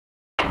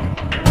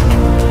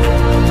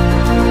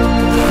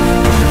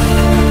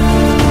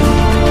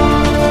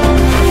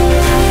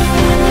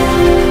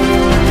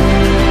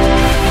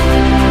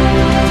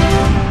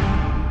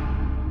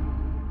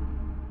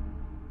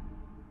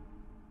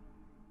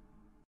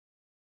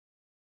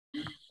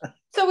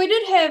we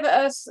did have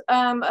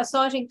a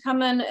sighting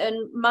come in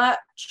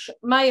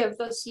May of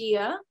this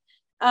year.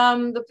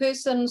 The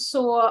person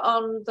saw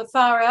on the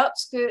far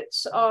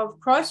outskirts of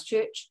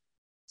Christchurch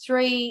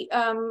 3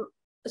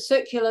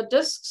 circular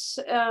discs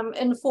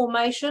in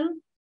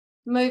formation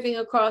moving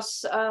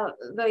across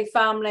the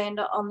farmland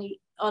on the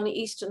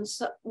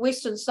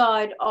western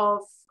side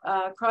of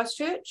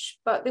Christchurch,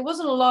 but there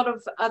wasn't a lot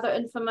of other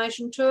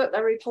information to it.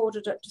 They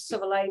reported it to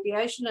Civil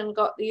Aviation and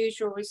got the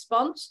usual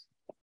response.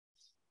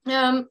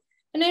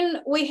 And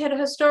then we had a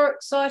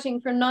historic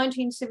sighting from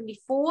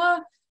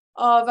 1974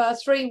 of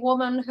 3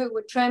 women who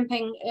were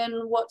tramping in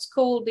what's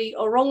called the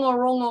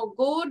Orongorongo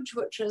Gorge,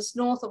 which is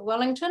north of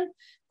Wellington,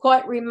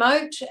 quite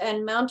remote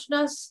and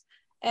mountainous.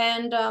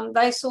 And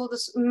they saw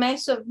this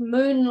massive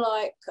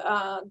moon-like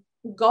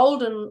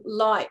golden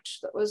light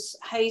that was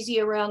hazy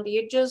around the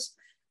edges,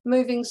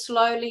 moving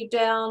slowly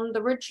down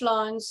the ridge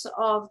lines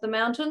of the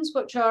mountains,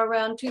 which are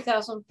around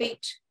 2,000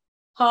 feet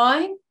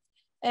high.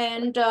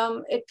 And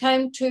it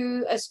came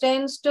to a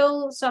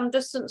standstill some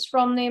distance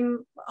from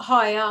them,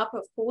 high up,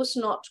 of course,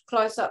 not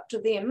close up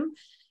to them.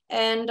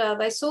 And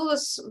they saw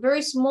this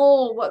very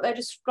small, what they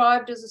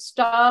described as a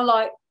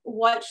star-like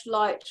white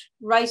light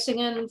racing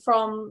in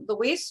from the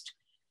west.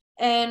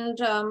 And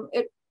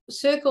it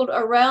circled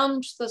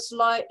around this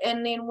light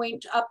and then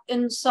went up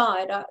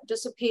inside,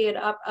 disappeared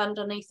up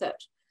underneath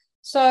it.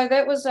 So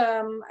that was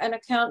an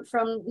account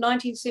from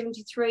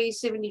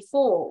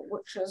 1973-74,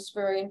 which is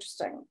very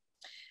interesting.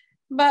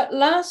 But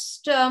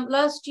last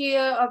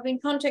year, I've been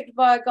contacted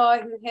by a guy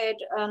who had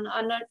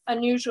an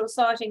unusual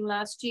sighting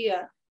last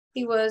year.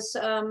 He was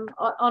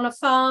on a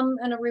farm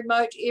in a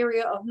remote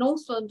area of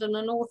Northland in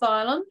the North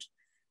Island,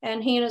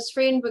 and he and his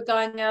friend were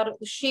going out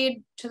at the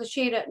shed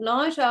at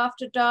night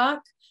after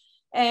dark,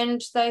 and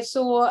they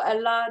saw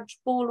a large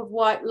ball of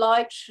white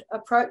light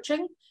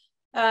approaching.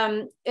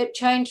 It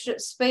changed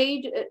its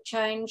speed, it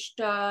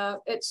changed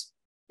its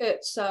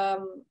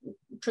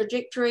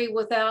trajectory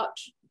without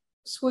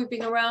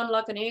swooping around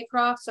like an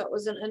aircraft, so it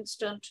was an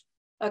instant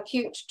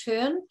acute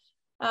turn.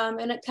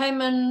 And it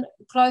came in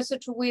closer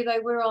to where they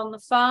were on the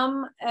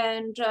farm,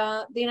 and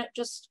then it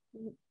just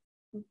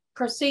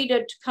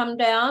proceeded to come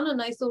down, and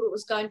they thought it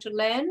was going to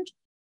land,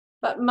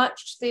 but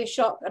much to their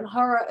shock and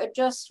horror, it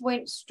just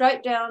went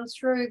straight down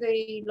through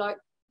the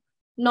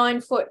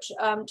 9-foot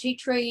tea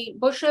tree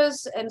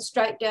bushes and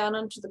straight down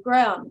into the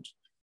ground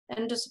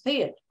and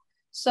disappeared.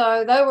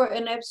 So they were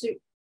in absolute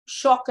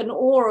shock and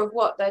awe of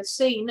what they'd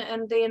seen,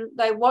 and then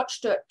they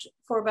watched it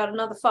for about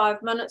another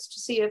 5 minutes to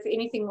see if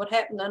anything would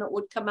happen, and it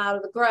would come out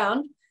of the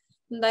ground.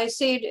 And they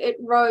said it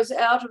rose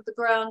out of the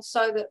ground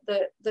so that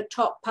the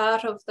top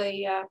part of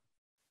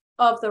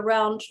the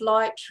round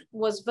light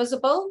was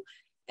visible,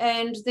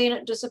 and then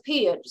it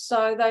disappeared.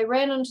 So they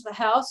ran into the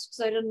house because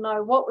they didn't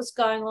know what was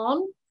going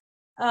on,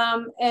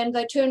 and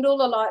they turned all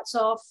the lights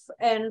off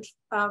and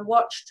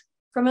watched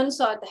from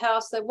inside the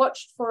house. They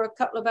watched for a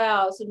couple of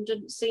hours and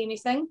didn't see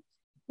anything.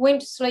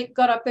 Went to sleep,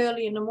 got up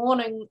early in the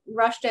morning,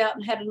 rushed out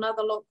and had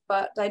another look,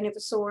 but they never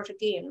saw it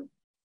again.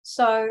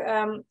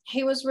 So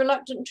he was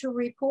reluctant to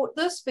report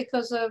this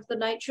because of the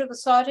nature of the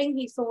sighting.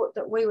 He thought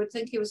that we would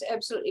think he was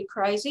absolutely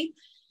crazy.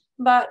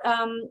 But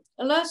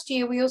last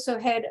year, we also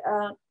had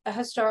a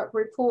historic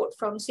report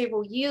from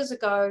several years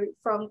ago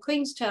from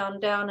Queenstown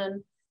down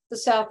in the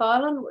South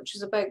Island, which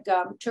is a big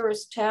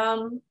tourist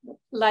town,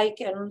 lake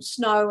and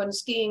snow and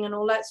skiing and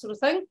all that sort of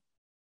thing.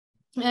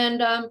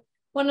 And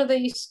one of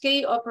the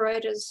ski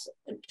operators,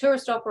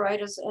 tourist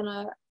operators in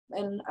a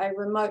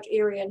remote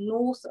area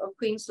north of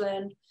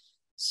Queensland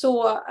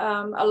saw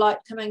a light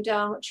coming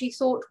down, which he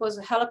thought was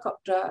a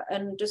helicopter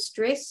in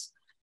distress.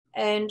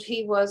 And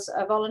he was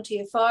a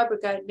volunteer fire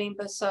brigade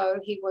member, so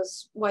he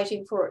was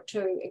waiting for it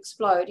to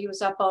explode. He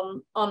was up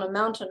on a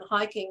mountain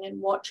hiking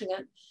and watching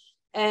it.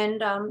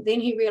 And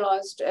then he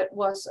realized it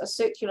was a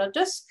circular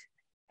disc,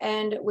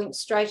 and it went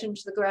straight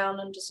into the ground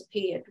and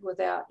disappeared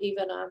without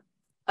even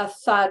a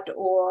thud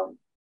or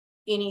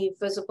any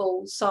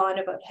visible sign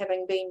of it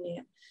having been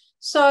there.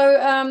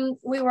 So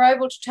we were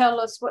able to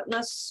tell this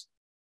witness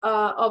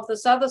of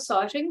this other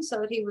sighting so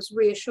that he was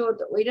reassured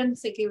that we didn't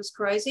think he was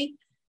crazy.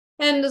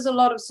 And there's a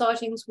lot of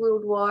sightings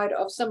worldwide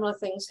of similar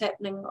things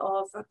happening,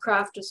 of a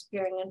craft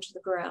disappearing into the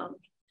ground.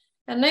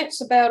 And that's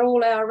about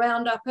all our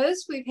roundup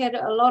is. We've had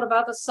a lot of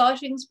other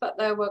sightings, but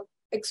they were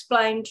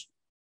explained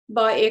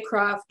by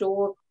aircraft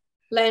or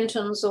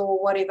lanterns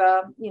or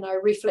whatever,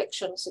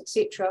 reflections,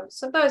 etc.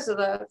 So those are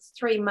the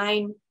 3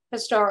 main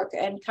historic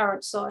and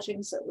current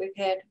sightings that we've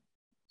had.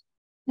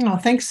 Oh,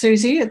 thanks,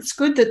 Suzy. It's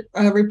good that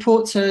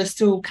reports are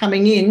still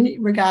coming in,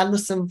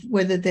 regardless of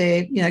whether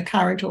they're,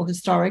 current or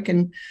historic,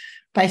 and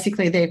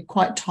basically they're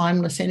quite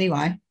timeless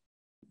anyway.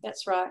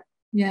 That's right.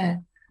 Yeah.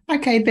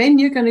 Okay, Ben,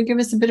 you're going to give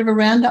us a bit of a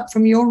roundup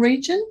from your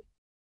region?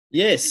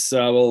 Yes.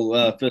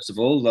 First of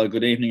all,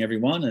 good evening,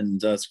 everyone,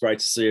 and it's great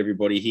to see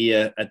everybody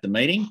here at the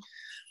meeting.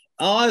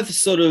 I've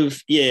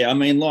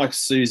like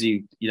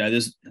Suzy,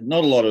 there's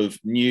not a lot of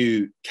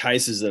new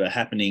cases that are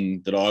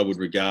happening that I would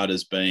regard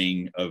as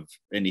being of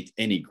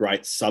any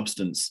great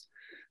substance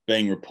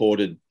being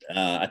reported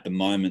at the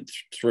moment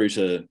through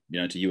to,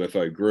 to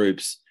UFO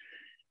groups.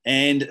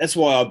 And that's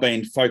why I've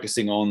been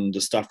focusing on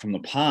the stuff from the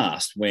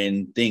past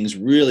when things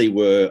really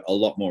were a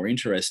lot more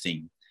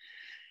interesting.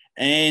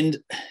 And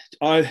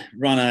I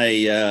run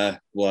I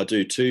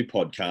do 2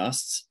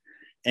 podcasts,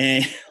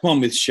 and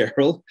one with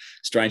Sheryl,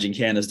 Strange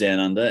Encounters Down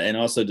Under, and I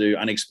also do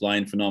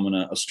Unexplained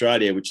Phenomena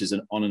Australia, which is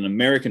on an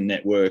American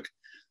network,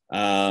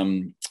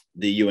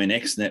 the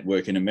UNX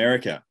network in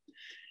America.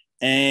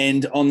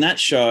 And on that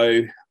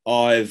show,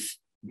 I've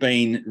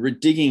been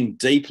digging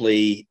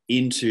deeply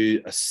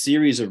into a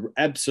series of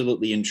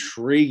absolutely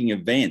intriguing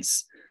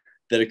events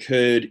that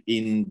occurred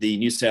in the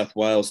New South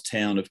Wales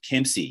town of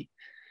Kempsey.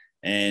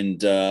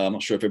 And I'm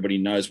not sure if everybody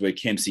knows where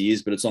Kempsey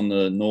is, but it's on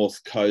the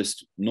north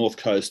coast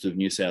of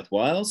New South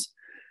Wales.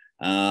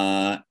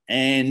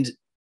 And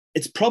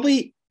it's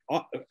probably,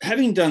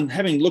 having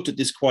looked at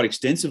this quite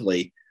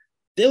extensively,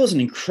 there was an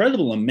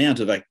incredible amount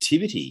of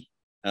activity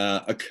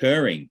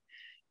occurring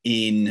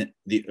in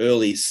the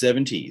early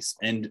 70s,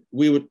 and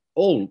we would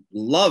all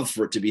love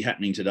for it to be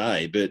happening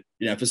today. But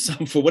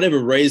for whatever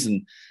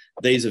reason,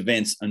 these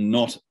events are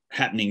not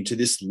happening to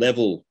this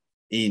level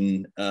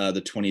in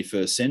the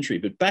 21st century.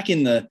 But back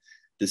in the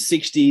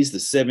 60s, the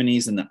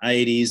 70s, and the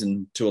 80s,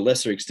 and to a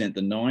lesser extent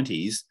the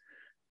 90s,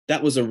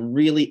 that was a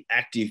really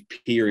active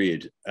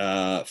period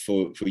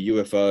for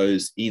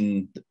UFOs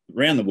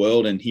around the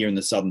world and here in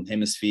the Southern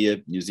Hemisphere,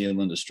 New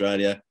Zealand,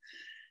 Australia.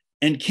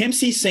 And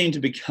Kempsey seemed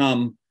to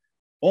become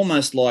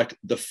almost like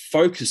the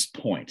focus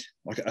point,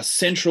 like a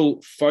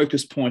central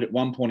focus point at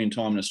one point in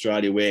time in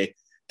Australia, where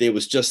there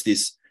was just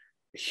this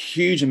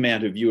huge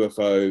amount of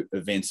UFO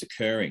events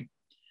occurring.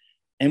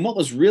 And what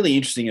was really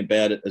interesting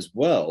about it as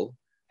well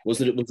was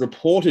that it was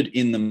reported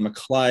in the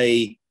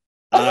Macleay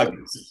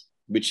Argus,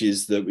 which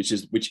is or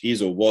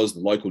was the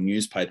local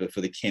newspaper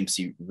for the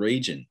Kempsey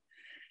region.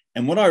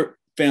 And what I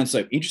found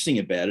so interesting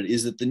about it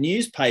is that the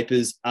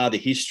newspapers are the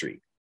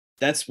history.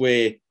 That's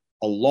where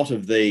a lot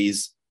of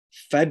these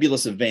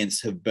fabulous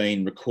events have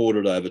been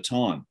recorded over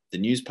time. The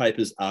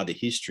newspapers are the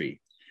history.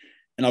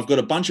 And I've got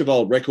a bunch of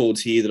old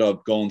records here that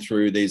I've gone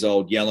through, these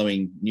old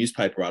yellowing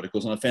newspaper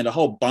articles, and I found a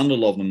whole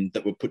bundle of them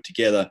that were put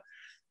together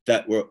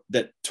that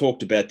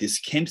talked about this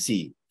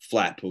Kempsey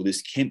flap, or the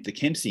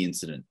Kempsey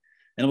incident.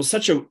 And it was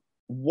such a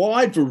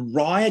wide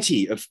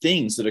variety of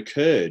things that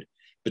occurred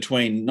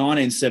between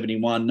 1971,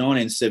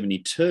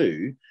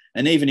 1972,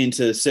 and even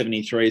into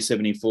 73,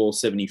 74,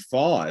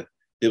 75.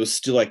 There was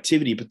still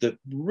activity, but the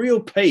real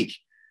peak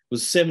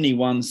was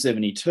 71,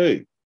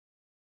 72.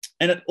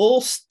 And it all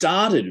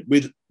started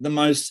with the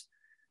most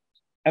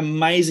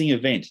amazing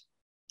event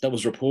that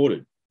was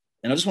reported.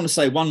 And I just want to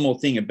say one more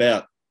thing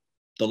about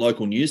the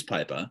local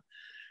newspaper,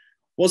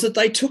 was that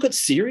they took it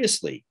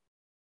seriously.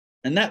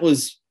 And that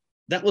was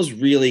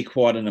really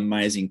quite an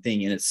amazing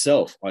thing in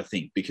itself, I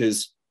think,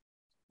 because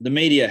the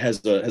media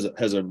has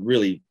a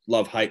really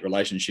love-hate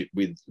relationship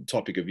with the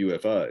topic of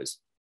UFOs.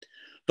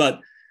 But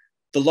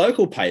the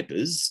local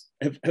papers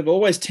have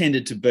always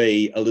tended to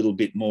be a little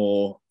bit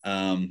more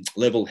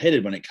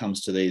level-headed when it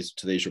comes to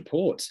these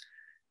reports.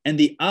 And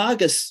the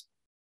Argus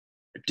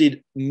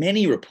did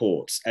many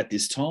reports at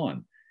this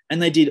time,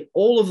 and they did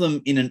all of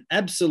them in an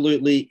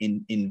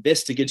absolutely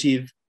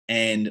investigative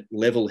and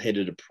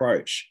level-headed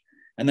approach.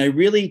 And they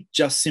really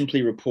just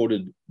simply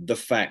reported the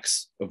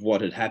facts of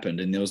what had happened.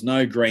 And there was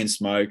no green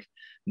smoke,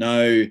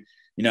 no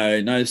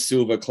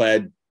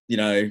silver-clad,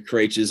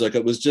 creatures. Like,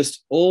 it was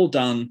just all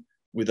done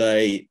with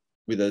a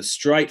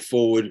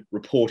straightforward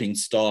reporting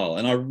style.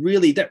 And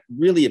that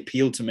really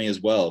appealed to me as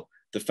well,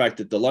 the fact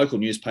that the local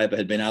newspaper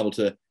had been able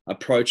to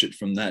approach it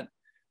from that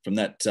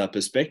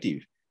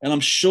perspective. And I'm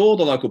sure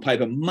the local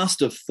paper must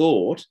have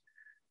thought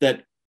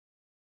that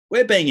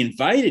we're being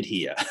invaded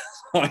here.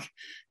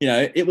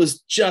 It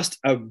was just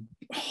a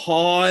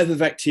hive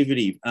of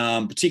activity,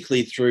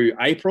 particularly through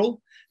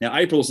April. Now,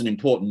 April's an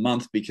important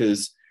month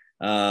because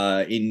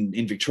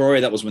in Victoria,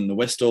 that was when the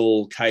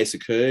Westall case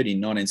occurred in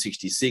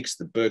 1966,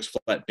 the Burke's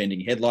flat bending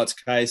headlights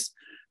case.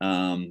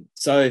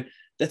 So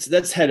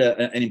that's had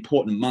an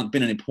important month,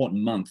 been an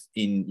important month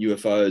in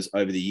UFOs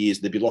over the years.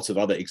 There'd be lots of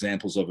other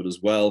examples of it as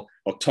well.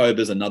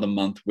 October's another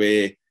month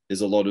where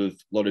there's a lot of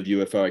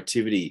UFO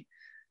activity.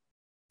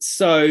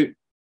 So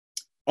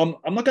I'm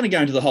not going to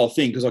go into the whole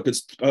thing because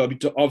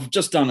I've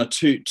just done a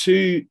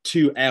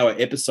two-hour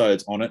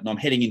episodes on it, and I'm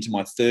heading into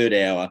my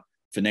 3rd hour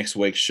for next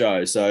week's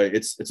show. So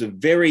it's a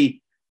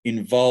very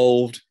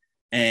involved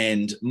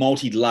and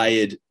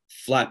multi-layered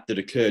flap that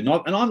occurred.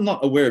 And I'm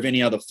not aware of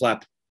any other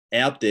flap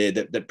out there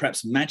that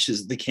perhaps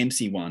matches the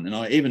Kempsey one. And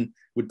I even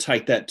would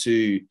take that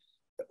to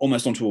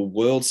almost onto a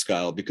world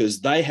scale,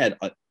 because they had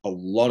a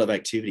lot of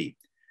activity.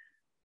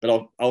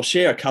 But I'll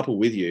share a couple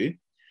with you.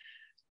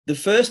 The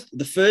first,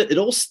 it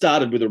all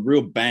started with a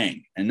real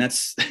bang, and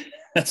that's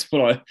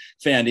what I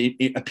found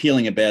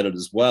appealing about it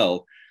as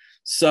well.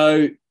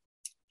 So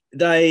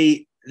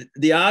the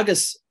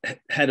Argus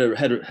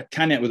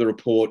came out with a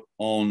report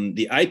on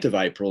the 8th of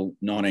April,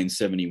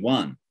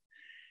 1971,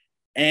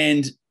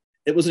 and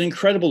it was an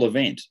incredible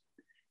event.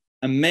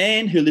 A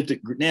man who lived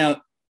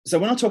now, so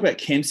when I talk about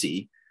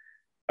Kempsey,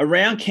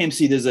 around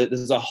Kempsey,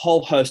 there's a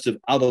whole host of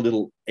other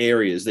little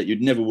areas that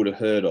you'd never would have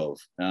heard of.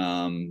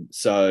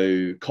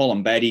 So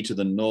Columbaddy to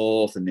the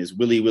north, and there's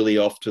Willy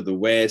off to the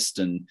west,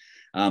 and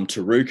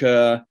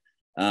Taruka,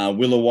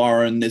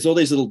 Willawarren. There's all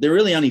these little, they're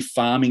really only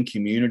farming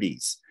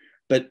communities.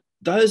 But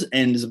those,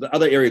 and there's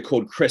another area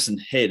called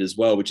Crescent Head as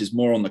well, which is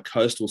more on the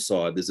coastal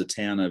side. There's a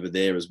town over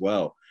there as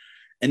well.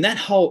 And that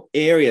whole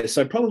area,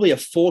 so probably a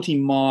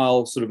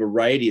 40-mile sort of a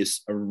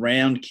radius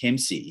around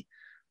Kempsey,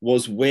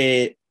 was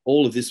where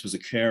all of this was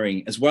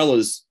occurring, as well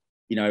as,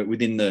 you know,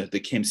 within the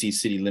Kempsey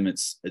city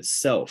limits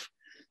itself.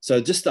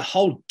 So just the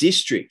whole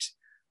district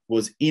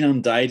was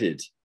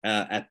inundated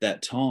at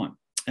that time.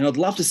 And I'd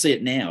love to see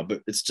it now,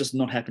 but it's just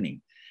not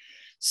happening.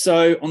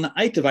 So on the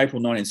 8th of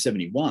April,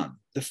 1971,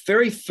 the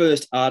very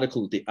first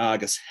article that the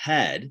Argus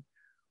had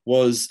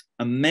was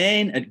a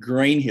man at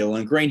Greenhill,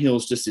 and Greenhill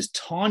is just this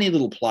tiny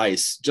little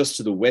place just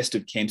to the west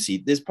of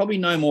Kempsey. There's probably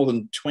no more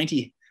than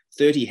 20,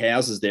 30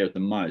 houses there at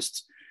the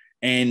most.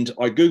 And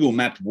I Google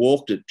mapped,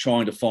 walked it,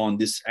 trying to find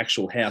this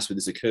actual house where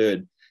this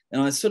occurred.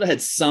 And I sort of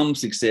had some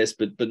success,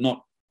 but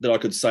not that I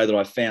could say that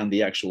I found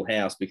the actual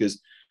house,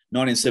 because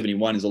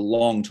 1971 is a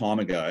long time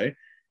ago.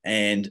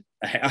 And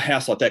a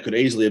house like that could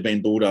easily have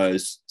been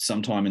bulldozed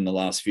sometime in the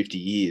last 50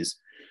 years.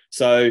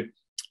 So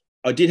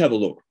I did have a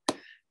look.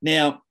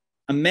 Now,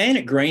 a man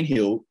at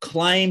Greenhill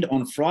claimed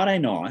on Friday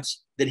night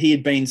that he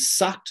had been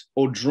sucked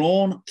or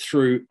drawn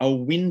through a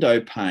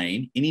window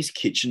pane in his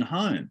kitchen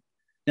home.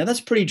 Now, that's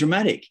pretty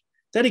dramatic.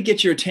 That'd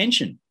get your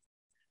attention.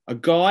 A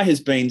guy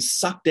has been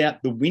sucked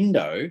out the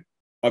window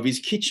of his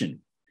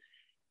kitchen.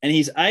 And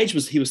his age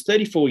was, he was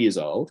 34 years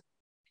old,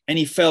 and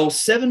he fell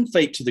 7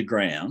 feet to the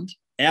ground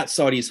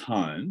outside his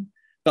home,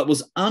 but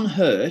was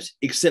unhurt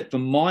except for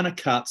minor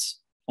cuts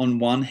on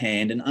one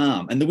hand and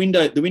arm. And the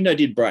window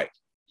did break.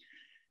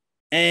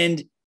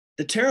 And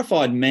the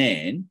terrified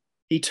man,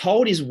 he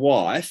told his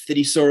wife that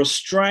he saw a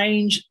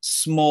strange,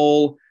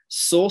 small,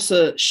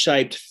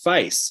 saucer-shaped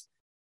face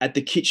at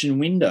the kitchen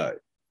window.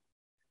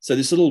 So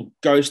this little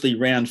ghostly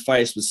round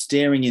face was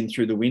staring in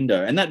through the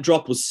window, and that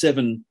drop was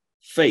 7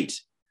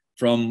 feet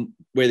from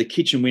where the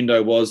kitchen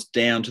window was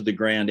down to the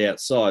ground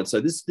outside.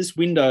 So this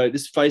window,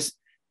 this face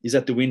is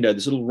at the window.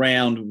 This little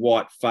round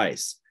white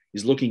face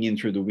is looking in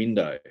through the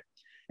window,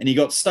 and he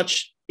got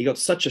such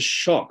a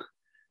shock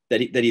that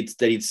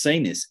he'd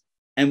seen this.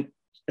 And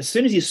as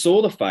soon as he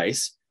saw the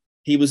face,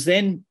 he was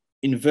then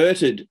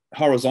inverted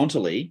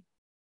horizontally,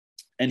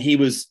 and he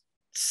was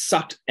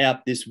sucked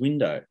out this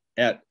window,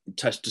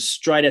 touched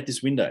straight out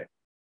this window.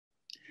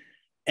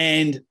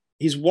 And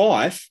his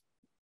wife,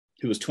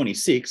 who was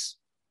 26,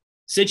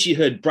 said she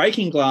heard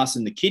breaking glass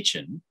in the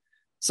kitchen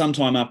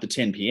sometime after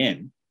 10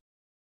 p.m.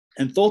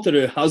 and thought that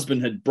her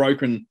husband had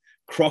broken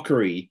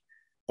crockery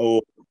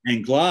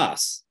and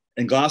glasses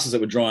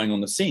that were drying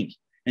on the sink.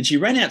 And she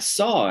ran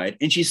outside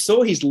and she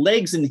saw his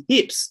legs and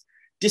hips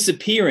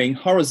disappearing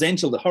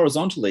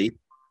horizontally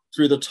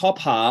through the top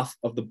half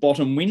of the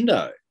bottom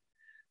window.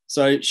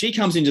 So she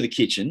comes into the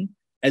kitchen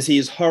as he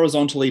has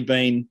horizontally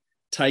been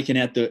taken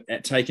out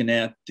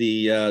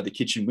the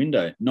kitchen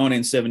window.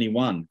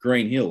 1971,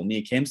 Greenhill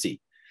near Kempsey.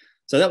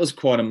 So that was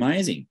quite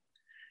amazing.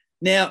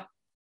 Now,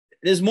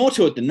 there's more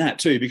to it than that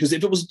too, because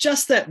if it was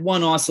just that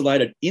one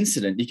isolated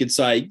incident, you could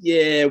say,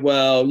 yeah,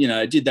 well, you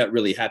know, did that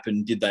really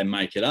happen? Did they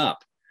make it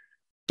up?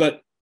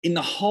 But in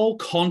the whole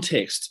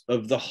context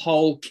of the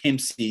whole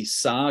Kempsey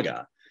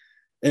saga,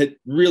 it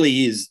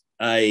really is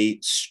a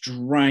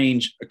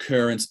strange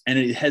occurrence, and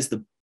it has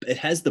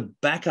the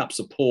backup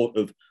support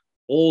of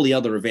all the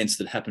other events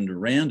that happened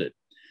around it.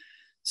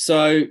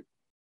 So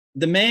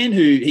the man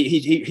who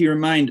he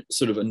remained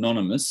sort of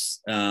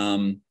anonymous,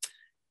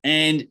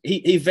 and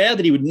he vowed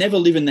that he would never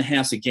live in the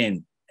house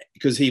again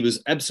because he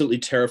was absolutely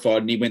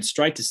terrified, and he went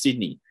straight to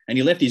Sydney, and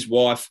he left his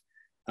wife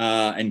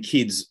and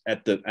kids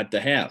at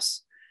the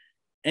house.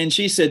 And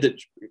she said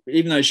that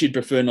even though she'd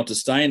prefer not to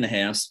stay in the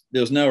house,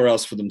 there was nowhere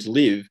else for them to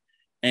live.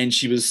 And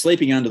she was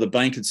sleeping under the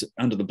blankets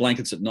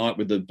at night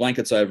with the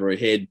blankets over her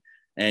head,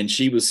 and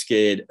she was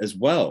scared as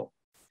well.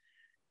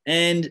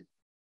 And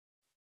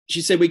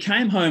she said, we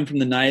came home from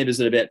the neighbours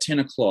at about 10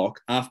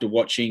 o'clock after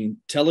watching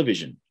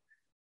television,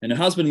 and her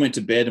husband went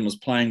to bed and was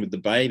playing with the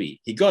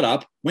baby. He got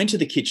up, went to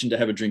the kitchen to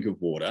have a drink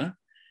of water.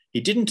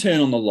 He didn't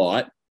turn on the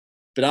light,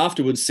 but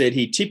afterwards said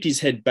he tipped his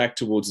head back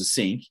towards the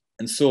sink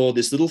and saw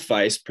this little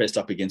face pressed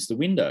up against the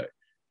window.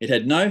 It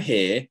had no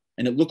hair,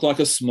 and it looked like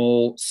a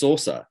small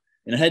saucer.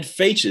 And it had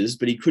features,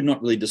 but he could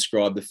not really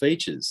describe the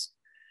features.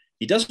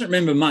 He doesn't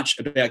remember much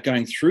about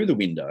going through the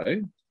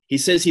window. He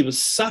says he was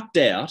sucked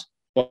out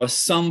by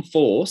some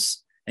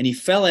force, and he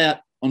fell out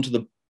onto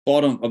the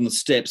bottom of the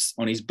steps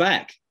on his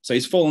back. So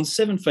he's fallen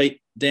 7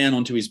 feet down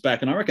onto his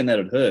back, and I reckon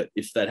that'd hurt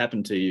if that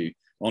happened to you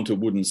onto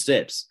wooden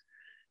steps.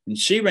 And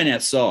she ran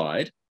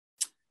outside,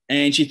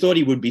 and she thought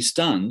he would be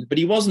stunned, but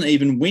he wasn't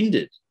even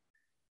winded.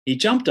 He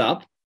jumped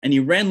up, and he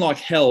ran like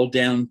hell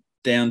down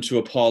to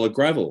a pile of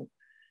gravel.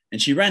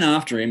 And she ran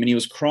after him, and he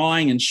was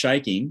crying and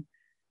shaking.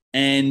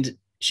 And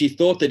she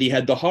thought that he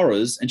had the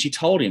horrors, and she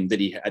told him that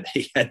he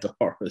had the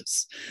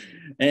horrors.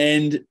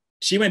 And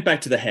she went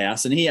back to the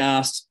house, and he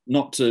asked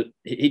not to.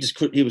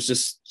 He was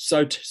just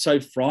so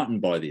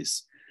frightened by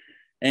this.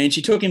 And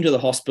she took him to the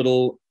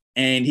hospital,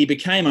 and he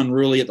became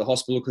unruly at the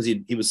hospital because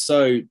he was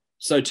so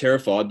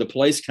terrified. The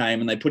police came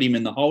and they put him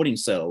in the holding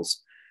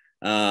cells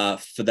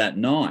for that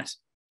night.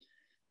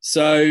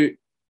 So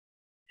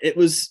that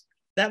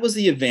was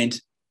the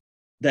event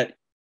that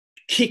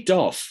kicked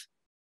off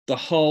the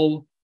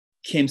whole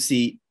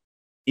Kempsey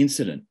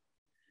incident.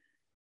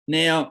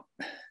 Now,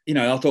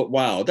 I thought,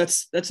 wow,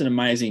 that's an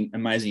amazing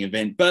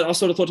event. But I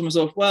sort of thought to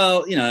myself,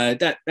 well,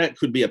 that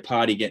could be a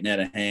party getting out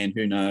of hand.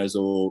 Who knows?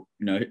 Or,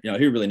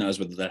 who really knows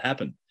whether that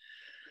happened.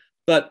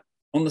 But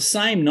on the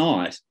same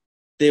night,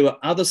 there were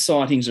other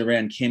sightings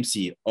around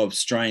Kempsey of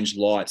strange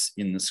lights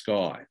in the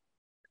sky.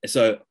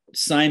 So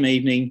same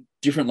evening,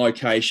 different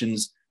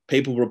locations,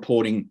 people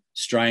reporting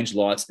strange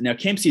lights. Now,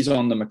 Kempsey's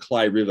on the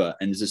Macleay River,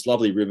 and there's this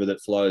lovely river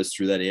that flows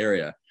through that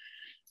area.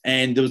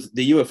 And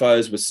the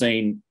UFOs were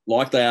seen,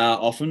 like they are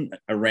often,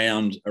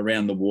 around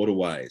the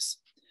waterways.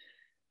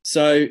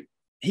 So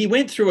he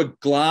went through a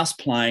glass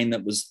pane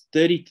that was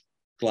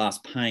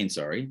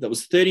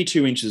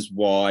 32 inches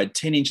wide,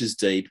 10 inches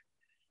deep,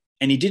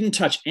 and he didn't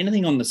touch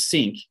anything on the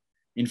sink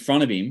in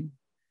front of him.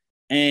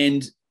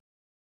 And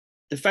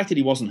the fact that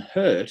he wasn't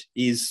hurt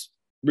is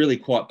really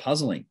quite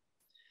puzzling.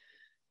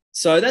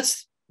 So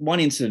that's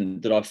one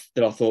incident that I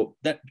thought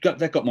that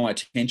got my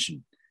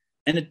attention,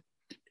 and it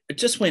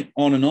just went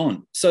on and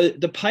on. So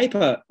the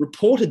paper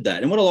reported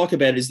that, and what I like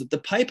about it is that the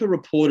paper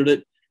reported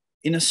it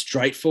in a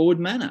straightforward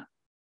manner.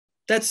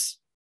 That's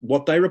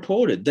what they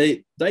reported.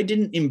 They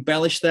didn't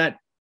embellish that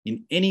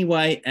in any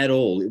way at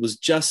all. It was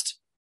just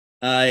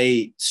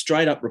a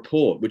straight up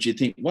report, which you'd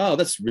think, wow,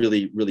 that's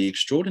really, really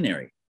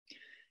extraordinary.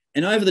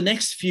 And over the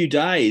next few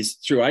days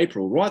right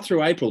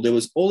through April, there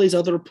was all these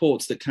other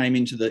reports that came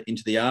into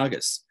the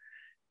Argus.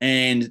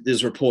 And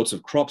there's reports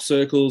of crop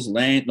circles,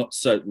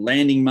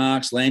 landing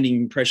marks, landing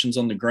impressions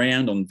on the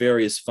ground on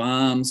various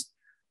farms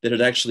that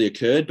had actually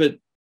occurred. But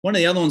one of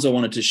the other ones I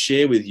wanted to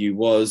share with you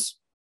was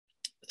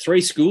 3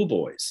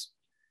 schoolboys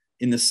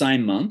in the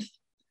same month,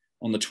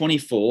 on the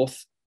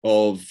 24th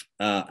of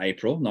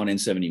April,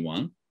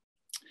 1971.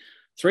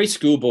 3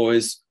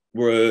 schoolboys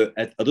were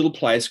at a little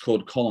place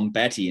called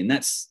Columbatti, and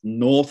that's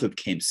north of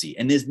Kempsey,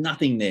 and there's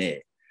nothing there.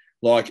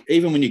 Like,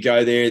 even when you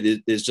go there,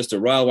 there's just a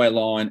railway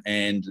line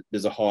and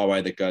there's a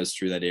highway that goes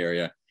through that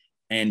area.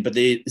 But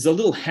there's a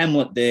little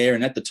hamlet there,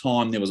 and at the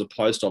time there was a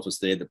post office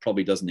there that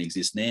probably doesn't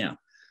exist now.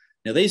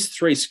 Now, these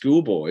 3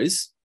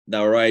 schoolboys, they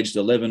were aged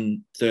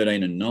 11,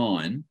 13 and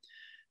 9,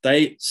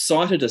 they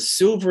sighted a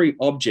silvery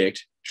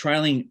object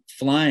trailing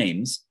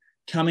flames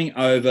coming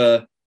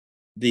over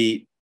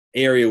the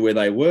area where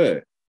they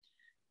were.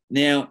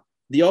 Now,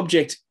 the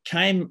object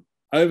came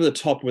over the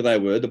top where they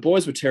were. The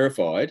boys were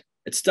terrified.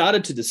 It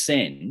started to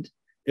descend.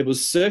 It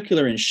was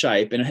circular in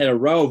shape, and it had a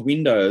row of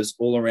windows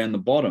all around the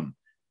bottom.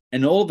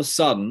 And all of a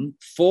sudden,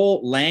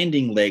 4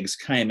 landing legs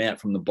came out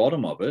from the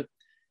bottom of it,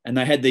 and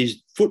they had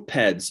these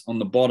footpads on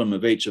the bottom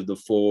of each of the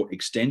 4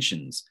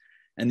 extensions.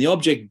 And the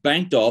object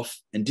banked off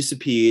and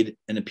disappeared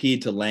and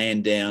appeared to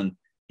land down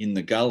in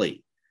the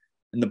gully.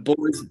 And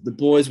the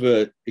boys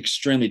were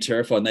extremely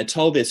terrified, and they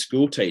told their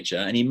school teacher,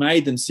 and he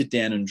made them sit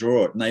down and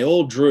draw it. And they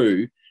all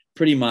drew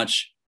pretty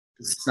much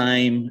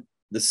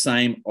the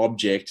same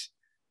object,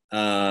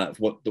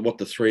 what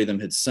the 3 of them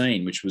had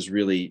seen, which was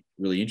really,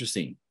 really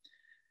interesting.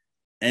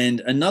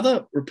 And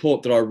another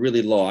report that I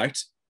really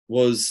liked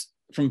was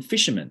from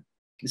fishermen.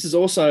 This is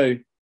also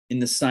in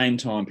the same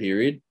time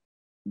period,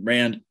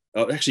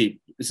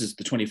 this is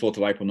the 24th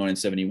of April,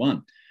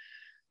 1971.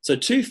 So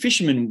 2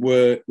 fishermen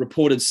were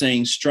reported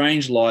seeing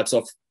strange lights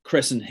off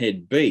Crescent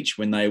Head Beach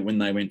when they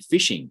went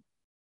fishing.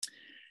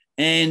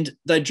 And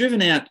they'd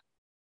driven out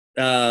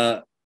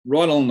right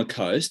along the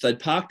coast. They'd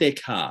parked their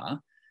car,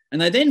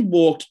 and they then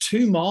walked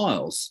 2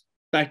 miles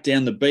back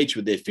down the beach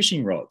with their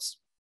fishing rods,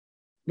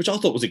 which I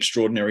thought was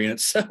extraordinary in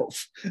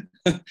itself.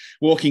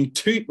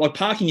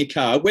 Parking your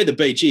car where the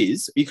beach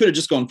is. You could have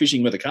just gone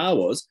fishing where the car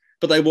was,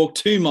 but they walked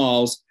 2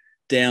 miles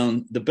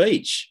down the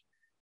beach.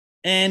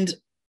 And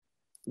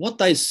what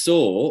they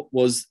saw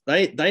was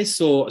they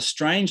saw a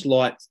strange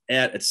light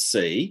out at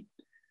sea.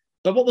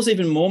 But what was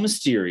even more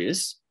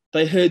mysterious,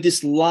 they heard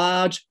this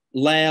large,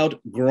 loud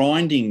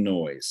grinding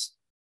noise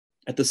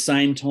at the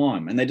same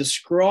time. And they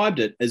described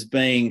it as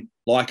being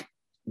like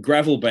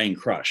gravel being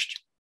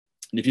crushed.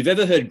 And if you've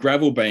ever heard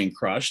gravel being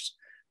crushed,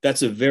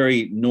 that's a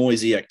very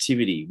noisy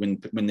activity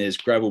when there's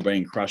gravel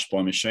being crushed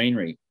by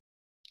machinery,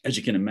 as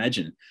you can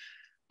imagine.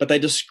 But they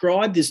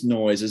described this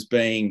noise as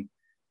being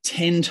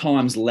 10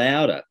 times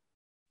louder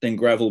than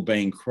gravel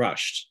being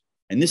crushed.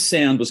 And this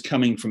sound was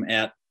coming from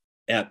out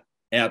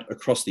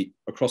across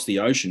the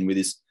ocean where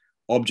this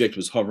object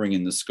was hovering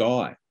in the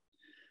sky.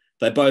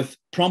 They both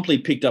promptly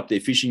picked up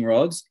their fishing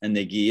rods and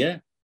their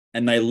gear,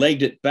 and they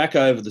legged it back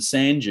over the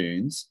sand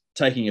dunes,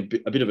 taking a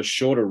bit of a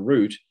shorter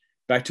route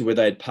back to where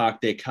they had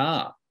parked their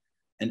car.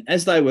 And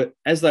as they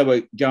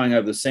were going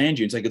over the sand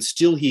dunes, they could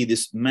still hear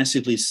this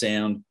massively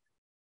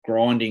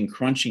grinding,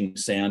 crunching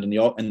sound, and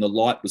the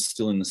light was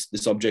still in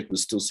this object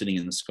was still sitting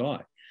in the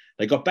sky.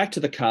 They got back to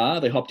the car,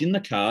 they hopped in the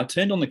car,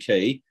 turned on the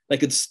key, they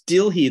could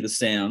still hear the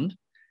sound,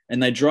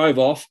 and they drove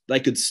off, they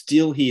could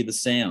still hear the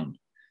sound.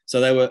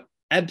 So they were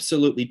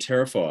absolutely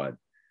terrified.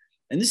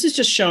 And this is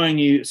just showing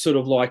you sort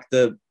of like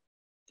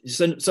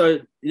so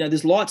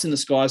there's lights in the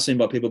sky seen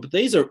by people, but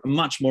these are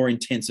much more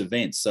intense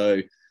events.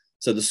 So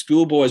the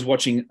schoolboys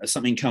watching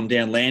something come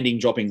down, landing,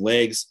 dropping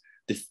legs,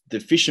 the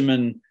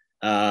fishermen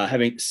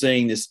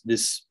seeing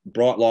this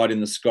bright light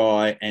in the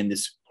sky and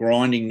this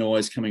grinding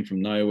noise coming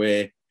from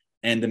nowhere,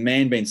 and the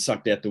man being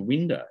sucked out the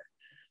window.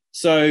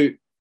 So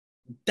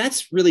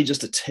that's really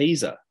just a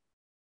teaser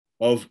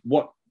of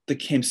what the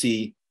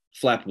Kempsey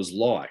flap was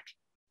like.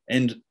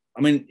 And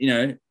I mean,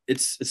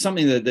 it's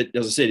something that,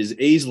 as I said, is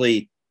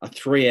easily a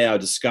 3-hour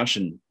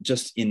discussion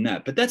just in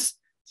that. But that's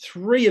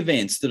 3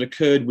 events that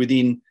occurred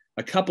within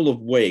a couple of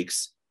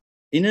weeks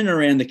in and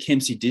around the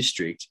Kempsey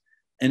district.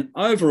 And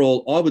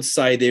overall, I would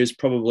say there's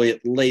probably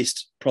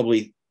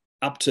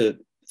up to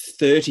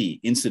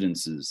 30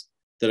 incidences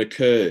that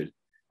occurred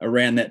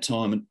around that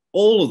time. And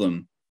all of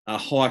them are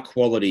high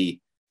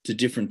quality to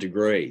different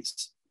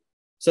degrees.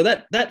 So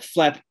that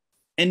flap,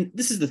 and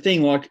this is the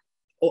thing, like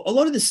a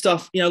lot of this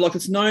stuff, like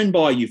it's known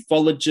by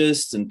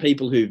ufologists and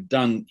people who've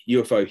done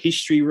UFO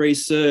history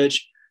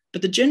research,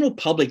 but the general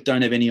public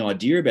don't have any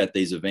idea about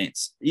these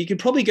events. You could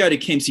probably go to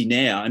Kempsey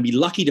now and be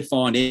lucky to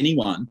find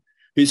anyone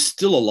who's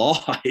still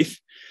alive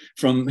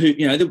from who,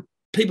 the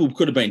people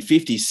could have been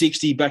 50,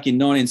 60 back in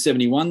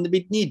 1971. They'd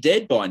be near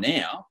dead by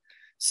now.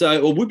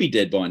 So, or would be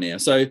dead by now.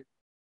 So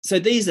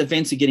these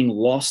events are getting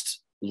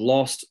lost.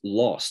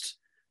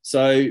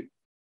 So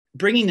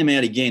bringing them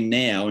out again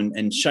now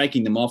and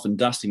shaking them off and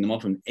dusting them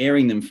off and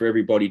airing them for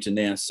everybody to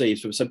now see.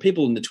 So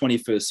people in the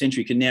 21st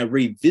century can now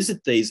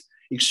revisit these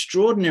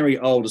extraordinary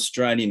old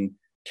Australian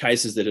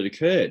cases that had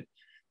occurred.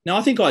 Now,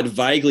 I think I'd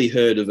vaguely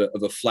heard of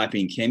a flap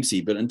in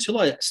Kempsey, but until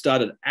I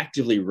started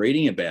actively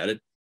reading about it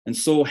and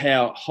saw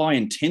how high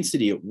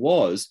intensity it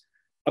was,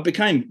 I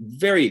became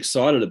very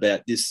excited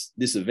about this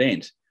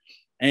event.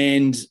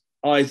 And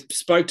I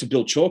spoke to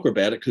Bill Chalker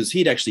about it because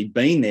he'd actually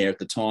been there at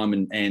the time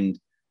and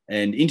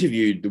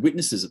interviewed the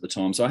witnesses at the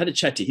time. So I had a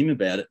chat to him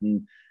about it,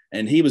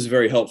 and he was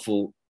very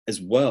helpful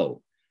as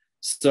well.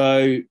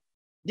 So,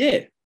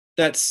 yeah,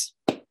 that's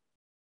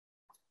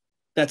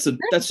just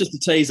a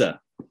teaser.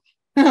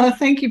 Oh,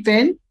 thank you,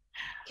 Ben.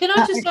 Can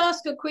I just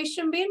ask a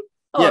question, Ben?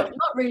 Oh, yeah.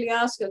 Not really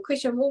ask a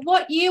question. Well,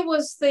 what year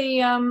was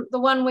the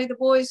one where the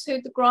boys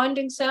heard the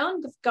grinding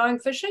sound of going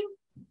fishing?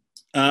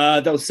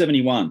 That was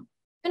 71.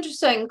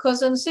 Interesting,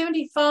 because in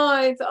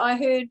 75, I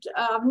heard,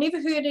 I've never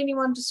heard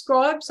anyone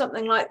describe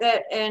something like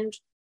that. And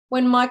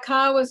when my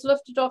car was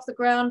lifted off the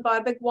ground by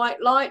a big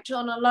white light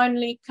on a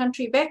lonely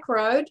country back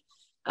road,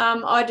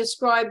 I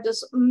described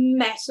this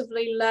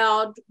massively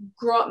loud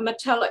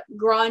metallic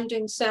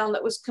grinding sound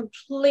that was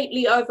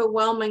completely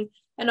overwhelming,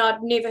 and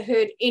I'd never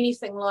heard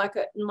anything like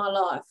it in my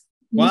life.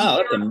 Wow,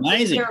 that's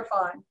amazing.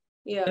 Terrifying.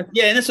 Yeah.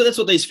 Yeah, and that's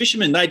what these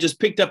fishermen, they just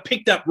picked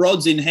up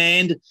rods in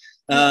hand,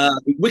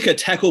 wicker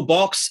tackle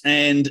box,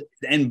 and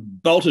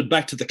bolted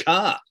back to the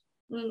car.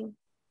 Mm.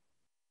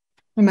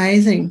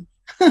 Amazing.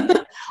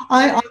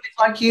 I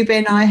like you,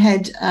 Ben. I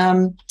had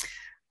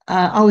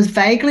I was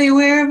vaguely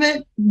aware of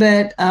it,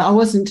 but I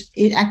wasn't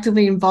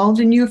actively involved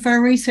in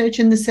UFO research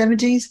in the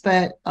 70s,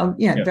 but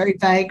very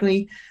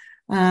vaguely.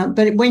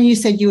 But when you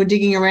said you were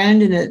digging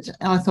around in it,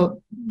 I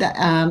thought that,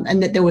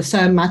 and that there was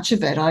so much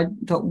of it, I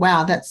thought,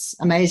 wow, that's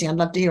amazing. I'd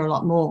love to hear a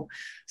lot more.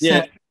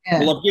 Yeah.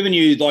 Well, I've given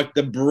you like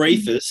the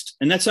briefest,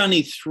 and that's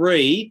only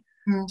 3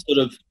 sort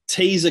of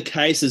teaser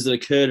cases that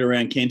occurred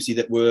around Kempsey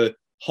that were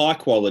high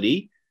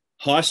quality,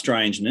 high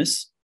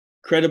strangeness,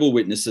 credible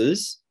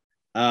witnesses,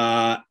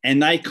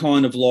 and they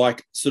kind of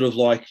led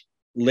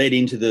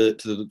into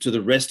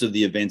the rest of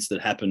the events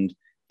that happened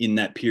in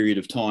that period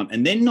of time.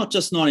 And then not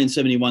just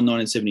 1971,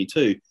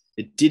 1972,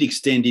 it did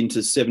extend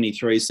into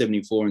 73,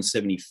 74 and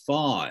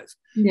 75.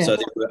 Yeah. So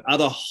there were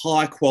other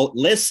high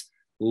quality,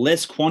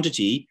 less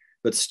quantity,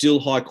 but still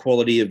high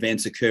quality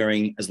events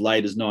occurring as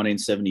late as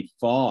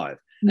 1975.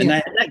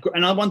 Yeah.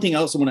 And one thing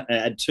else I want to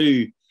add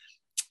too,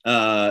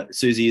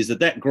 Suzy, is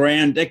that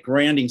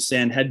grounding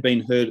sound had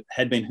been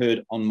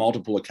heard on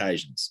multiple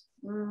occasions.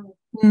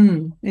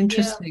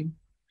 Interesting.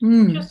 Yeah.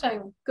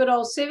 Interesting. Good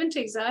old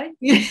 70s, eh?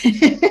 Yeah.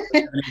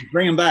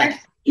 Bring them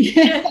back.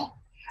 Yeah.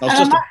 I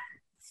was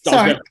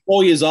about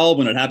 4 years old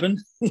when it happened.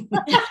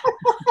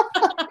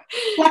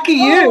 Lucky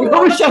you.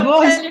 I wish I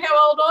was.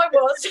 How old I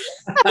was.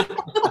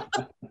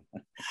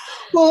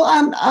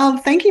 Well,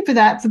 thank you for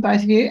that, for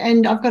both of you.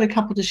 And I've got a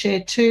couple to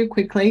share too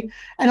quickly.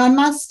 And I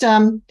must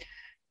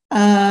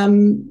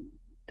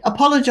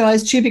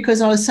apologise too,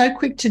 because I was so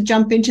quick to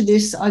jump into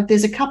this.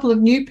 There's a couple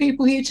of new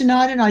people here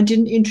tonight, and I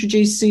didn't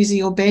introduce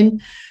Suzy or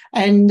Ben.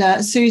 And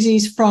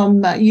Suzy's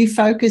from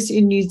UFocus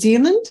in New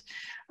Zealand,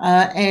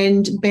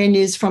 and Ben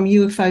is from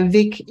UFO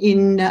Vic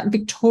in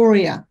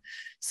Victoria.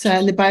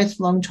 So they're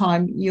both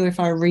long-time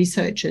UFO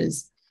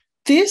researchers.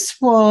 This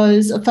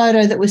was a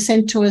photo that was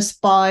sent to us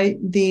by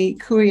the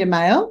courier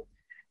mail.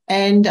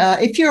 And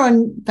if you're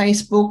on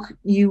Facebook,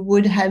 you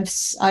would have,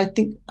 I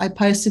think I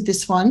posted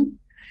this one,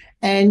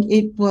 and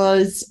it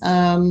was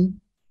on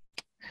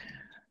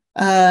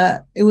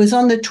the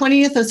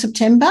 20th of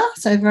September,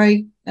 so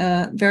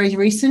very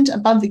recent,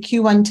 above the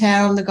Q1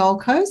 Tower on the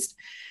Gold Coast.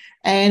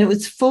 And it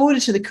was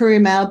forwarded to the courier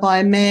mail by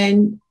a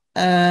man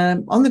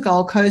on the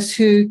Gold Coast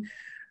who,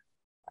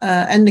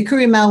 and the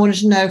courier mail wanted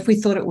to know if we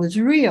thought it was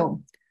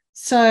real.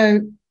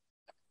 So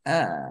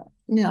now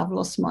I've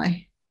lost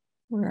my,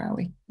 where are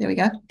we? There we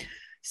go.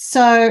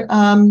 So,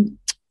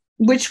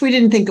 which we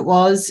didn't think it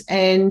was.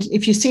 And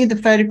if you see the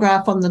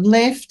photograph on the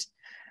left,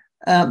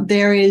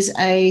 there is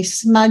a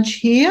smudge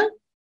here.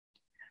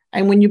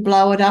 And when you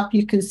blow it up,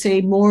 you can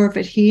see more of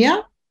it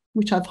here,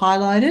 which I've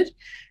highlighted.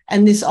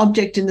 And this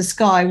object in the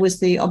sky was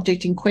the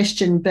object in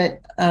question,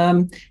 but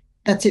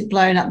that's it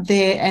blown up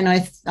there. And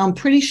I'm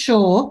pretty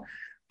sure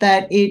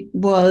that it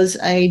was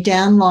a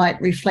downlight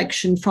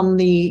reflection from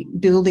the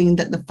building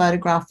that the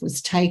photograph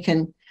was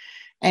taken.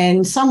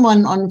 And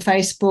someone on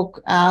Facebook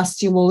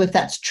asked you, well, if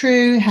that's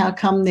true, how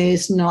come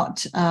there's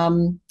not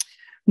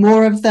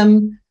more of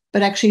them?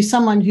 But actually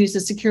someone who's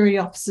a security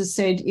officer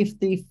said if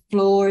the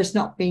floor is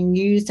not being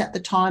used at the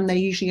time, they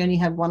usually only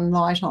have one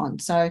light on.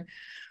 So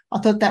I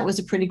thought that was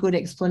a pretty good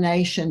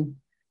explanation.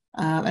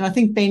 And I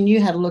think, Ben,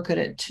 you had a look at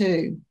it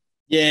too.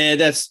 Yeah,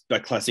 that's a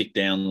classic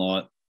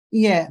downlight.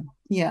 Yeah.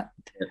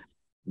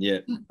 Yeah,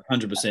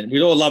 100%.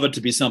 We'd all love it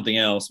to be something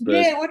else, but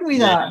yeah, wouldn't we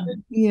though?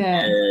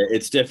 Yeah,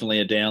 it's definitely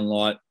a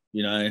downlight.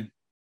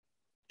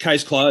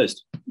 Case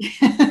closed.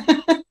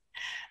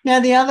 Now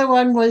the other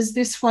one was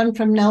this one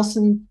from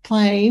Nelson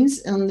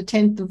Plains on the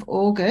 10th of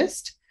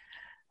August,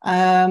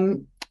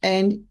 and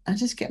I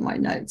just get my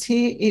notes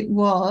here. It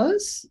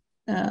was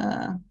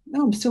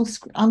I'm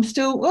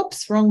still.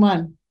 Oops, wrong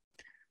one.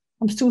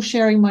 I'm still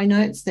sharing my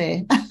notes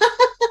there.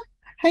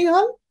 Hang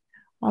on,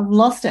 I've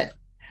lost it.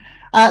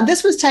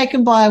 This was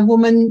taken by a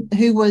woman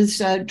who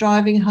was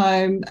driving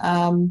home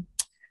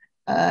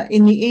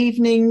in the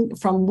evening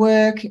from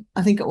work,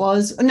 I think it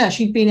was. No,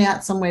 she'd been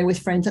out somewhere with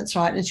friends, that's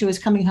right, and she was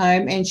coming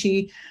home and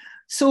she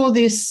saw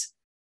this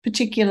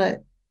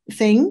particular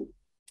thing.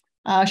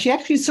 She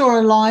actually saw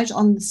a light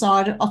on the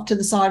side, off to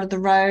the side of the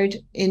road,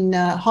 in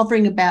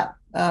hovering about,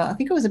 I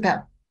think it was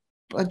about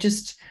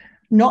just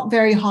not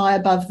very high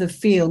above the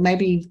field,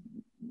 maybe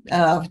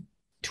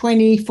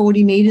 20,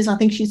 40 metres, I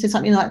think she said,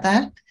 something like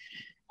that.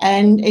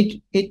 And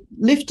it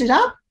lifted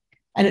up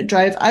and it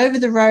drove over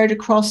the road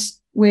across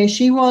where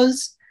she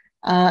was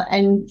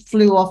and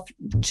flew off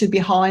to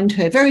behind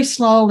her very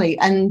slowly.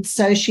 And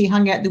so she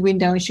hung out the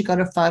window and she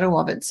got a photo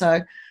of it. So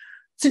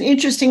it's an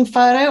interesting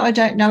photo. I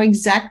don't know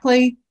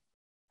exactly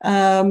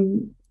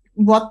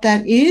what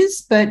that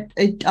is, but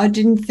I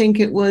didn't think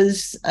it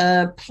was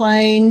a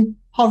plane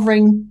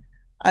hovering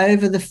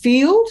over the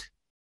field.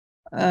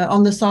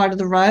 On the side of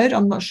the road.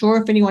 I'm not sure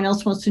if anyone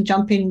else wants to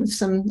jump in with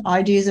some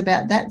ideas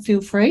about that. Feel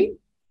free.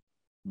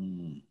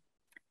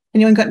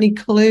 Anyone got any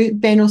clue,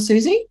 Ben or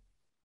Suzy?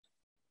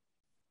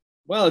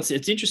 Well, it's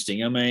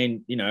interesting. I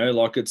mean,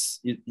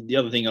 the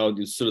other thing I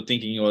was sort of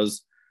thinking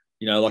was,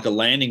 like a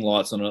landing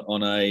lights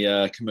on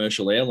a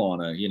commercial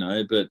airliner,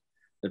 but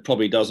it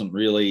probably doesn't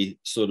really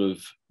sort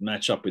of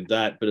match up with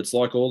that. But it's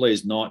like all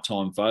these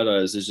nighttime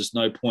photos. There's just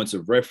no points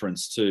of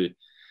reference to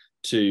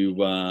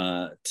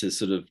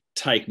sort of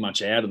take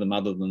much out of them,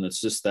 other than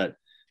it's just that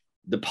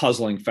the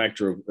puzzling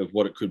factor of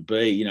what it could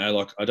be.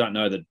 Like I don't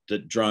know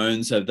that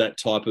drones have that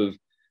type of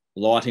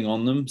lighting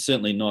on them.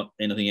 Certainly not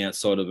anything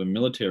outside of a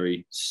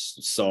military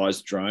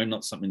sized drone,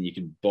 not something you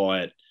can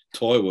buy at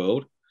Toy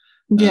World.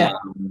 Yeah.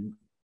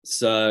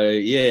 So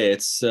yeah,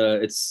 it's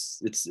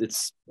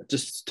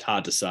just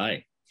hard to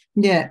say.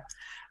 Yeah.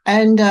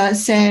 And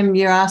Sam,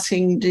 you're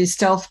asking, do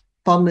stealth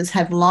bombers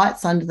have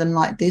lights under them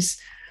like this?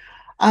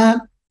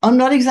 I'm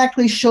not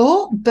exactly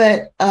sure,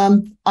 but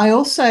I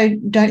also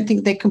don't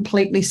think they're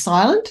completely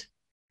silent.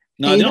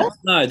 No,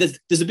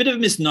 there's a bit of a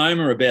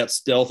misnomer about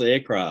stealth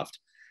aircraft.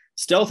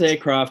 Stealth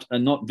aircraft are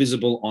not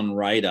visible on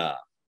radar.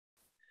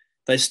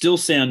 They still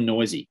sound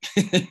noisy.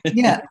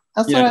 Yeah,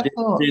 that's what I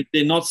thought.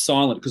 They're not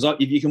silent, because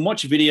if you can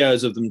watch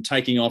videos of them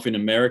taking off in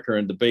America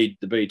and the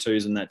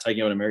B-2s and that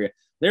taking off in America,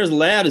 they're as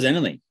loud as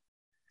anything.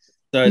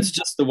 So it's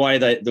just the way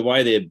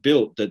they're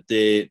built, that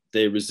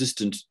they're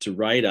resistant to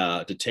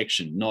radar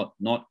detection. Not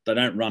they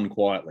don't run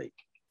quietly.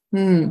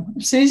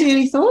 Suzy,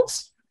 any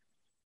thoughts?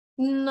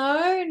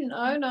 No.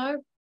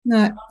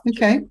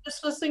 Okay.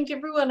 Just listening to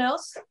everyone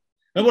else.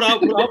 And what I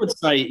would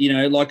say,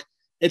 like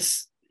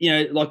it's,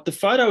 like the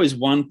photo is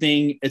one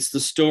thing. It's the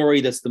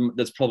story that's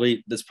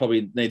probably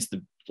needs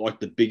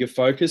the bigger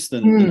focus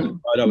than the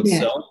photo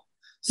itself.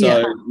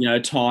 So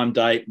time,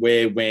 date,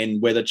 where, when,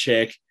 weather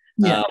check.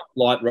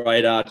 Light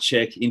radar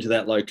check into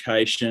that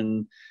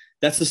location.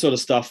 That's the sort of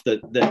stuff that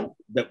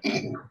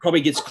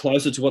probably gets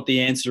closer to what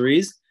the answer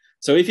is.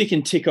 So if you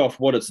can tick off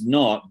what it's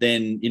not,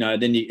 then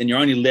you're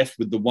only left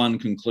with the one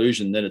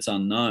conclusion that it's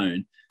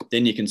unknown.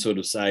 then you can sort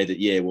of say that,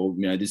 yeah, well,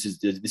 you know, this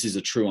is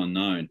a true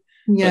unknown.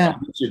 Yeah. But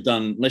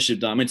unless you've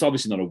done, I mean, it's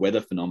obviously not a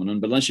weather phenomenon,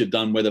 but unless you've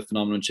done weather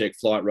phenomenon check,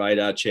 flight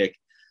radar check,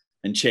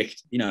 and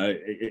checked, you know,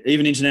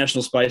 even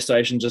International Space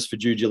Station just for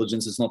due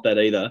diligence, it's not that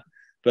either.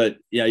 But,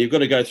 you know, you've got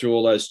to go through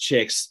all those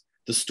checks.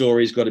 The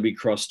story's got to be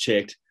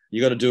cross-checked.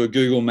 You've got to do a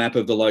Google map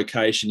of the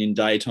location in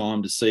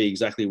daytime to see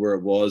exactly where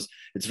it was.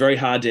 It's very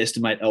hard to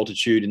estimate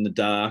altitude in the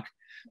dark.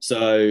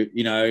 So,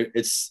 you know,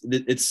 it's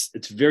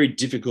very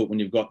difficult when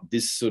you've got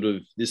this sort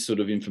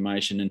of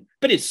information,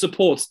 but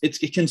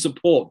it can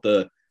support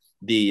the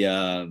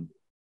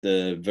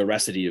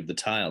veracity of the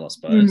tale, I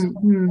suppose.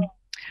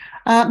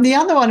 Mm-hmm. The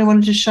other one I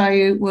wanted to show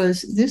you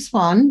was this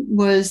one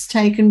was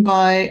taken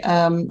by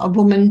a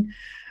woman,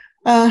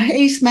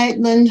 East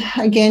Maitland,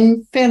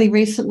 again, fairly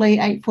recently,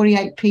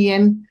 8:48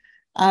 p.m.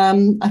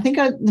 I think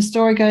the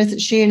story goes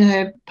that she and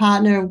her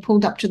partner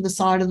pulled up to the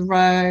side of the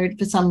road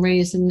for some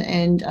reason,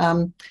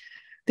 and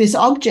this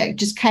object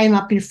just came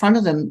up in front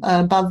of them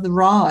above the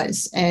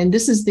rise. And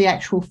this is the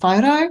actual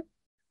photo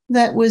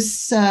that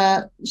was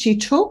she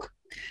took.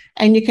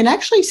 And you can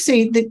actually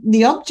see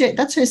the object,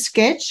 that's her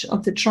sketch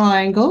of the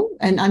triangle,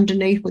 and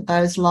underneath with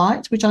those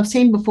lights, which I've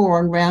seen before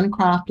on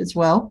Roundcraft as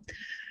well.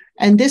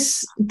 And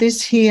this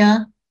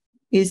here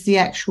is the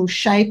actual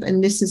shape,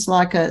 and this is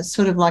like a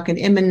sort of like an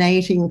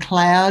emanating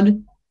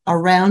cloud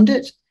around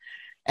it.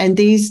 And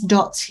these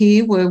dots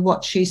here were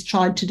what she's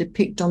tried to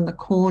depict on the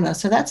corner.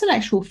 So that's an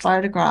actual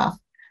photograph.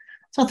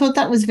 So I thought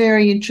that was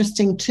very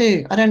interesting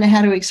too. I don't know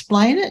how to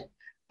explain it,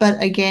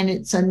 but again,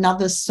 it's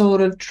another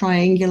sort of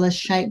triangular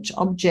shaped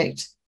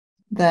object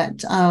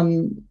that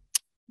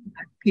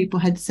people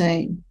had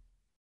seen.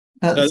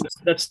 So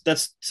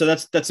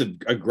that's a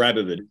grab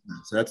of it.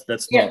 So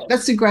that's yeah, not,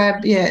 that's a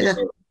grab. Yeah,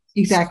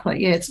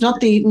 exactly. Yeah, it's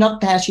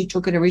not how she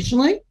took it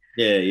originally.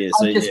 Yeah.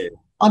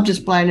 I've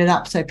just blown it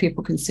up so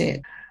people can see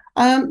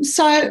it.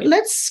 So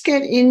let's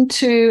get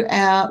into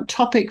our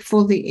topic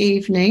for the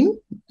evening.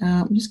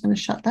 I'm just going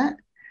to shut that,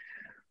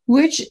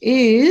 which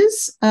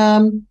is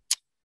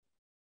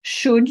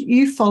should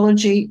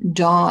ufology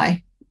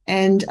die?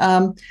 And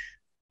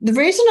the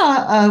reason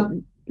I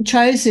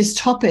chose this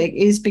topic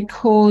is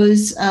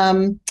because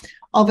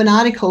of an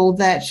article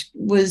that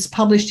was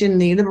published in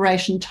the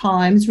Liberation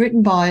Times,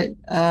 written by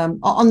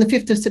on the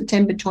 5th of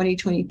September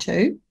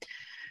 2022,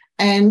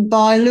 and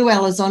by Lue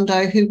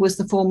Elizondo, who was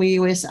the former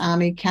US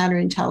Army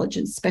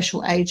counterintelligence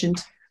special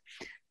agent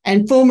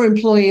and former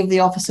employee of the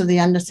Office of the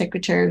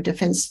Undersecretary of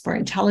Defense for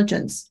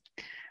Intelligence.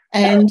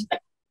 And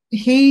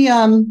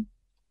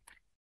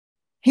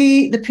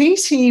the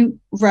piece he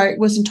wrote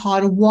was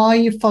entitled "Why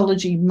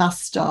Ufology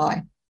Must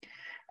Die."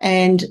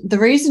 And the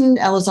reason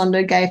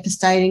Elizondo gave for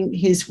stating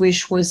his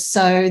wish was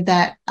so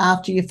that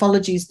after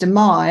ufology's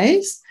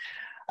demise,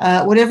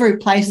 whatever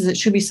replaces it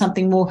should be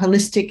something more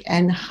holistic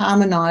and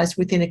harmonized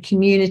within a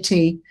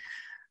community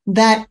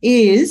that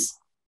is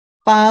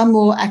far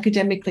more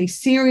academically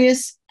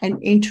serious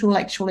and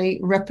intellectually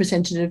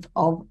representative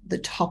of the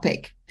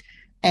topic.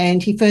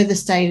 And he further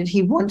stated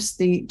he wants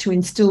to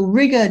instill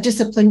rigor,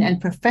 discipline, and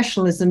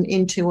professionalism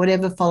into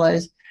whatever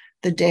follows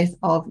the death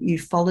of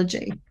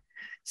ufology.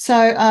 So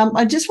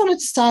I just wanted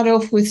to start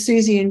off with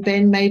Suzy and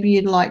Ben. Maybe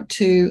you'd like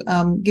to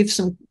give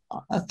some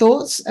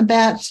thoughts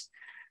about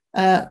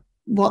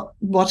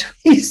what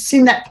is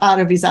in that part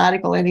of his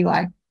article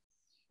anyway.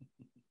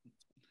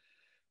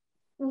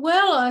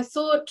 Well, I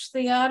thought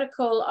the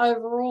article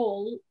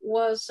overall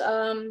was,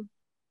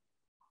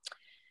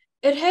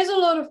 it has a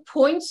lot of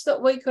points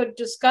that we could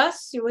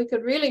discuss. We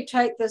could really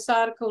take this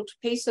article to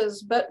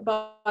pieces bit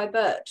by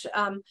bit,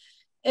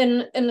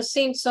 in the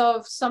sense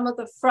of some of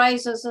the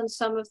phrases and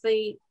some of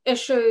the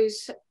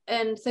issues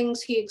and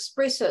things he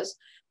expresses.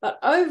 But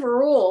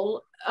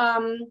overall,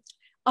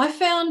 I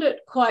found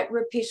it quite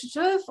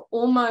repetitive,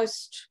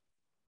 almost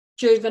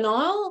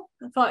juvenile,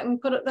 if I can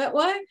put it that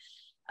way.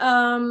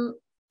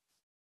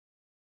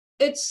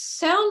 It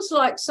sounds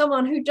like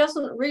someone who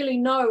doesn't really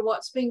know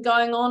what's been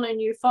going on in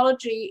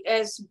ufology,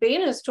 as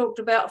Ben has talked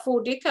about,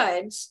 for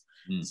decades.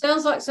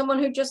 Sounds like someone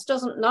who just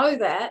doesn't know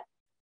that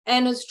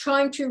and is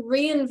trying to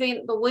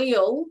reinvent the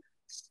wheel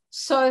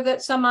so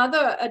that some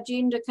other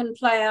agenda can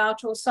play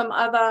out or some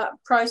other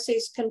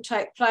process can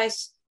take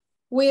place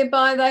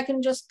whereby they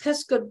can just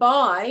kiss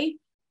goodbye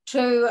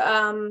to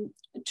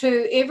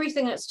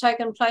everything that's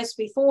taken place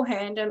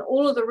beforehand and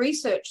all of the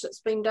research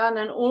that's been done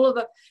and all of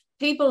the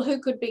people who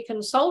could be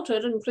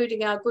consulted,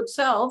 including our good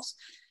selves,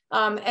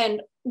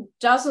 and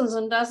dozens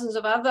and dozens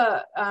of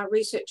other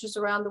researchers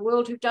around the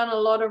world who've done a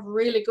lot of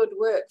really good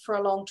work for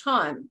a long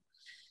time.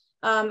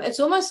 It's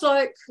almost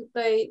like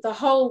the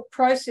whole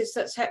process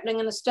that's happening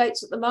in the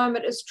States at the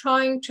moment is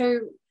trying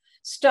to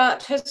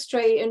start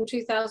history in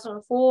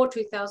 2004,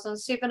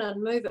 2007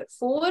 and move it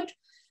forward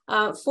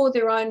for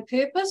their own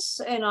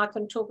purpose. And I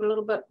can talk a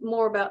little bit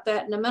more about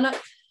that in a minute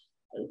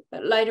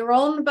later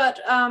on. But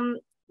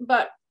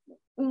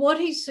what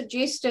he's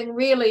suggesting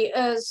really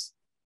is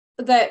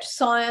that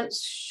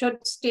science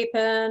should step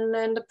in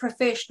and the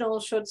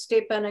professionals should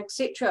step in,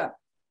 etc.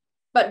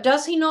 But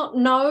does he not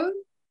know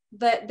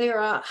that there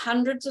are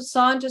hundreds of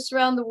scientists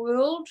around the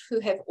world who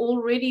have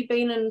already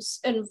been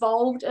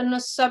involved in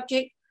this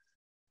subject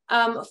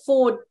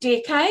for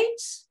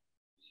decades.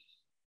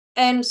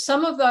 And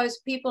some of those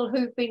people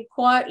who've been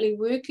quietly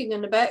working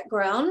in the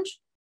background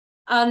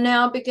are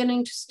now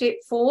beginning to step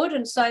forward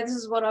and say, this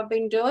is what I've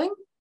been doing.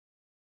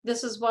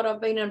 This is what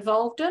I've been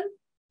involved in.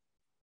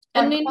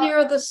 And then there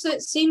are the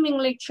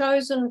seemingly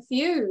chosen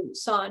few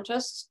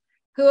scientists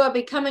who are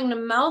becoming the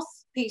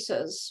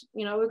mouthpieces.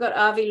 You know, we've got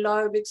Avi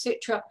Loeb,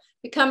 etc.,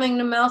 becoming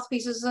the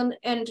mouthpieces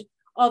and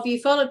of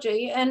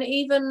ufology. And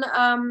even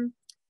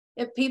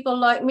if people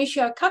like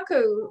Michio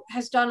Kaku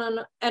has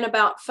done an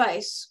about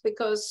face,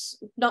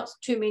 because not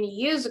too many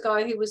years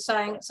ago he was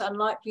saying it's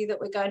unlikely that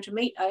we're going to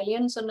meet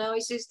aliens, and now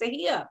he says they're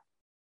here.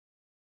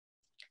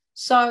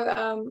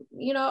 So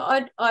you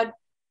know,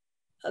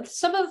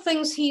 some of the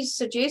things he's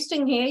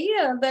suggesting here,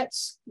 yeah,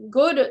 that's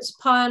good, it's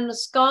pie in the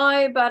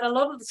sky, but a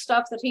lot of the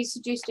stuff that he's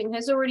suggesting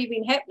has already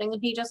been happening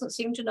and he doesn't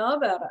seem to know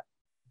about it.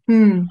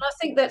 I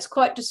think that's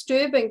quite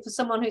disturbing for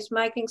someone who's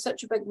making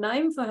such a big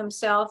name for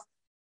himself.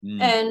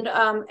 And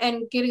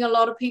getting a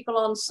lot of people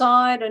on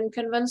side and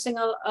convincing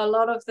a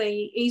lot of the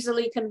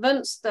easily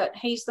convinced that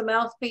he's the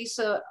mouthpiece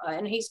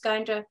and he's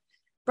going to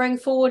bring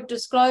forward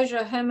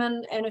disclosure, him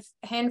and a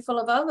handful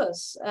of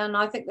others. And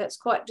I think that's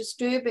quite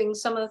disturbing,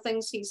 some of the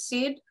things he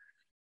said.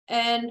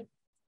 And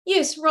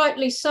yes,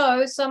 rightly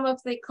so, some of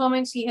the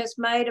comments he has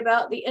made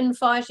about the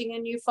infighting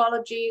in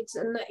ufology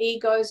and the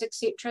egos,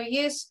 etc.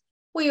 Yes,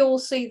 we all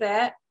see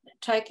that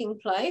taking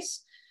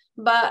place.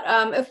 But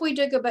if we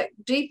dig a bit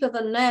deeper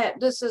than that,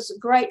 this is a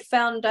great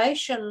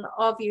foundation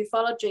of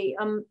ufology,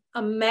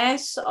 a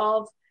mass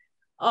of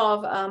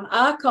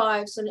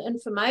archives and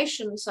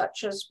information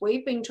such as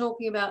we've been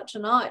talking about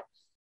tonight,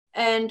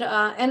 and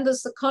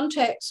there's the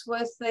contacts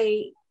with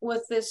the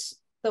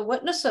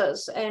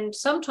witnesses, and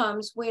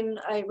sometimes when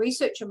a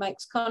researcher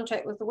makes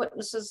contact with the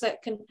witnesses, that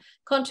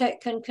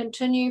contact can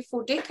continue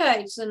for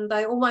decades, and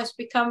they almost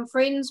become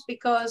friends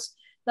because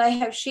they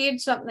have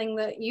shared something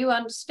that you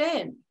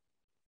understand.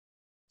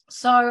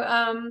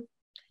 So,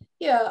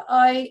 yeah,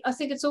 I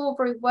think it's all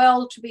very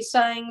well to be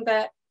saying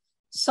that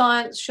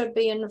science should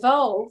be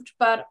involved,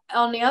 but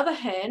on the other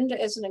hand,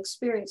 as an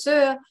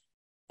experiencer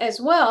as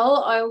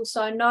well, I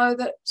also know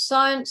that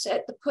science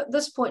at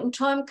this point in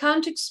time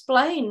can't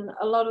explain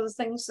a lot of the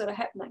things that are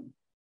happening.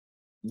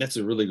 That's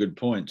a really good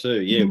point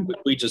too. Yeah,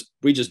 we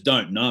just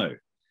don't know.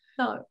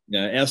 No. You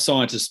know, our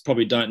scientists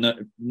probably don't know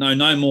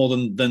no more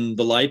than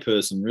the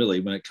layperson really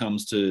when it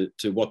comes to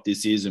what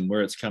this is and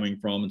where it's coming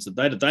from, and so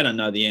they don't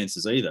know the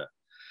answers either.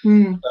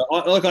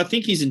 I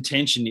think his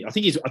intention. I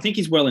think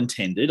he's well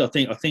intended. I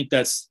think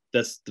that's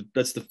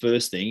the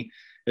first thing.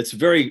 It's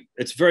very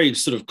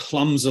sort of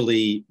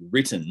clumsily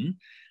written,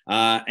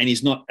 and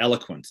he's not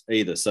eloquent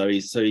either. So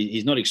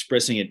he's not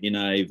expressing it in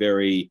a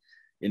very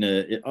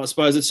I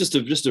suppose it's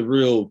just a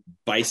real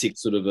basic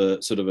sort of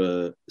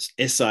a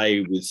essay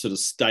with sort of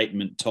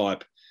statement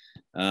type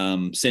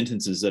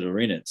sentences that are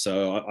in it.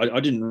 So I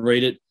didn't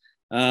read it.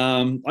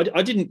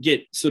 I didn't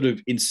get sort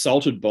of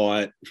insulted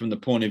by it from the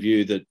point of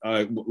view that,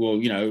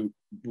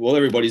 well,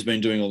 everybody's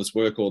been doing all this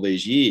work all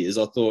these years.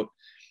 I thought,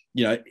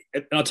 you know,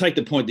 and I take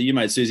the point that you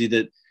made, Suzy,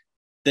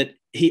 that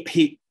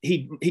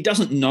he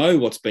doesn't know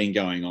what's been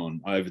going on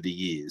over the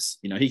years.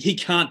 You know, he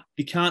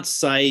can't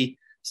say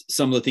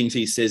some of the things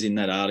he says in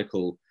that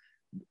article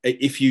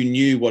if you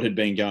knew what had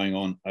been going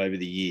on over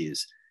the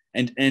years.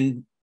 And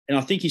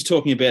I think he's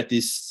talking about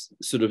this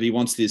sort of, he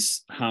wants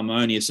this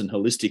harmonious and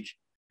holistic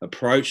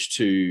approach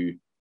to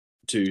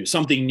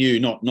something new,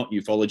 not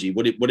ufology,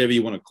 whatever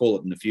you want to call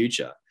it in the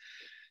future.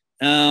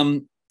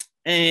 And,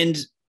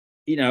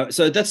 you know,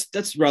 so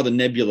that's rather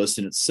nebulous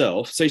in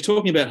itself. So he's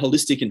talking about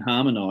holistic and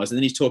harmonized, and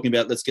then he's talking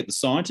about let's get the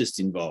scientists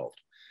involved.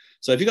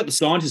 So if you've got the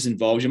scientists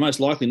involved, you're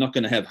most likely not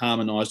going to have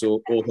harmonized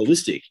or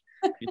holistic,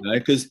 you know,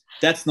 because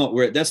that's not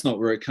where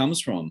it comes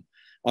from.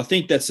 I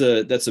think that's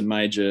a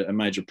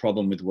major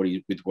problem with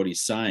what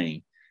he's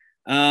saying.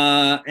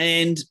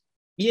 And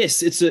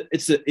yes, it's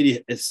like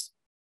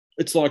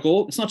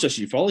it's not just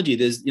ufology.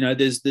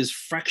 There's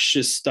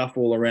fractious stuff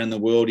all around the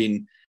world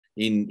in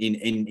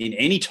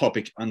any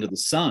topic under the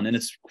sun, and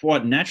it's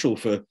quite natural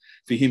for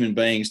human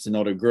beings to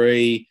not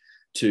agree,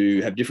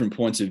 to have different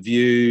points of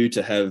view,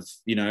 to have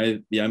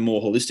more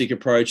holistic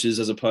approaches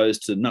as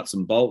opposed to nuts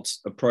and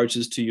bolts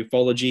approaches to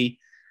ufology.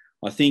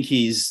 I think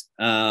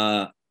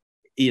I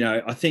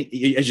think,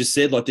 as you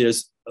said, like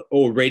there's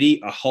already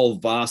a whole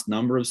vast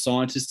number of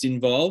scientists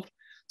involved.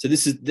 So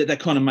that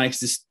kind of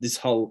makes this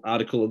whole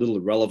article a little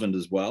irrelevant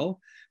as well.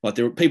 Like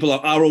people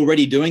are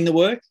already doing the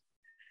work,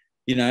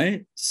 you know.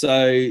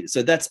 So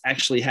that's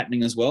actually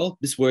happening as well.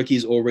 This work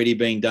is already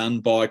being done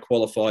by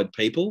qualified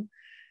people.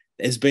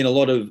 There's been a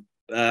lot of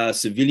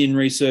civilian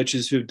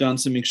researchers who've done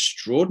some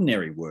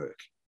extraordinary work,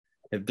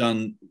 have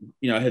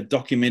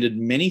documented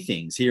many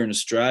things here in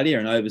Australia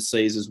and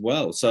overseas as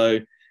well. So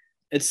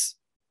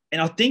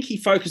and I think he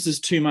focuses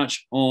too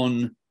much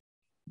on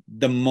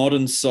the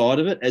modern side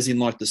of it, as in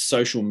like the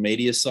social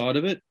media side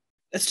of it.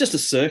 It's just a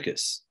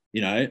circus.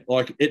 You know,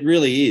 like it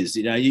really is.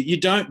 You know, you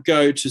don't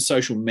go to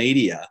social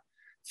media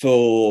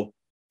for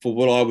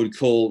what I would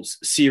call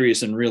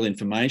serious and real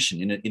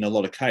information in a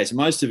lot of cases.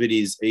 Most of it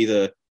is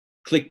either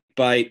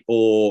clickbait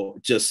or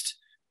just,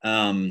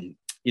 about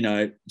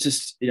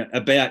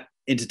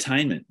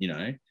entertainment, you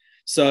know.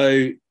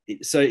 So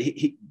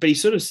he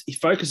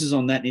focuses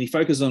on that, and he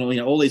focuses on,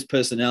 all these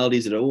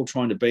personalities that are all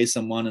trying to be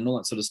someone and all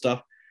that sort of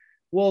stuff.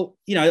 Well,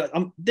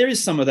 there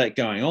is some of that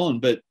going on,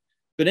 but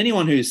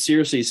anyone who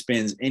seriously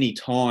spends any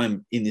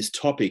time in this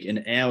topic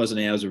and hours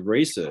of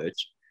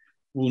research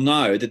will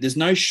know that there's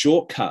no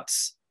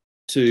shortcuts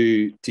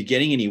to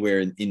getting anywhere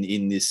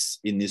in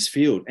this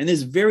field, and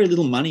there's very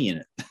little money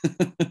in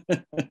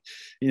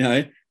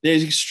it.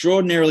 There's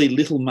extraordinarily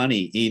little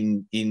money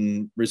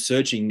in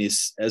researching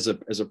this as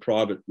a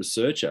private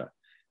researcher.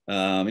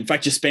 In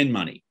fact, you spend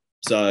money,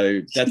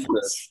 so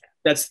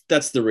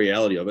that's the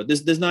reality of it.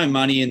 There's no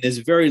money, and there's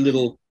very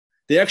little.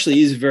 There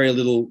actually is very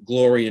little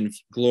glory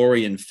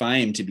and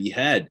fame to be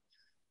had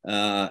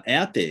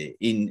out there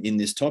in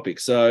this topic.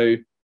 So,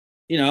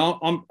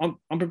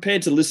 I'm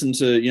prepared to listen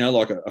to,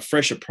 like a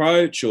fresh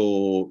approach,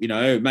 or,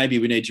 maybe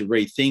we need to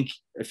rethink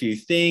a few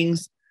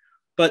things.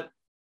 But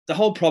the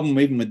whole problem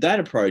even with that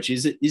approach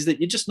is that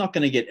you're just not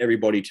going to get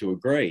everybody to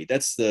agree.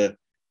 That's the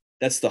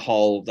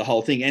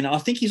whole thing. And I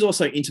think he's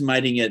also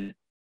intimating at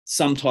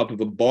some type of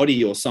a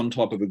body or some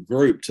type of a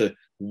group to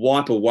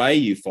wipe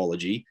away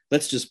ufology.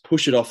 Let's just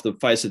push it off the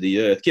face of the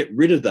earth, get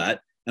rid of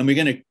that, and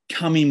we're going to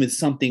come in with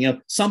something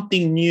else,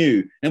 something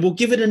new, and we'll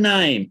give it a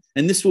name,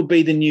 and this will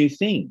be the new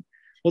thing.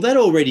 Well, that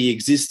already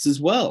exists as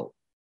well.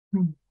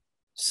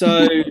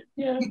 So,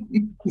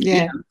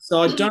 yeah.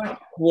 So I don't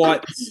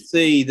quite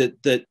see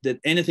that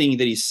anything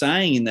that he's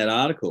saying in that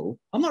article.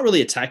 I'm not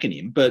really attacking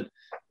him, but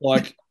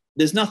like,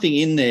 there's nothing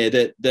in there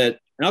that, and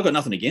I've got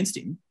nothing against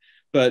him,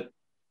 but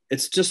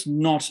it's just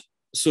not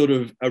sort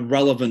of a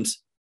relevant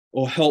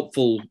or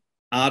helpful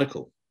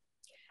article.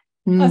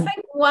 I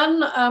think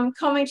one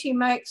comment he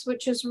makes,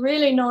 which is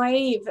really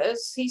naive,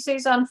 is he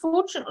says,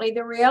 unfortunately,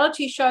 the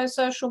reality show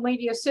social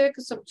media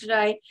circus of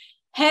today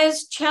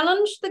has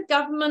challenged the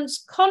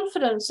government's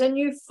confidence in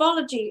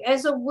ufology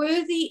as a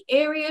worthy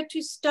area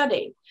to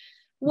study.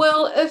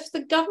 Well, if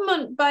the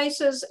government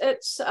bases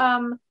its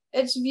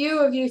view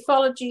of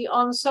ufology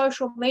on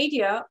social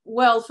media,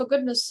 well, for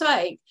goodness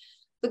sake,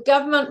 the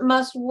government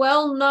must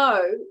well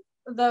know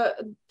the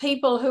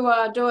people who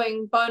are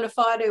doing bona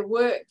fide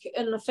work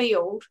in the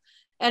field.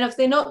 And if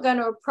they're not going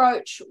to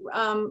approach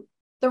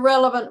the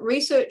relevant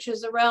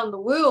researchers around the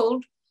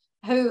world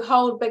who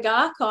hold big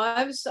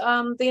archives,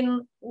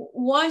 then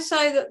why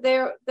say that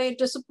they're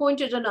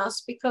disappointed in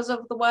us because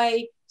of the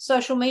way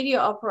social media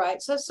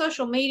operates? So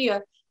social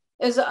media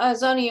is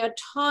only a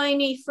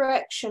tiny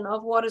fraction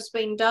of what has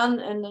been done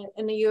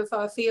in the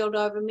UFO field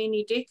over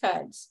many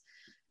decades.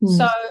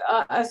 So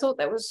I thought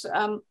that was,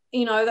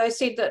 they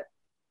said that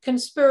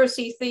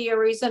conspiracy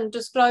theories and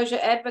disclosure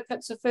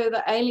advocates are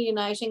further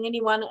alienating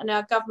anyone in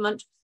our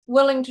government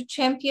willing to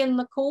champion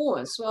the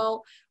cause.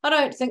 Well, I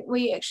don't think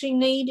we actually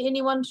need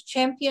anyone to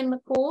champion the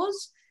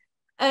cause.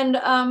 And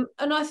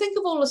I think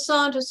of all the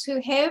scientists who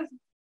have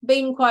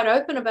been quite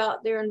open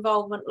about their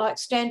involvement, like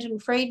Stanton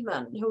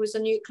Friedman, who was a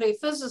nuclear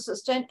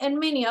physicist, and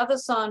many other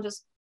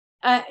scientists,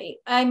 Eamon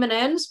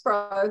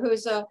Ansbro,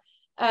 who's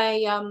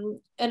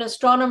an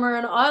astronomer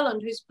in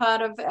Ireland who's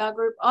part of our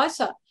group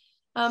ISA.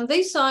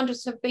 These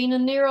scientists have been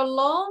in there a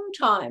long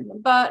time,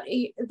 but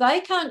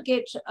they can't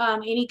get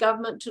any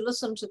government to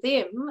listen to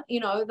them.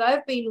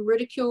 They've been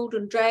ridiculed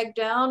and dragged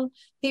down.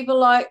 People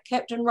like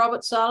Captain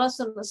Robert Salas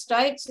in the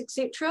States,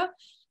 etc.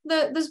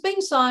 There's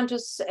been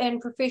scientists and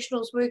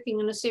professionals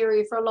working in this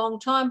area for a long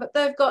time, but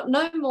they've got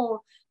no more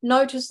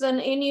notice than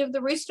any of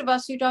the rest of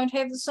us who don't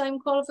have the same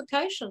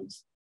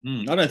qualifications.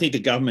 I don't think the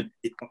government,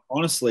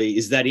 honestly,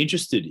 is that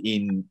interested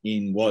in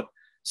what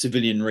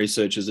civilian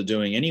researchers are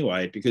doing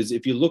anyway, because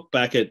if you look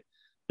back at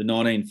the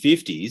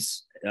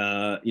 1950s,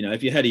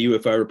 if you had a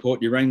UFO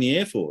report, you rang the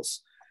Air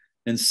Force,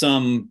 and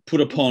some put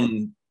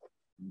upon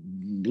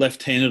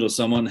lieutenant or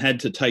someone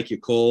had to take your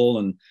call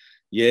and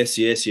yes,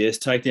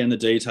 take down the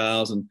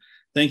details and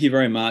thank you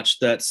very much.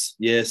 That's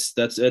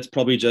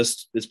probably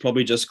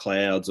just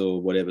clouds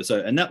or whatever. So,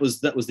 and that was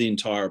the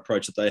entire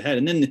approach that they had.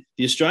 And then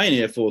the Australian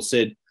Air Force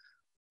said,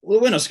 well,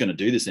 we're not going to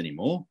do this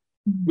anymore.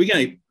 We're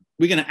going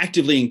to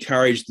actively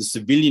encourage the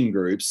civilian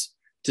groups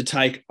to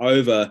take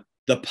over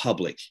the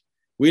public.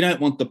 We don't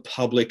want the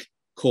public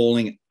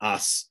calling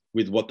us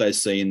with what they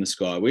see in the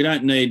sky. We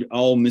don't need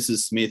old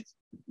Mrs. Smith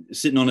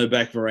sitting on her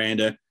back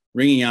veranda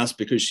ringing us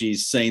because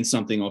she's seen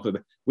something off of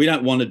it. We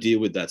don't want to deal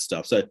with that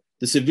stuff. So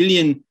the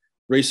civilian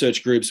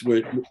research groups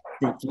were,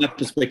 from that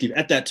perspective,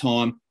 at that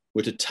time,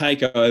 were to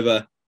take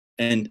over,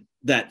 and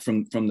that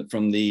from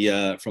the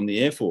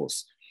Air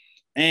Force,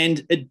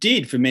 and it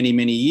did for many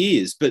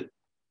years. But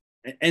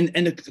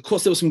and of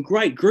course there were some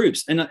great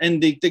groups,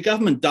 and the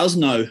government does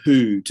know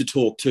who to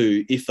talk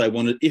to if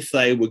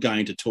they were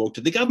going to talk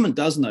to. The government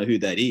does know who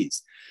that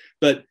is,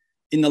 but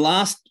in the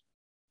last,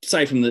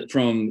 say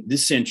from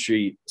this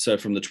century, so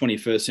from the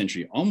 21st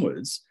century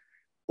onwards,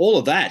 all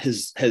of that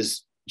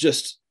has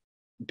just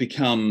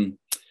become,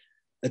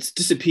 it's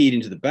disappeared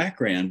into the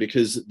background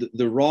because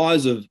the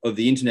rise of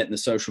the internet and the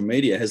social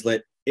media has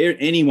let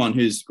anyone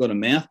who's got a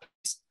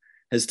mouthpiece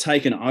has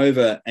taken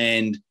over,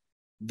 and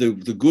the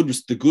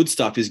good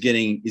stuff is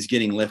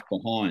getting left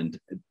behind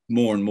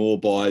more and more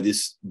by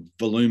this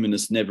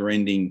voluminous,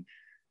 never-ending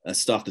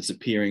stuff that's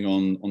appearing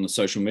on the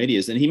social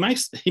medias. And he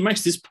makes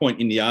this point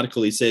in the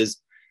article. He says,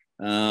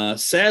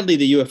 sadly,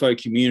 the UFO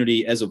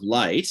community as of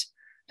late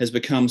has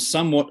become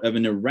somewhat of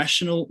an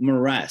irrational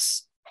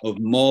morass of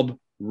mob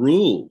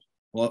rule.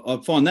 Well, I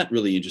find that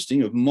really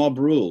interesting, of mob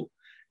rule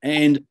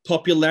and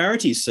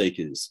popularity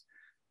seekers.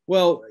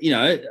 Well,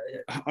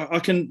 I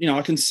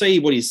can see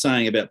what he's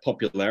saying about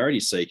popularity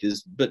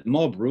seekers, but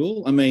mob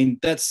rule, I mean,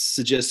 that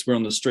suggests we're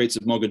on the streets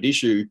of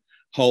Mogadishu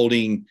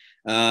holding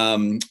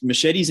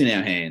machetes in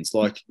our hands.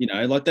 Like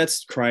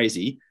that's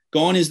crazy.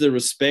 Gone is the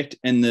respect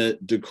and the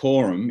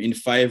decorum in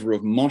favour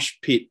of mosh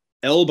pit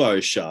elbow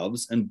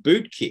shoves and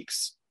boot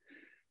kicks.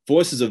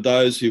 Voices of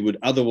those who would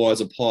otherwise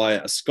apply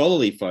a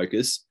scholarly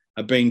focus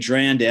are being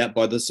drowned out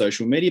by the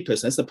social media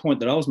person. That's the point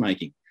that I was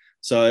making.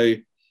 So,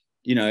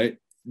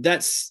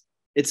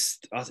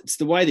 it's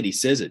the way that he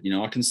says it.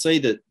 I can see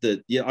that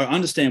I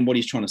understand what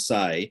he's trying to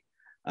say,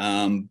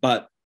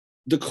 but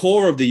the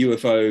core of the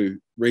UFO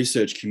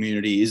research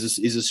community is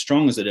as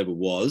strong as it ever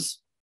was.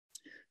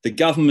 The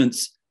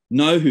governments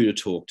know who to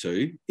talk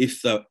to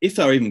if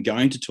they're even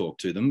going to talk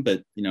to them,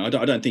 but I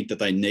don't think that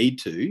they need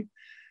to.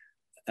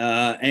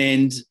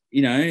 And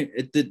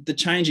the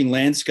changing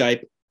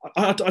landscape.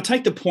 I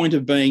take the point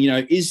of being,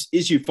 is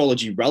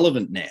ufology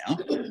relevant now?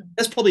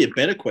 That's probably a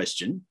better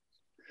question,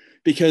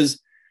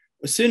 because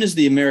as soon as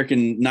the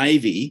American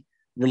Navy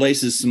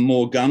releases some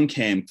more gun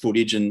cam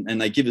footage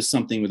and they give us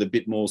something with a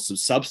bit more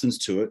substance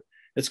to it,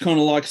 it's kind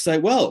of like say,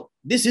 well,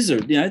 this is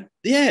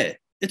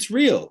it's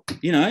real,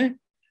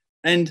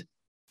 and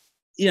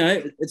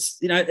it's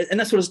and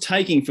that's what it's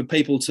taking for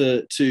people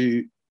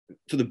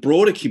for the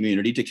broader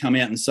community to come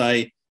out and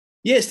say,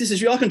 yes, this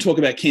is real. I can talk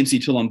about Kempsey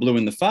till I'm blue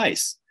in the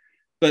face,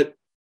 but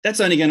that's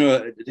only going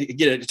to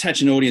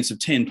attach an audience of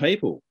 10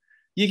 people.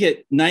 You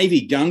get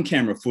Navy gun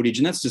camera footage,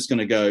 and that's just going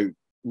to go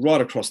right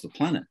across the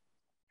planet.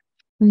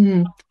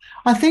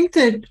 I think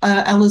that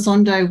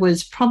Elizondo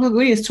was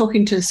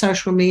talking to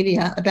social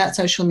media about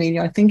social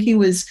media. I think he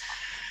was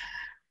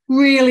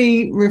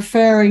really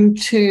referring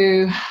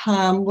to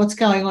what's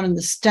going on in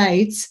the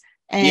States,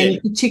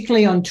 and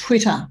particularly on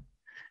Twitter.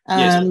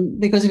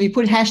 Because if you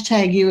put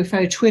hashtag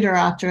UFO Twitter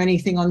after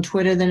anything on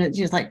Twitter, then it's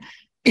just like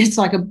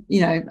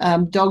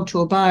a dog to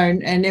a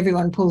bone, and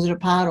everyone pulls it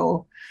apart,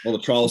 or all the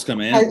trolls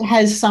come out,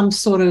 has some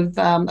sort of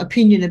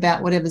opinion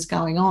about whatever's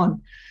going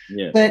on.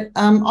 Yeah. But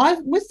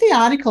with the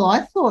article,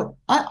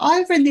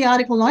 I read the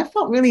article and I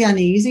felt really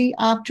uneasy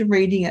after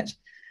reading it,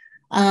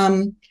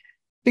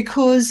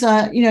 because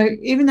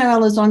even though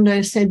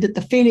Elizondo said that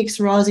the phoenix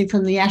rising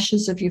from the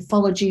ashes of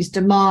ufology's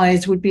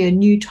demise would be a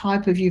new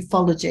type of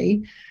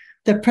ufology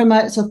that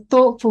promotes a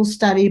thoughtful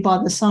study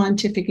by the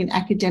scientific and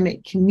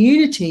academic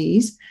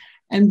communities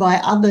and by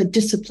other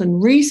discipline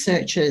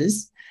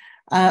researchers,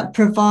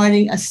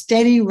 providing a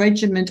steady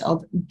regiment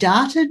of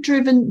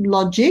data-driven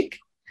logic.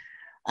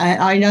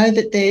 I know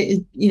that there is,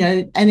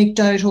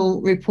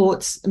 anecdotal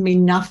reports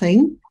mean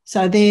nothing.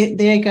 So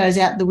there goes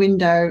out the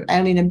window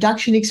alien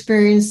abduction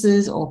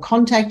experiences or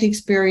contact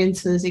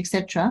experiences,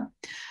 etc.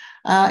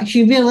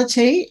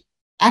 Humility,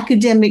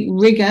 academic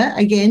rigor,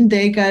 again,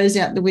 there goes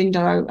out the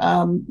window,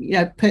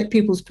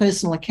 people's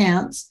personal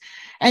accounts,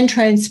 and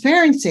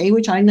transparency,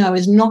 which I know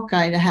is not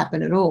going to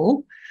happen at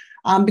all,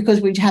 because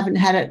we haven't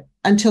had it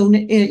until,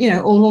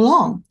 all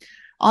along.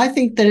 I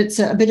think that it's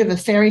a bit of a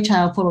fairy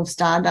tale full of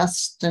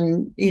stardust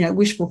and,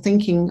 wishful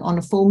thinking on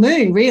a full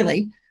moon,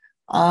 really.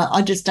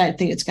 I just don't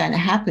think it's going to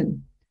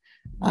happen.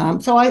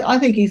 So I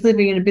think he's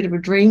living in a bit of a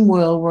dream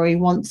world where he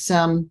wants,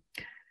 I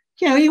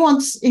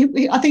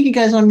think he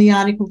goes on in the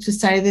article to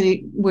say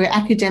that we're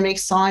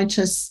academics,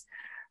 scientists,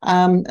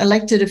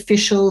 elected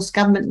officials,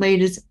 government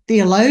leaders,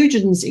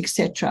 theologians,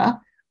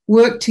 etc.,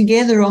 work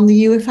together on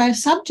the UFO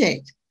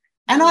subject.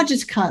 And I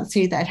just can't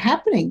see that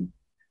happening.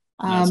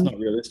 No, it's not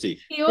realistic.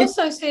 He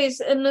also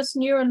says in this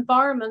new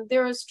environment,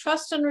 there is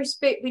trust and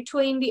respect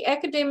between the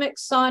academic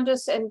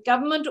scientists and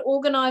government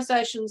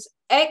organisations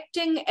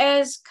acting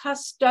as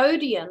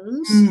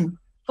custodians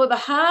for the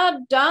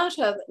hard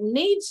data that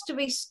needs to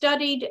be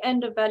studied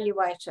and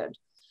evaluated.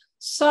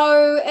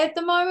 So at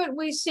the moment,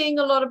 we're seeing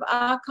a lot of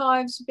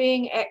archives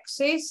being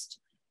accessed,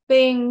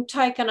 being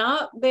taken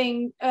up,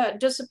 being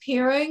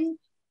disappearing.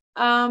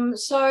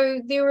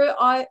 So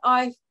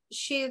I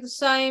share the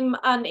same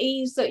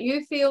unease that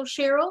you feel,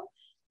 Sheryl,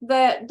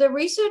 that the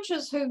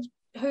researchers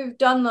who've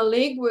done the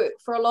legwork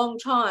for a long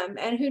time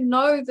and who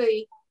know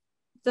the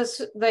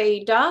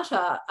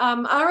data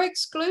are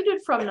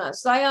excluded from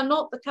this. They are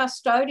not the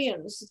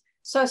custodians.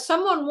 So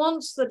someone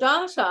wants the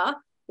data,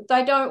 but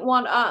they don't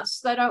want us.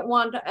 They don't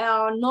want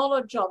our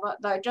knowledge of it.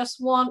 They just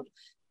want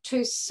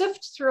to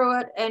sift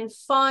through it and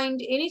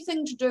find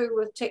anything to do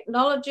with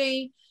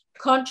technology,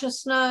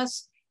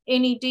 consciousness,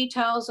 any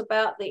details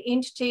about the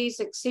entities,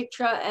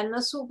 etc. And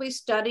this will be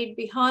studied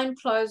behind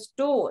closed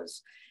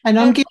doors. And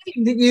I'm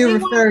guessing that you're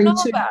referring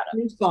to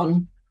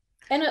Pentagon.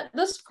 And at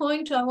this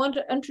point, I want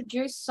to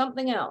introduce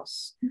something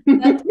else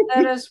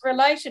that is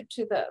related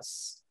to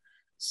this.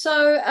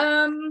 So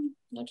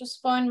I'll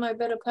just find my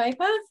bit of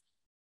paper.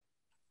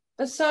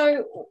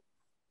 So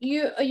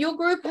your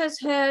group has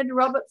had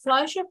Robert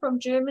Fleischer from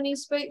Germany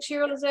speak,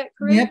 Sheryl, is that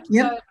correct?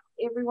 Yep. So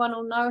everyone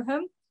will know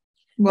him.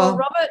 Well,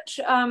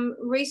 Robert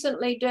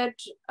recently did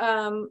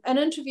an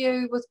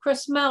interview with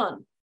Chris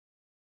Mellon.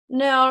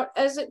 Now,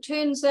 as it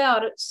turns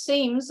out, it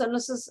seems, and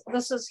this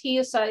is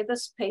hearsay,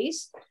 this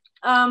piece,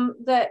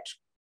 that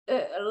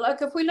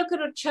like if we look at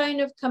a chain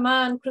of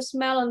command, Chris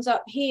Mellon's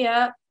up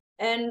here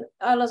and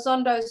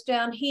Elizondo's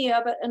down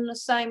here, but in the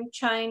same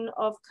chain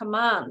of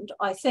command,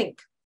 I think.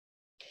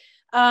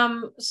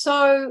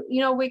 So,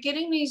 you know, we're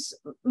getting these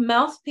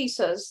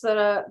mouthpieces that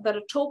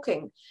are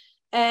talking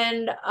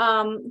and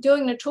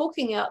doing the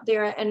talking out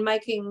there and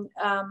making,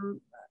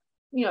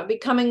 you know,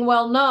 becoming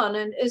well known.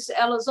 And is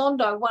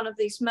Elizondo one of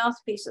these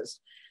mouthpieces?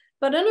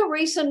 But in a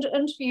recent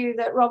interview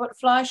that Robert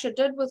Fleischer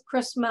did with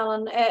Chris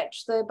Mellon at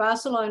the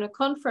Barcelona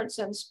conference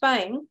in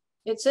Spain,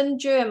 it's in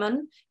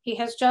German. He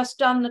has just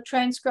done the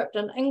transcript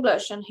in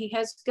English, and he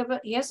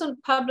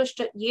hasn't published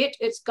it yet.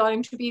 It's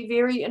going to be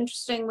very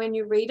interesting when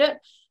you read it.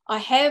 I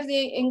have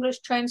the English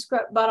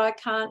transcript, but I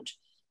can't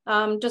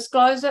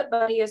disclose it,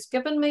 but he has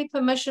given me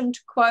permission to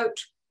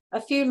quote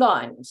a few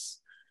lines.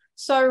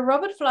 So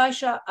Robert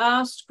Fleischer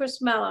asked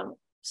Chris Mellon,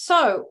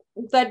 so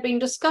they'd been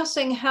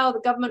discussing how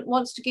the government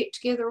wants to get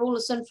together all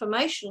this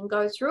information and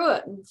go through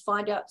it and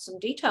find out some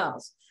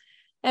details.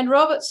 And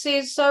Robert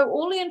says, so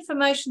all the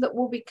information that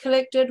will be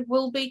collected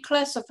will be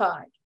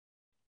classified.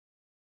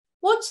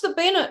 What's the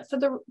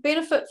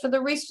benefit for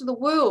the rest of the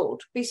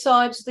world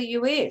besides the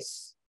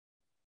US?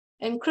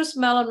 And Chris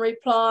Mellon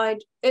replied,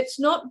 it's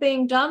not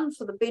being done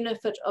for the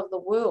benefit of the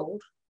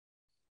world.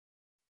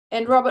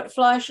 And Robert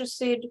Fleischer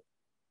said,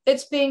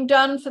 it's being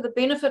done for the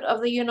benefit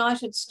of the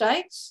United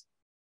States.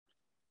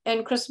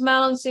 And Chris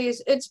Mellon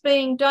says, it's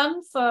being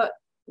done for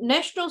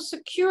national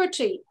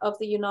security of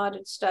the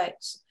United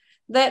States.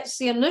 That's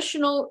the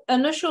initial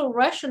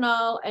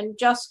rationale and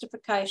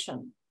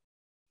justification.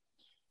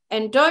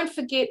 And don't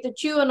forget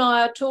that you and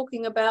I are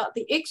talking about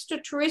the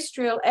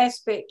extraterrestrial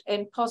aspect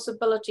and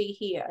possibility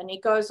here. And he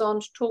goes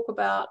on to talk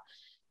about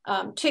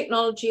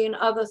technology and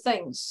other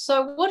things.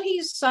 So what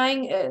he's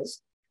saying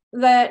is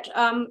that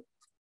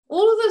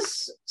all of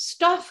this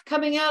stuff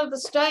coming out of the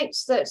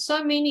States that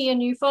so many in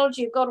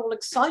ufology have got all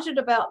excited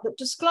about, that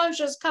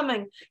disclosure is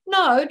coming.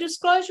 No,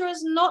 disclosure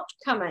is not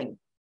coming.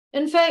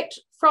 In fact,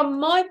 from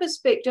my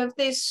perspective,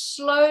 they're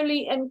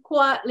slowly and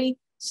quietly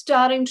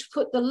starting to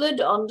put the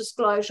lid on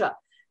disclosure.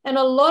 And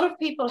a lot of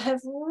people have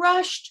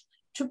rushed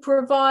to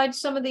provide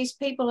some of these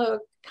people who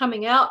are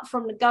coming out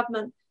from the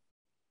government,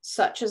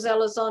 such as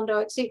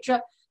Elizondo,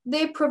 etc.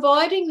 They're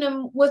providing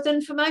them with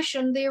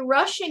information. They're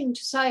rushing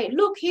to say,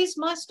 look, here's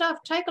my stuff.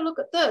 Take a look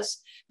at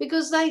this,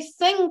 because they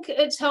think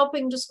it's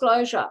helping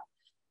disclosure.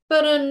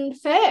 But in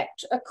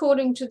fact,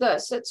 according to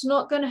this, it's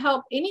not going to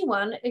help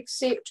anyone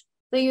except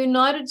the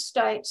United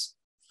States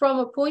from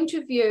a point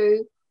of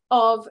view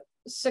of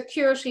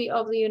security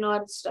of the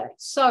United States.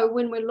 So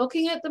when we're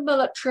looking at the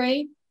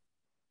military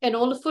and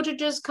all the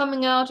footages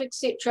coming out,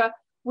 etc.,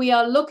 we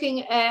are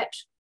looking at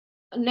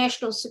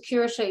national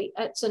security.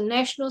 It's a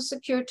national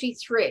security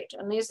threat,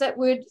 and there's that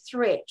word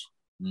threat.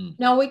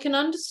 Now we can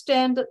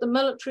understand that the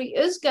military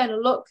is going to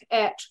look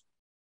at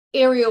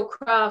aerial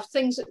craft,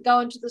 things that go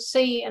into the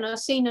sea and are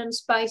seen in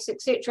space,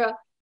 etc.,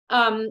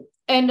 and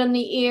in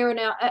the air in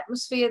our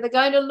atmosphere. They're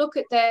going to look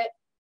at that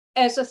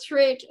as a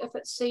threat if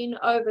it's seen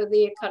over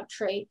their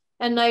country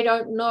and they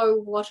don't know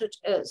what it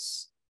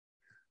is.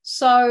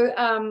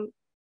 So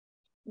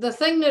the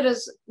thing that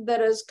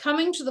is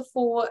coming to the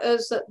fore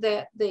is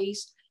that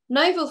these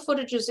naval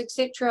footages,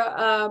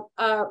 etc.,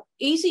 are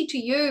easy to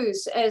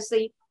use as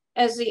the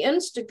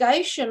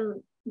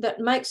instigation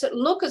that makes it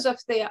look as if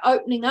they're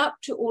opening up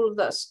to all of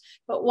this.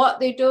 But what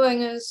they're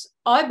doing is,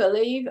 I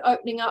believe,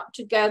 opening up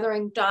to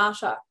gathering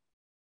data.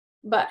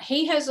 But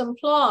he has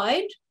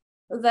implied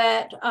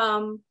that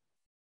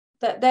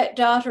that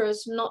data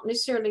is not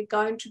necessarily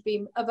going to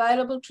be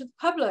available to the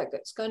public.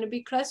 It's going to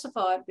be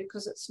classified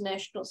because it's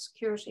national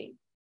security.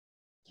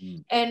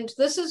 And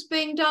this is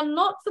being done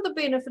not for the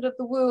benefit of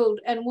the world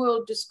and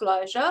world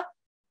disclosure.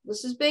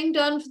 This is being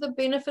done for the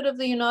benefit of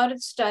the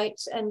United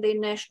States and their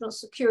national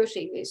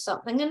security. There's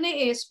something in their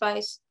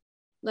airspace.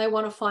 They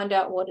want to find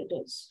out what it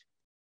is.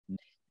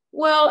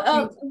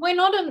 Well, we're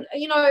not in,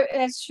 you know,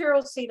 as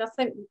Sheryl said, I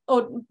think,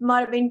 or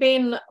might have been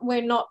Ben,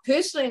 we're not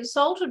personally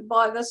insulted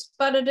by this,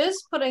 but it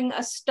is putting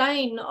a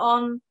stain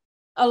on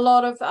a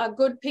lot of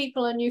good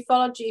people in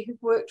ufology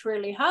who've worked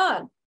really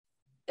hard.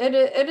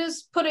 It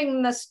is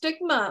putting the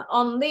stigma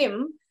on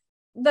them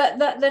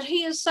that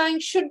he is saying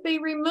should be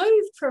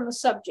removed from the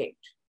subject.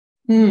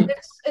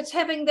 It's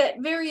having that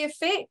very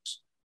effect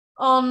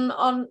on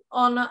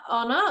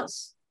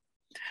us.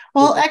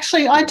 Well,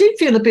 actually, I did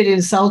feel a bit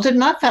insulted,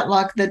 and I felt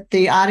like that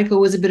the article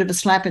was a bit of a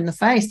slap in the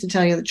face, to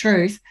tell you the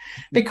truth,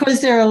 because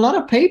there are a lot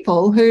of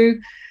people who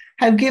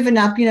have given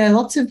up,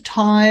 lots of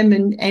time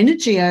and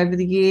energy over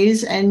the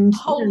years, and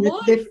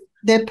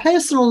their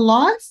personal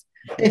life,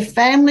 their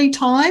family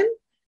time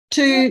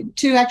to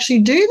actually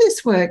do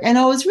this work. And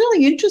I was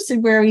really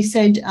interested where he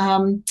said,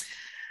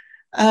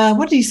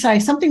 what did he say?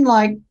 Something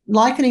like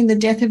likening the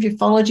death of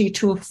ufology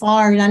to a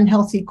fire in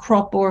unhealthy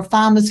crop or a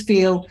farmer's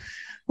field,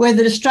 where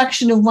the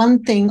destruction of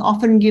one thing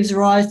often gives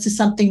rise to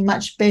something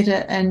much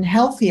better and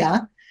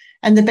healthier,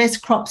 and the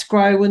best crops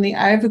grow when the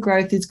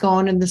overgrowth is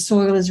gone and the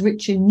soil is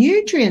rich in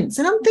nutrients.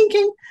 And I'm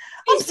thinking,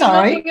 I'm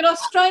sorry. Looking at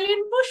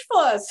Australian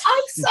bushfires.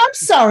 I'm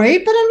sorry,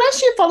 but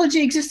unless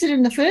ufology existed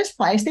in the first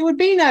place, there would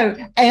be no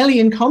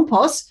alien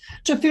compost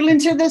to fill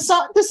into the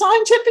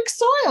scientific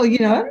soil,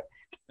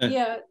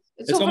 Yeah,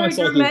 it's all very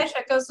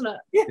dramatic, isn't it?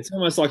 Yeah. It's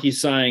almost like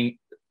he's saying,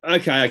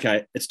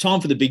 okay, it's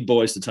time for the big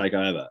boys to take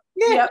over.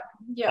 Yeah,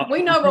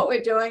 we know what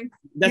we're doing.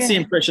 That's the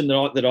impression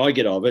that I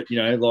get of it.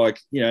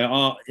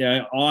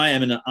 I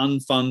am an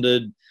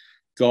unfunded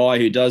guy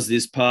who does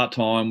this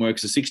part-time,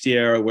 works a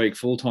 60-hour-a-week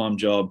full-time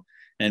job,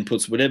 and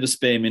puts whatever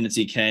spare minutes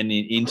he can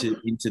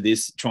into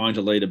this, trying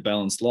to lead a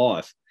balanced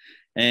life.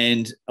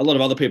 And a lot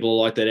of other people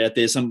are like that out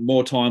there. Some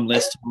more time,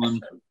 less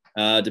time,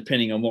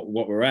 depending on what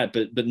we're at.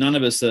 But none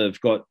of us have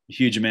got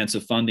huge amounts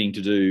of funding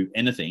to do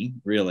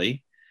anything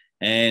really.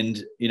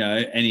 And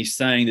and he's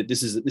saying that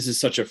this is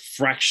such a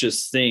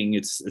fractious thing.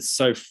 It's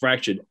so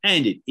fractured,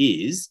 and it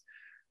is.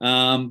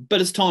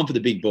 But it's time for the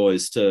big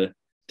boys to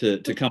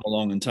come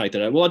along and take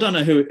that over. Well, I don't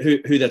know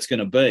who that's going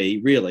to be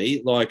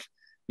really. Like,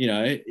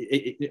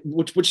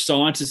 which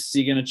scientists are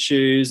you going to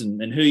choose,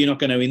 and who you're not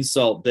going to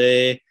insult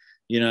there.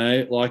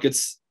 Like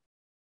it's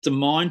a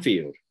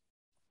minefield.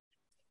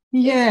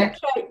 Yeah,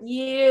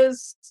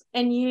 years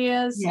and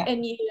years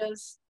and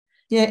years.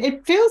 Yeah,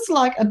 it feels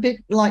like a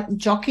bit like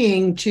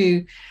jockeying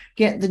to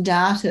get the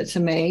data to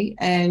me.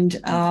 And,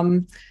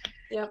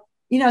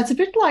 it's a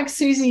bit like,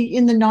 Suzy,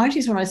 in the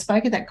 90s when I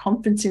spoke at that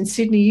conference in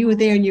Sydney. You were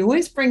there and you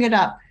always bring it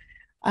up.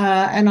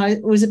 And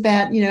it was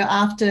about,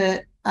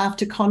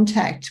 after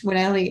contact, when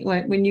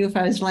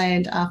UFOs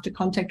land after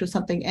contact or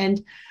something.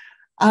 And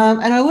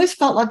I always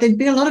felt like there'd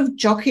be a lot of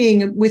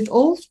jockeying with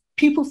all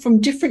people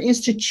from different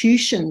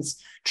institutions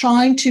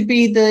trying to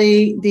be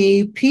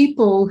the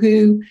people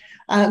who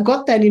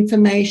got that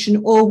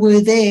information or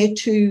were there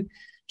to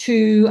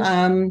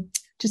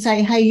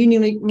say, hey, you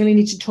really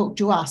need to talk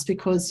to us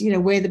because,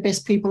 we're the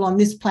best people on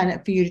this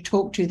planet for you to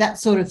talk to, that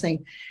sort of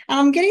thing. And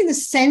I'm getting the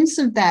sense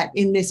of that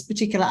in this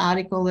particular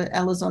article that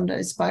Elizondo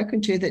has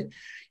spoken to, that,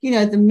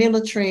 the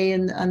military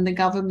and the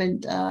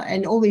government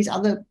and all these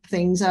other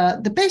things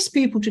are the best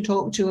people to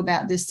talk to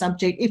about this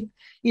subject.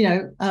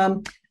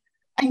 And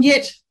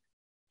yet,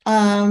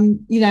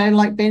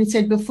 like Ben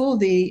said before,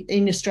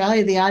 in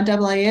Australia, the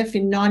RAAF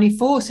in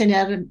 94 sent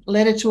out a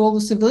letter to all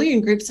the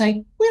civilian groups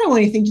saying, we don't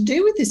want anything to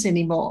do with this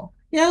anymore.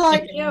 Hello.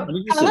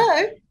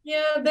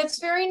 Yeah, that's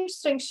very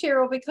interesting,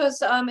 Sheryl,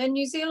 because in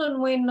New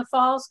Zealand, when the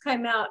files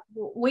came out,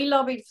 we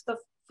lobbied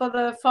for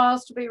the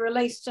files to be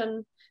released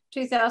in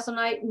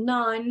 2008 and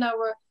 9. They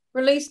were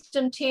released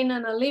in 10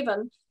 and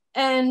 11.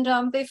 And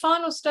their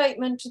final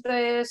statement to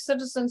the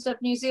citizens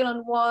of New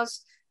Zealand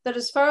was that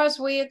as far as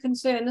we are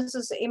concerned, this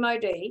is the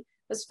MOD,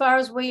 as far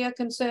as we are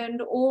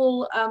concerned,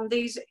 all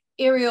these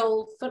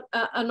aerial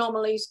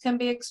anomalies can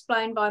be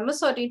explained by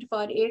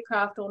misidentified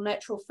aircraft or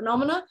natural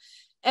phenomena.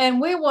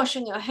 And we're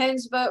washing our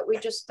hands of it. We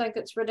just think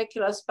it's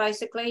ridiculous,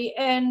 basically.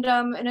 And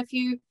if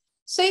you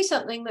see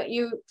something that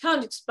you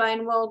can't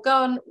explain, well,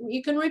 go and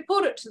you can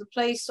report it to the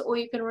police or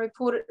you can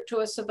report it to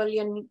a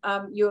civilian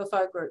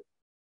UFO group.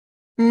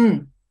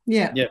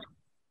 Yeah,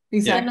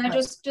 exactly. And they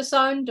just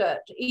disowned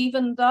it,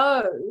 even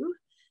though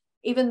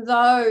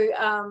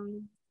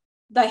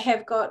they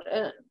have got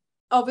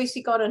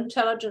obviously got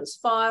intelligence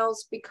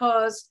files,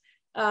 because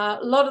a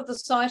lot of the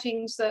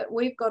sightings that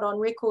we've got on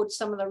record,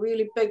 some of the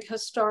really big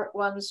historic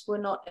ones, were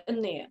not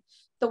in there.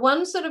 The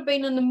ones that have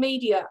been in the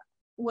media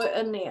were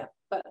in there,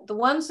 but the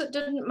ones that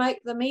didn't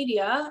make the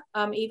media,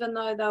 even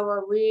though they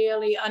were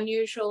really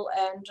unusual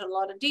and a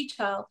lot of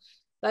detail,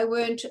 they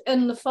weren't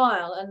in the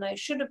file, and they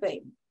should have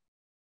been.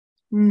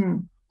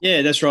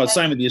 Yeah, that's right.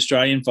 Same with the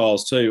Australian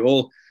files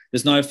too.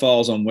 There's no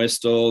files on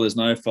Westall. There's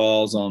no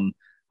files on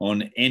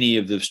any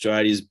of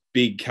Australia's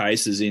big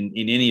cases in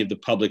any of the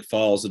public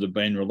files that have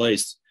been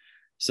released.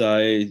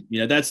 So,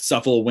 that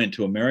stuff all went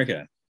to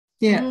America.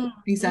 Yeah,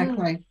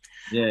 exactly.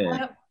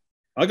 Yeah.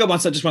 I got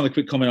just one other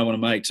quick comment I want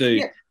to make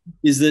too,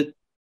 is that,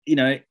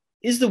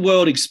 is the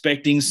world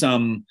expecting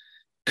some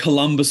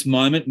Columbus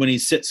moment when he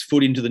sets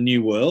foot into the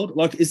new world?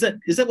 Like, is that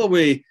what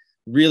we're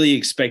really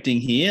expecting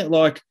here?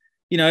 Like,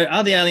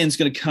 are the aliens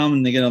going to come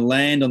and they're going to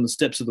land on the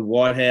steps of the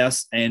White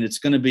House and it's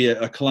going to be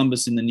a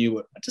Columbus in the new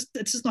world?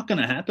 It's just not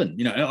going to happen.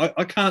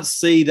 I can't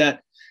see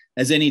that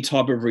as any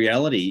type of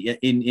reality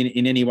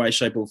in any way,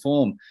 shape or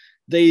form.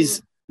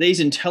 These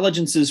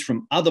intelligences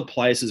from other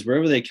places,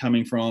 wherever they're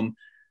coming from,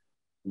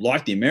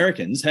 like the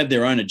Americans, have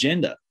their own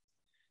agenda.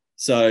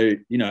 So,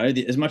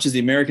 as much as the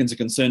Americans are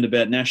concerned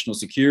about national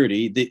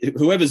security,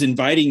 whoever's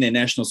invading their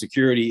national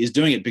security is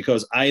doing it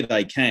because A,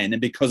 they can,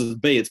 and because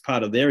B, it's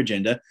part of their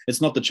agenda.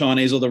 It's not the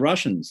Chinese or the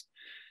Russians.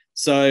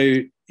 So,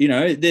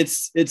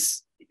 there's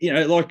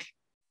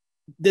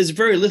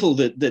very little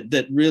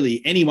that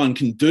really anyone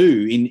can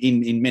do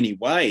in many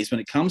ways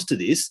when it comes to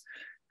this.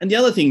 And the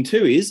other thing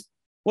too is,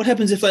 what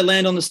happens if they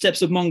land on the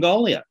steppes of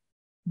Mongolia?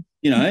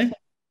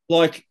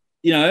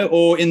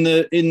 Or in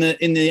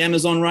the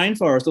Amazon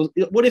rainforest? Or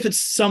what if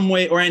it's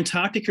somewhere, or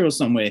Antarctica or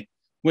somewhere,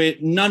 where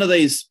none of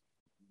these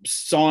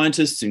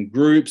scientists and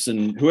groups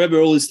and whoever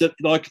all this stuff,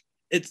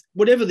 it's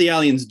whatever the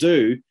aliens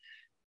do,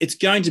 it's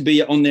going to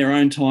be on their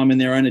own time and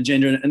their own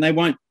agenda, and they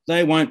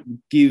won't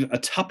give a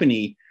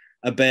tuppenny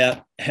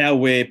about how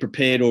we're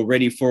prepared or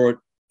ready for it,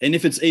 and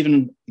if it's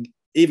even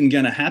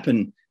going to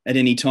happen at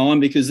any time,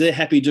 because they're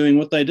happy doing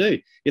what they do.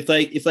 If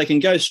they can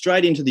go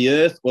straight into the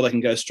earth, or they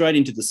can go straight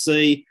into the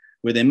sea,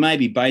 where there may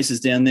be bases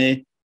down there,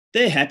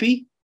 they're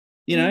happy.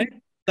 They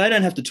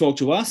don't have to talk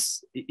to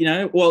us.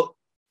 Well,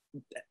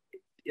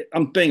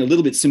 I'm being a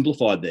little bit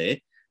simplified there,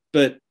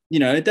 but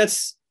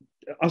that's,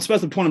 I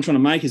suppose the point I'm trying to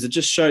make is it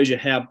just shows you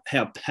how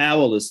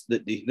powerless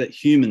that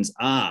humans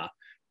are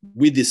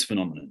with this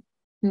phenomenon.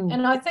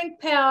 And I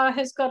think power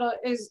has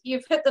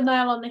you've hit the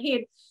nail on the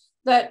head,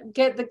 that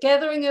the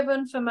gathering of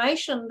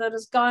information that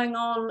is going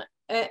on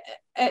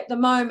at the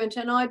moment.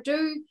 And I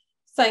do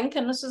think,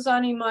 and this is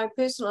only my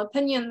personal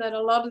opinion, that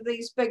a lot of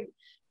these big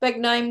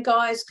name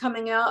guys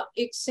coming out,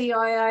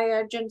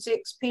 ex-CIA agents,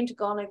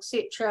 ex-Pentagon,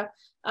 etc.,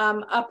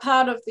 are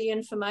part of the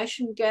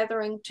information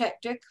gathering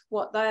tactic,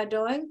 what they are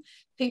doing.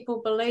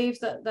 People believe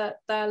that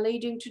they're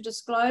leading to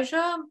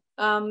disclosure.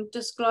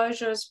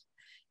 Disclosure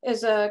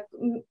is a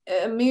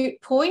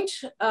moot point.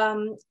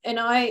 And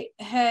I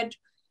had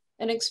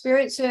an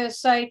experiencer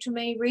say to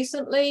me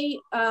recently,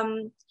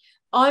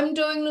 I'm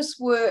doing this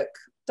work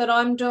that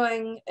I'm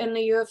doing in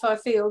the UFO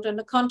field, in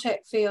the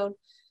contact field,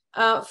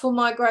 for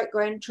my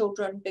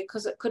great-grandchildren,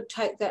 because it could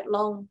take that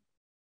long.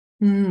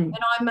 And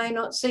I may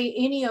not see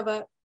any of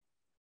it.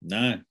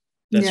 No,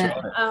 that's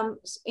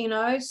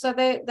right. So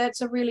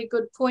that's a really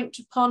good point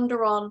to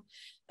ponder on.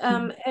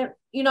 And,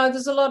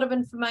 there's a lot of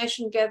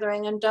information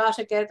gathering and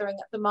data gathering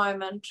at the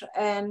moment,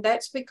 and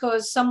that's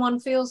because someone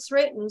feels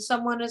threatened.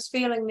 Someone is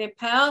feeling their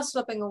power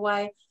slipping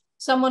away.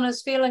 Someone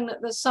is feeling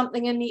that there's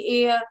something in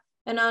the air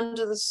and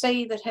under the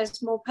sea that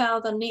has more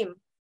power than them.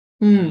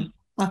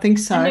 I think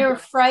so. And they're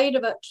afraid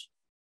of it.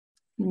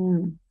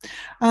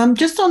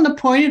 Just on the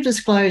point of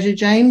disclosure,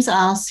 James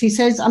asks, he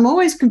says, I'm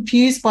always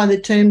confused by the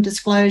term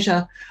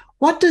disclosure.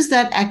 What does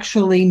that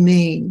actually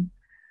mean?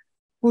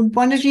 Would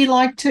one of you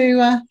like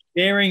to...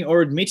 Sharing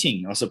or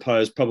admitting, I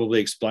suppose, probably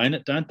explain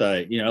it, don't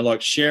they?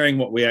 Like sharing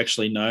what we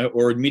actually know,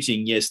 or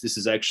admitting, yes, this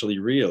is actually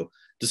real.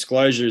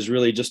 Disclosure is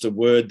really just a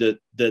word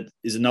that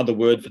is another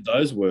word for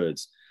those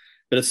words.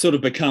 But it's sort of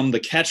become the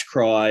catch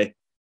cry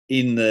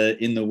in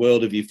the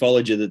world of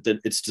ufology that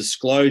it's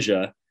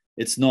disclosure.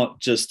 It's not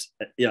just,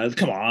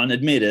 come on,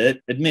 admit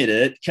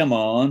it, come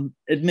on,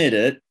 admit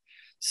it.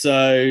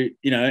 So,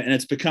 and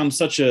it's become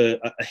such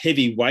a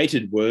heavy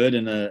weighted word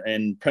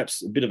and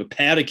perhaps a bit of a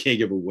powder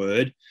keg of a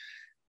word.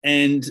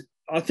 And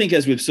I think,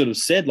 as we've sort of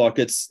said,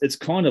 it's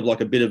kind of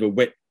like a bit of a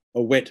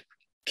wet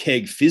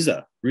keg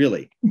fizzer,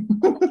 really.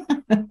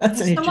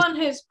 Someone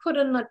has put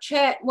in the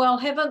chat, well,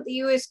 haven't the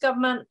US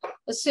government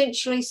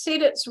essentially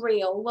said it's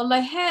real? Well,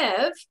 they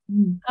have,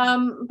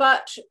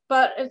 but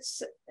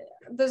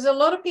there's a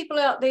lot of people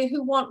out there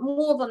who want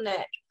more than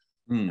that.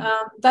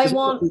 They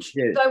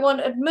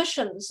want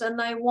admissions, and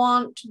they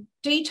want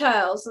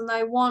details, and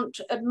they want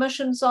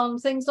admissions on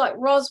things like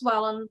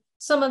Roswell and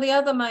some of the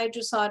other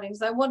major sightings.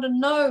 They want to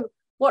know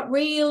what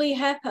really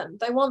happened.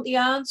 They want the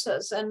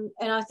answers, and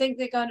I think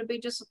they're going to be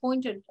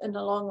disappointed in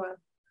the long run.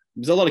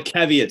 There's a lot of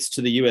caveats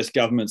to the US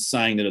government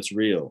saying that it's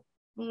real.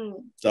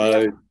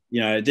 So,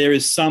 there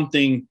is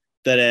something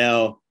that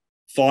our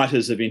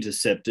fighters have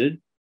intercepted.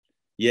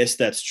 Yes,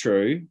 that's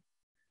true.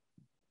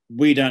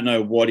 We don't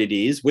know what it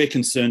is. We're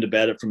concerned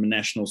about it from a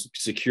national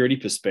security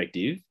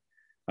perspective.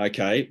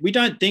 Okay. We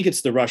don't think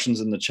it's the Russians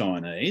and the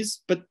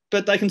Chinese, but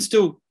they can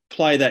still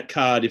play that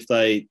card if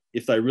they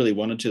really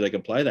wanted to. They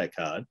could play that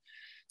card.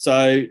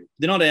 So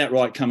they're not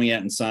outright coming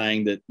out and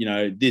saying that,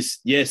 this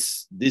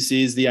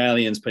is the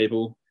aliens,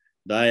 people.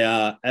 They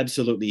are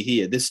absolutely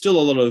here. There's still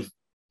a lot of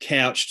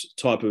couched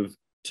type of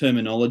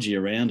terminology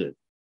around it.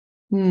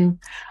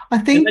 I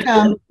think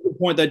the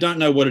point, they don't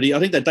know what it is. I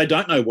think that they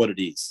don't know what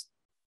it is.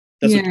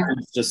 That's what I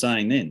was just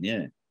saying then.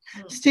 Yeah.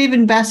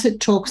 Stephen Bassett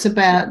talks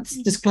about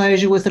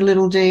disclosure with a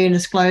little d and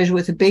disclosure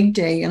with a big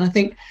D. And I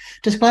think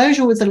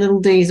disclosure with a little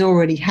d has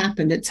already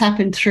happened. It's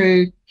happened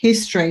through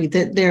history,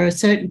 that there are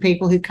certain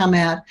people who come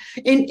out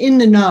in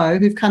the know,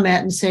 who've come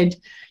out and said,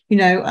 we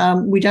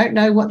don't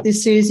know what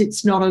this is.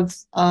 It's not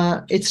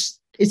its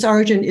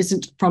origin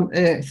isn't from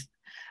Earth.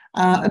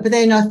 But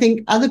then I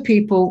think other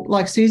people,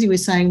 like Suzy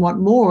was saying, want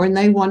more, and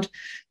they want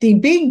the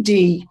big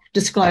D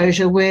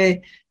disclosure, where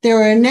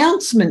there are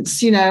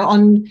announcements, in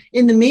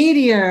the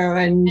media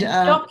and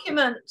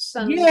documents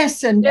and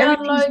yes, and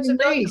downloads of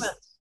documents.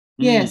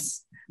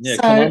 Yes. Yeah,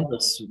 So,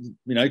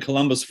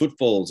 Columbus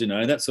footfalls,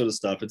 that sort of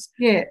stuff. It's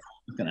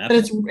but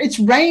it's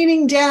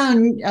raining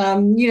down,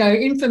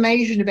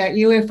 information about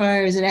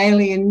UFOs and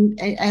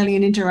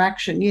alien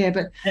interaction. Yeah,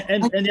 but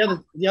and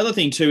the other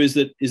thing too is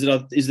that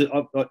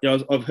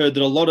I've heard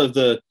that a lot of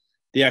the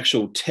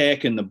actual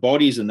tech and the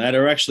bodies and that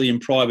are actually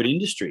in private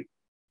industry.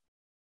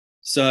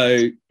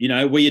 So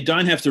where you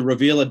don't have to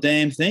reveal a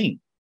damn thing.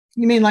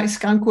 You mean like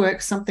Skunk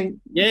Works,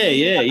 something? Yeah,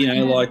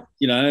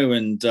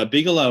 and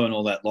Bigelow and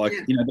all that. Like,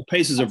 the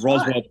pieces of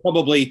Roswell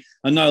probably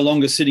are no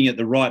longer sitting at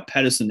the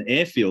Wright-Patterson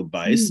airfield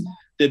base.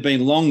 They've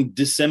been long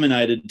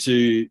disseminated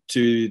to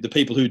the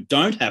people who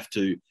don't have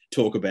to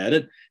talk about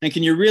it. And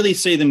can you really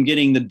see them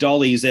getting the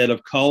dollies out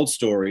of cold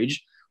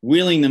storage,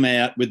 wheeling them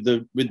out with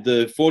the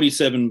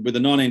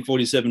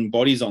 1947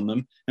 bodies on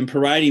them, and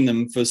parading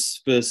them for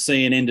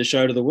CNN to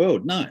show to the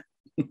world? No.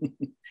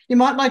 You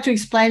might like to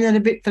explain that a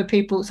bit for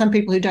some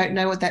people who don't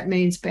know what that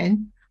means,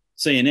 Ben.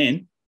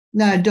 CNN?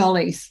 No,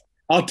 dollies.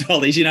 Oh,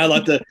 dollies,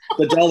 like the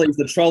dollies,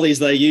 the trolleys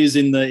they use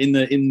in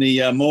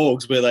the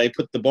morgues, where they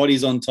put the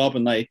bodies on top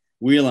and they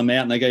wheel them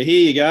out and they go,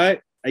 here you go.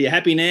 Are you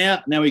happy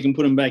now? Now we can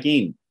put them back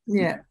in.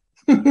 Yeah.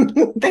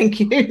 Thank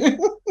you.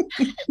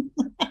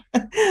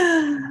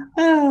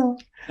 Oh.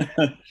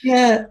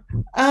 Yeah.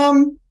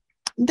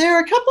 There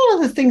are a couple of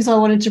other things I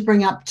wanted to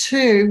bring up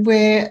too,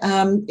 where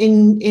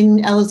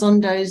in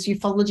Elizondo's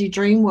ufology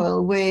dream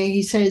world, where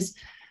he says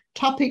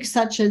topics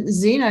such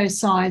as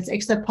xenoscience,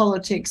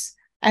 exopolitics,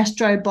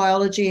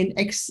 astrobiology, and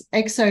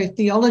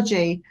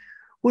exotheology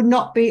would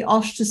not be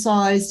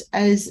ostracized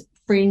as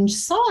fringe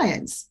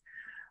science.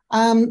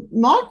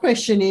 My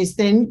question is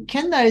then,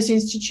 can those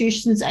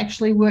institutions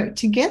actually work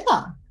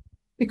together?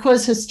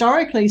 Because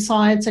historically,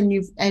 science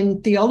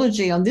and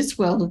theology on this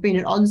world have been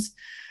at odds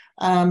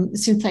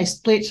since they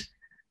split.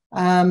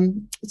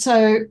 When was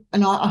that?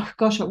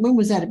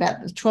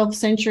 About the 12th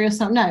century or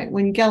something? No,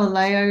 when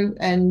Galileo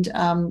and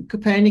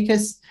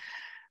Copernicus,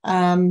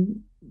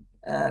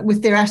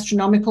 with their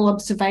astronomical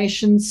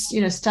observations,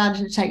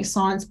 started to take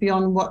science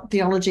beyond what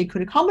theology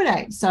could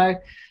accommodate. So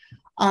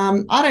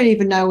I don't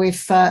even know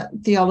if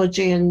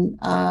theology and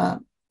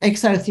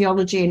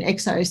exotheology and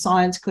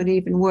exoscience could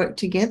even work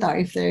together,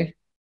 if they're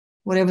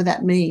whatever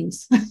that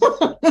means.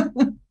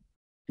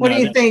 What do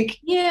you think?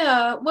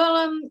 Yeah,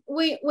 well,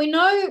 we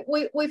know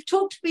we've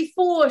talked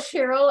before,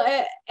 Sheryl,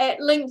 at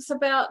length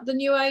about the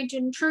New Age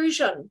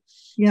intrusion,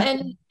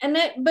 and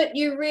that bit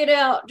you read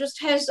out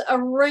just has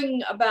a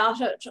ring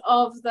about it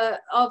of the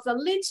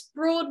let's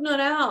broaden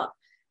it out,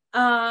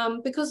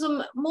 because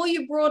the more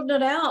you broaden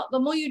it out, the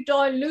more you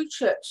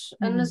dilute it,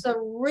 and there's a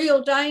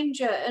real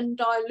danger in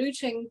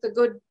diluting the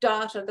good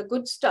data, the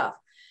good stuff,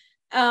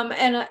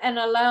 and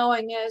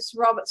allowing, as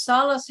Robert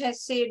Salas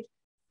has said,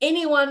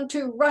 anyone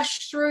to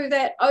rush through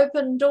that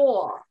open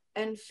door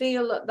and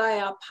feel that they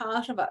are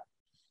part of it.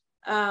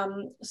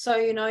 So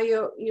you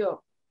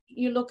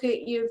look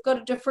at, you've got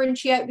to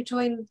differentiate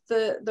between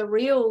the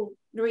real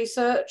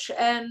research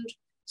and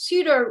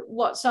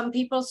what some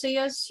people see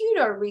as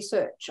pseudo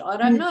research. I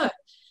don't know.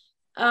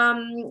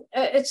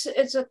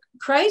 It's a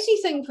crazy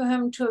thing for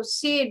him to have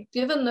said,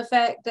 given the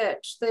fact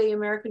that the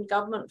American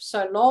government for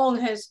so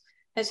long has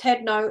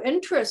had no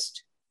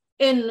interest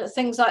in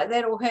things like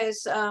that, or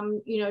has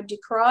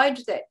decried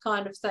that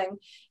kind of thing,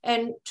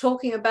 and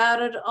talking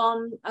about it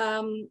on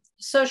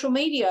social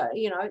media.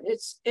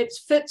 It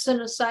fits in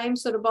the same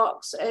sort of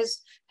box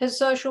as his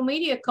social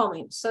media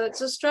comments. So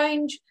it's a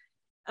strange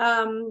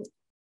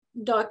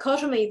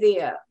dichotomy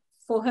there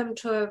for him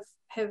to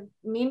have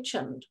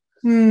mentioned.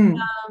 Yeah,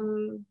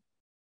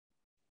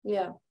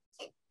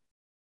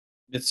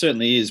 it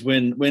certainly is.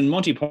 When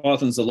Monty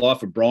Python's The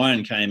Life of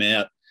Brian came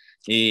out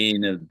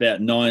in about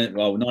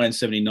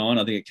 1979,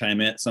 I think it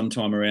came out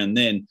sometime around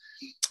then,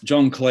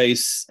 John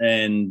Cleese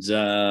and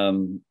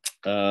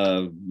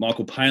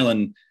Michael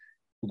Palin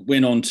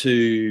went on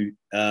to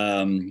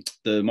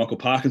the Michael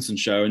Parkinson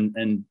show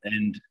and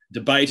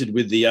debated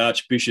with the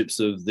archbishops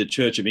of the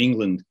Church of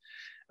England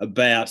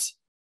about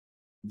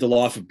The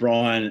Life of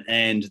Brian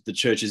and the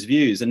church's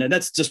views. And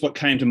that's just what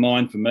came to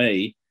mind for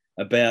me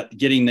about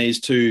getting these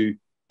two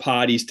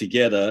parties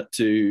together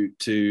to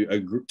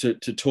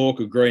talk,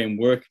 agree, and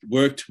work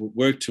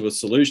to a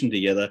solution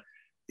together.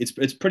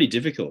 It's pretty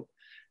difficult.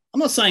 I'm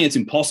not saying it's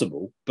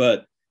impossible,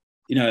 but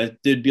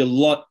there'd be a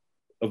lot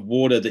of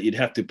water that you'd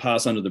have to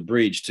pass under the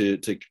bridge to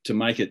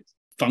make it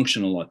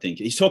functional. I think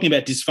he's talking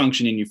about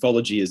dysfunction in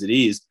ufology as it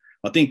is.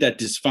 I think that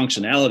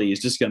dysfunctionality is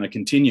just going to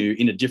continue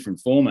in a different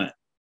format,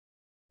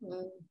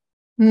 or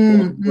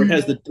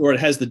it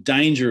has the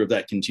danger of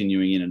that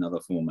continuing in another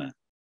format.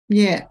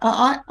 Yeah,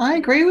 I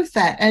agree with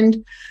that.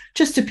 And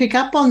just to pick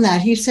up on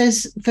that, he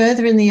says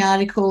further in the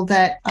article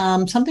that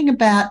something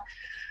about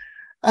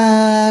we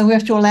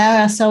have to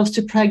allow ourselves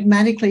to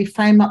pragmatically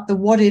frame up the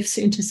what-ifs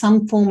into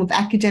some form of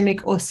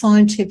academic or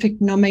scientific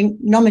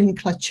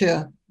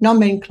nomenclature.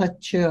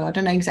 I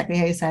don't know exactly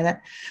how you say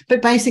that.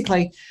 But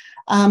basically,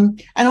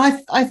 And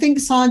I think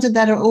signs of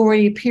that are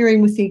already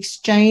appearing with the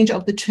exchange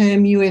of the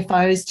term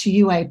UFOs to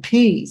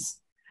UAPs,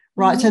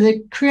 right? So they're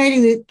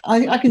creating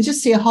I can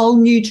just see a whole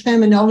new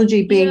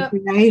terminology being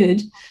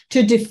created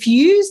to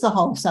diffuse the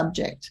whole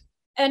subject.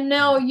 And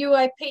now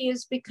UAP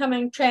is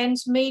becoming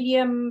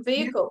trans-medium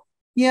vehicle.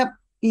 Yep.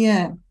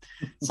 Yeah.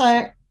 So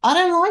I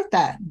don't like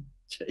that.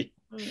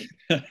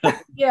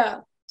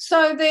 Yeah.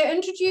 So they're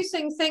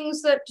introducing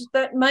things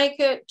that make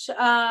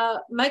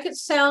it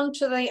sound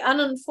to the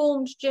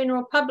uninformed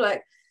general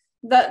public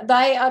that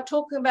they are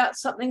talking about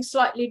something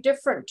slightly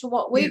different to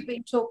what we've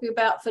been talking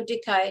about for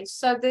decades.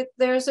 So that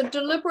there is a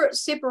deliberate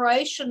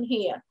separation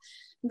here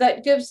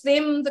that gives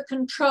them the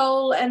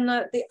control and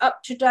the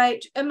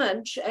up-to-date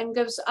image, and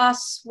gives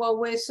us, well,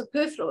 we're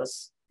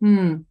superfluous.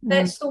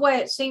 That's the way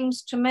it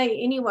seems to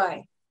me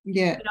anyway.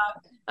 Yeah. You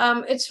know,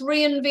 it's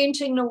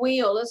reinventing the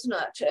wheel, isn't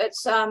it?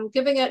 It's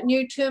giving it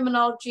new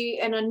terminology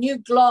and a new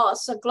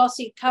gloss, a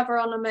glossy cover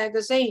on a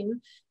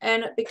magazine,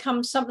 and it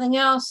becomes something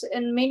else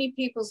in many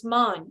people's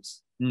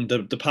minds. The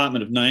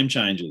Department of Name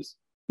changes.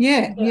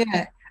 Yeah.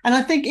 And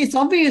I think it's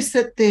obvious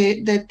that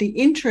the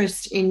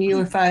interest in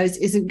UFOs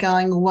isn't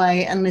going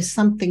away unless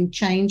something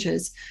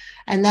changes.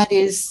 And that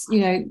is, you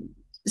know,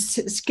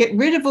 get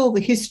rid of all the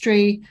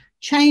history,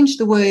 change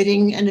the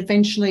wording, and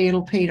eventually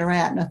it'll peter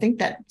out. And I think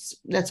that's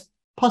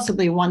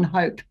possibly one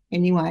hope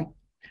anyway.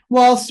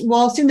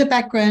 Whilst in the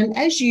background,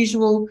 as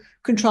usual,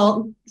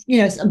 control,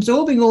 you know,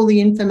 absorbing all the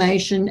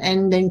information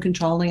and then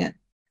controlling it.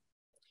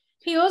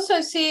 He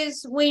also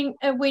says we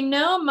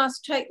now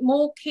must take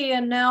more care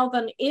now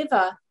than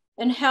ever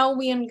in how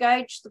we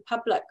engage the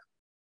public.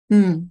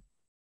 Yeah,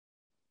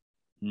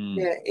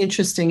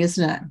 interesting,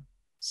 isn't it?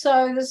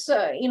 So this,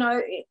 you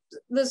know,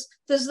 there's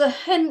the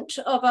hint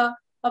of a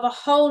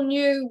whole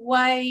new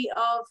way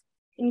of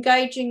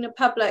engaging the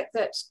public.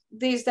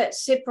 There's that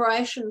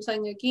separation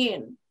thing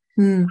again.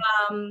 You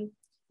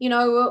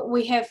know,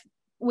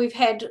 we've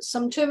had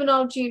some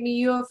terminology in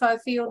the UFO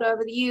field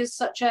over the years,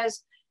 such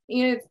as,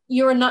 you know,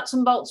 you're a nuts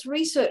and bolts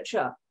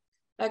researcher.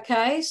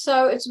 Okay,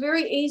 so it's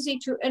very easy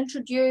to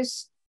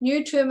introduce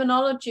new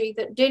terminology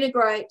that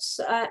denigrates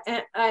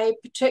a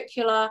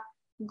particular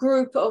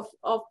group of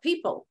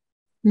people.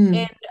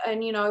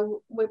 And you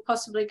know, we're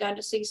possibly going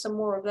to see some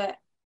more of that.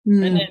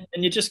 And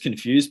you just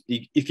confuse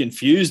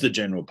the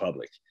general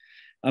public.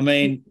 I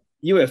mean,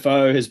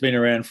 UFO has been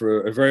around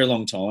for a very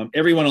long time.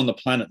 Everyone on the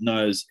planet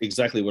knows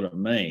exactly what it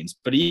means.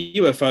 But a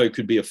UFO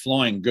could be a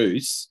flying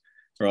goose,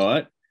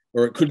 right?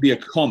 Or it could be a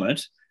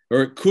comet,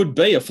 or it could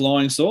be a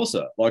flying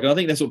saucer. Like, I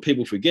think that's what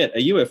people forget.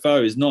 A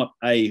UFO is not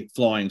a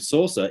flying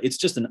saucer. It's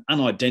just an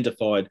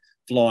unidentified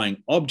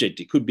flying object.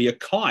 It could be a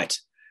kite.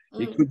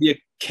 It could be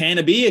a can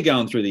of beer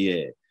going through the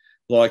air.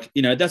 Like,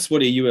 you know, that's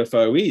what a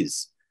UFO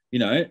is, you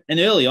know. And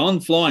early on,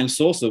 flying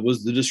saucer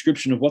was the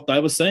description of what they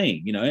were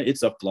seeing. You know,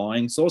 it's a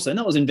flying saucer. And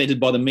that was invented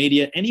by the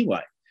media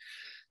anyway.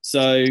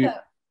 So,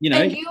 you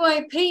know. And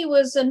UAP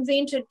was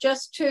invented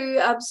just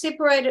to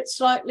separate it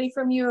slightly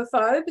from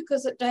UFO,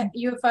 because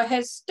UFO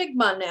has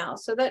stigma now.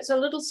 So that's a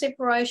little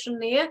separation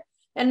there.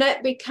 And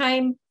that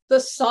became the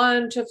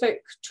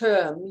scientific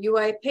term,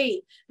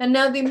 UAP. And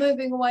now they're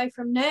moving away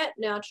from that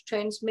now to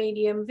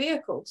transmedium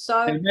vehicles.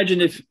 So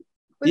imagine if...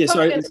 We're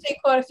probably going to see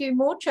quite a few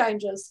more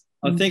changes.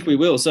 I think we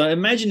will. So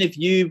imagine if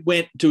you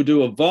went to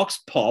do a vox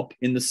pop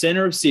in the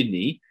centre of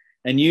Sydney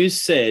and you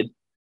said,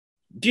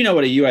 do you know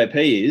what a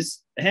UAP is?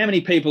 How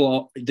many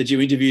people that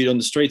you interviewed on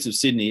the streets of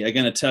Sydney are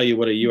going to tell you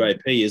what a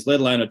UAP is, let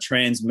alone a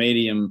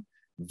transmedium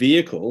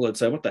vehicle? Let's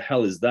say, what the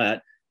hell is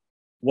that?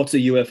 What's a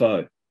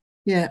UFO?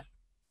 Yeah.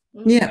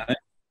 Yeah.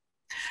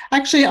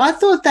 Actually, I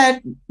thought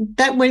that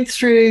went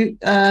through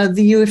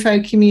the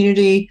UFO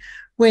community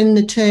when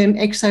the term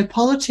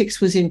exopolitics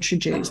was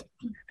introduced,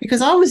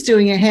 because I was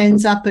doing a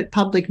hands up at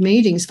public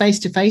meetings,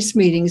 face-to-face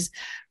meetings,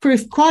 for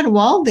quite a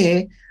while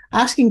there,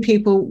 asking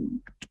people,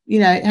 you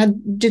know,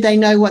 did they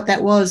know what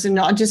that was? And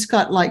I just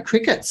got like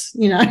crickets,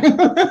 you know.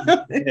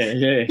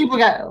 Yeah. People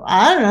go,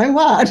 I don't know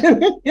what.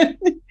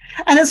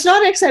 And it's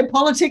not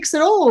exopolitics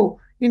at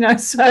all, you know.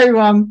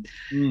 So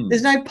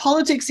there's no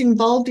politics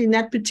involved in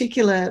that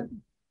particular,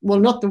 well,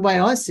 not the way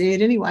I see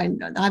it anyway.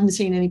 I haven't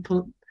seen any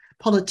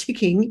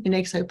politicking in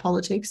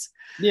exopolitics.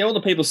 Yeah, all the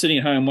people sitting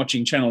at home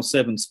watching Channel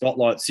 7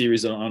 Spotlight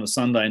series on a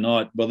Sunday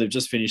night while they've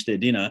just finished their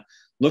dinner,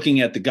 looking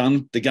at the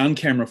gun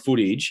camera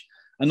footage,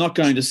 are not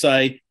going to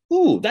say,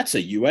 "Oh, that's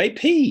a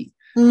UAP."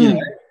 You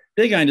know,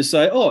 they're going to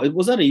say, "Oh,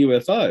 was that a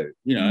UFO?"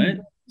 You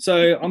know.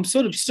 So I'm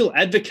sort of still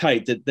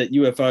advocate that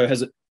UFO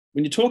has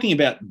when you're talking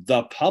about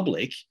the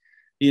public,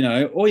 you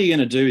know, all you're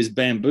going to do is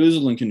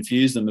bamboozle and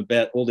confuse them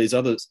about all these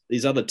other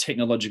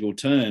technological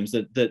terms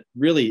that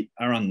really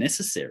are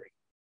unnecessary.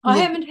 I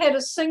haven't had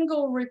a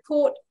single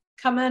report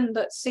come in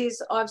that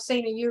says I've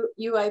seen a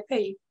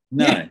UAP.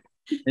 No.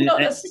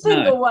 Not a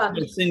single one.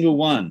 Not a single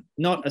one.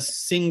 Not a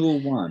single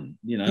one,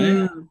 you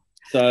know.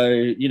 So,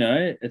 you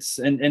know, it's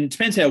and it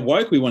depends how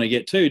woke we want to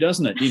get too,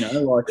 doesn't it? You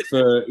know, like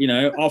for, you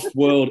know,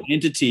 off-world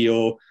entity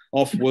or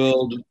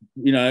off-world,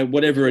 you know,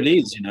 whatever it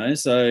is, you know.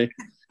 So,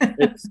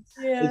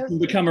 It can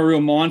become a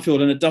real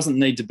minefield, and it doesn't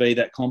need to be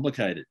that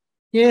complicated.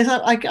 Yes,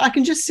 I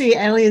can just see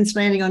aliens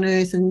landing on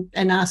Earth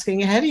and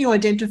asking, how do you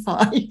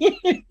identify?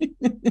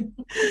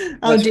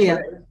 Oh, dear.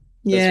 Right.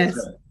 Yes.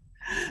 Right.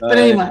 But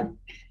anyway,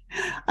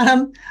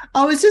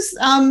 I was just,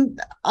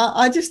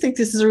 I just think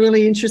this is a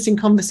really interesting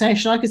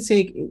conversation. I could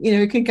see,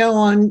 it could go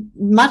on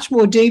much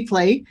more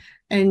deeply.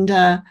 And,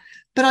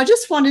 but I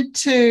just wanted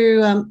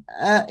to,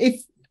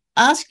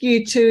 ask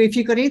you if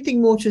you've got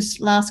anything more, just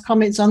last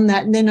comments on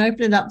that, and then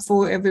open it up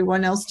for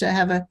everyone else to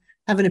have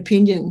an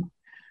opinion.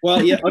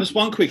 Well, yeah, just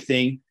one quick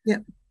thing. Yeah.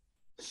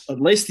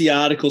 At least the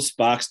article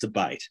sparks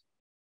debate.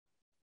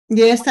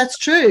 Yes, that's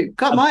true.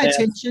 Got my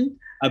attention.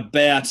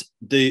 About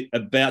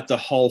the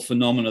whole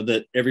phenomena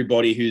that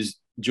everybody who's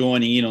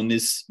joining in on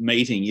this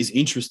meeting is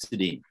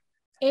interested in.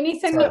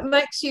 Anything that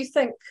makes you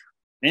think.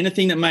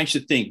 Anything that makes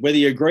you think. Whether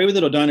you agree with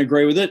it or don't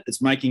agree with it,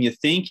 it's making you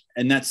think,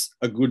 and that's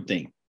a good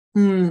thing.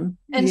 And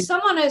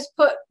someone has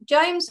put,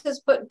 James has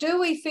put, do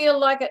we feel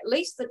like at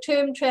least the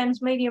term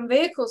transmedium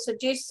vehicle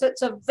suggests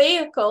it's a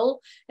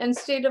vehicle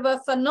instead of a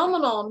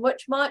phenomenon,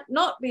 which might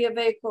not be a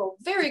vehicle?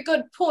 Very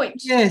good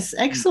point. Yes,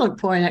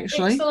 excellent point,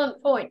 actually.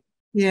 Excellent point.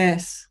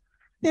 Yes.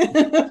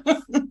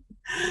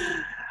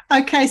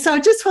 Okay, so I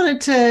just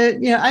wanted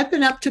to,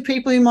 open up to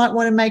people who might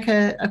want to make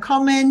a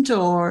comment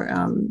or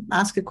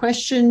ask a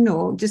question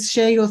or just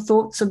share your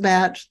thoughts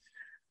about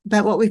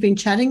what we've been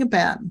chatting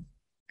about.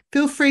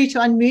 Feel free to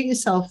unmute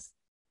yourself.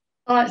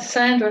 Hi,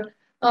 Sandra.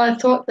 I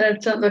thought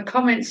that the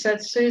comments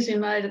that Suzy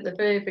made at the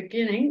very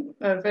beginning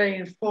are very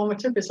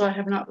informative, because I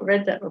have not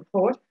read that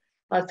report.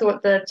 I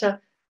thought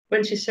that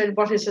when she said,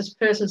 what is this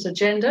person's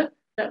agenda?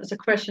 That was a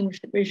question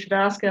we should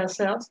ask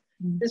ourselves.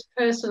 This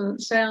person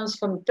sounds,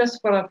 from just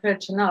what I've heard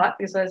tonight,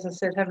 because as I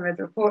said, haven't read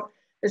the report,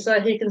 is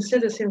that he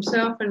considers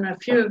himself and a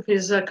few of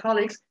his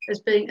colleagues as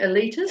being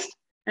elitist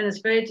and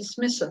is very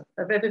dismissive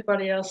of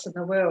everybody else in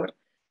the world.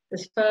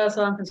 As far as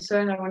I'm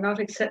concerned, I will not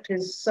accept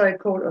his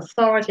so-called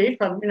authority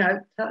from,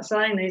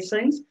 saying these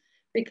things,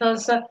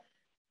 because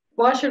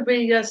why should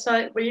we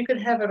say, well, you could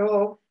have it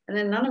all, and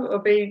then none of it will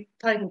be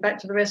taken back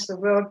to the rest of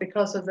the world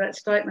because of that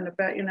statement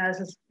about,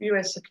 this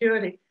US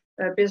security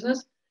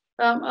business.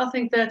 I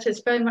think that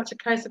it's very much a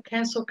case of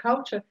cancel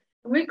culture.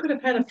 And we could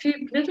have had a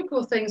few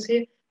political things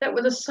here that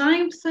were the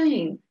same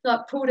thing,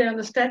 like pull down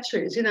the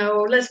statues,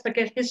 or let's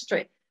forget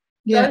history.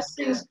 Yeah. Those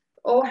things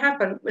all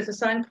happen with the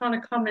same kind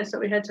of comments that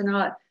we had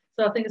tonight.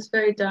 So I think it's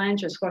very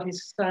dangerous what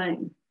he's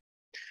saying.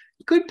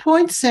 Good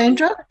points,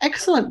 Sandra.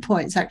 Excellent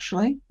points,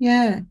 actually.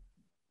 Yeah.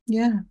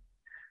 Yeah.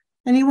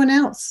 Anyone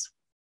else?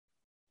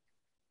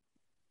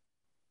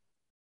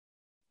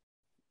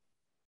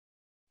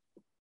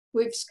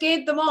 We've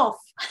scared them off.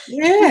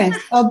 Yeah.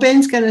 Oh,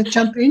 Ben's going to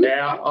jump in.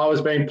 Yeah, I was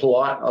being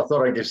polite. I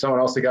thought I'd give someone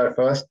else to go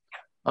first.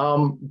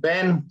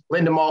 Ben,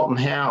 Linda Moulton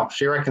Howe,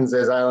 she reckons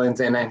there's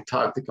aliens in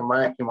Antarctica,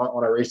 mate. You might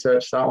want to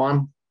research that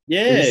one.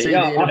 Yeah. Did you see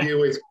the interview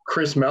with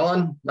Chris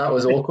Mellon? That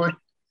was awkward.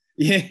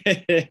 Yeah.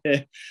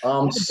 Yeah,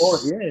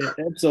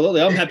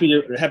 absolutely. I'm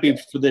happy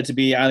for there to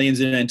be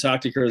aliens in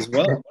Antarctica as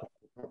well.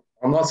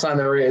 I'm not saying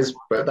there is,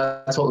 but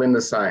that's what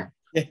Linda's saying.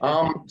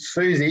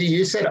 Suzy,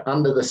 you said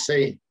under the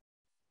sea.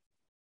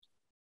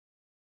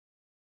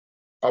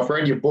 I've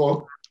read your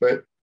book,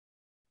 but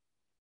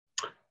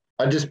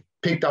I just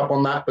picked up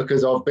on that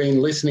because I've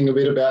been listening a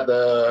bit about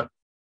the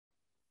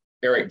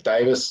Eric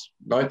Davis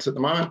notes at the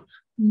moment.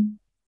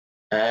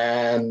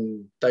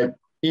 And they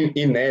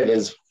in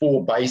there's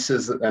 4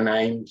 bases that they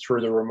named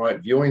through the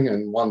remote viewing,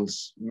 and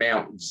one's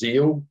Mount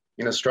Zeal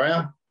in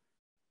Australia.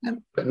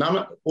 But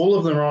all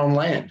of them are on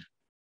land.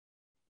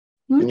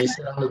 Okay. And you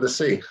said under the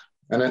sea.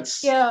 And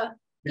it's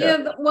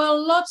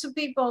well, lots of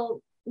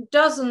people,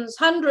 dozens,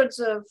 hundreds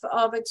of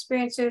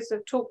experiencers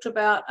have talked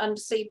about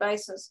undersea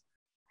bases.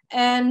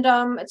 And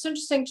it's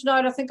interesting to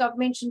note, I think I've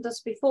mentioned this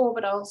before,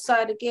 but I'll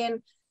say it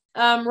again.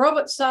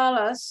 Robert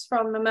Salas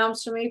from the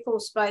Malmstrom Air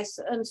Force Base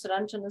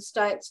incident in the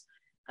States,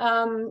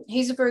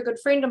 he's a very good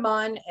friend of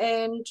mine,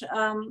 and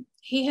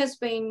he has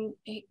been,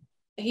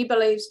 he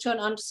believes, to an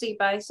undersea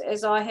base,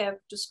 as I have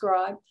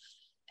described.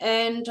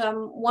 And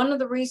one of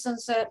the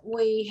reasons that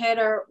we had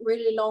a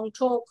really long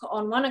talk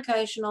on one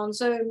occasion on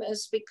Zoom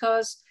is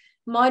because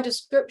my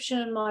description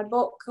in my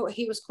book,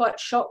 he was quite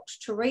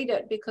shocked to read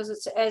it, because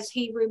it's as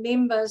he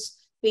remembers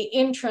the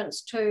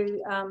entrance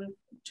to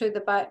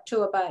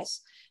a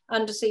base,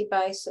 undersea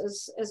base,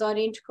 is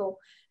identical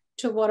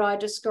to what I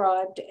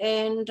described.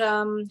 And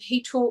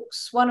he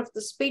talks, one of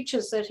the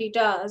speeches that he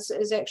does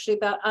is actually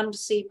about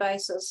undersea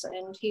bases,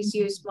 and he's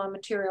used my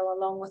material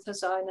along with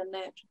his own in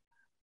that.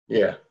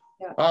 Yeah.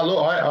 Oh,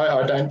 look,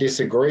 I don't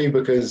disagree,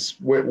 because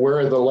where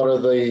are a lot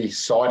of the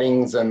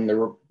sightings and the,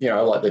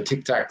 like the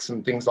Tic Tacs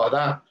and things like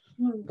that?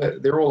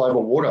 They're all over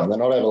water. They're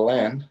not over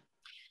land.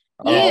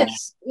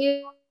 Yes.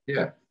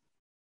 Yeah.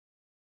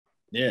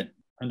 Yeah,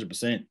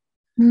 100%.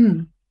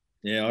 Mm.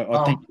 Yeah,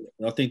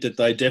 I think that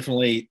they've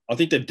definitely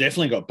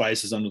got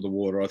bases under the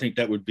water. I think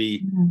that would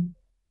be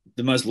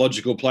the most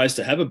logical place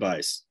to have a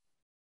base.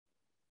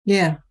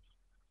 Yeah.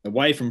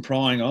 Away from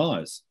prying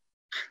eyes.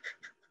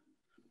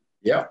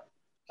 Yeah.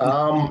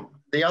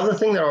 the other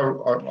thing that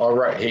I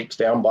wrote heaps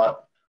down,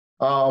 but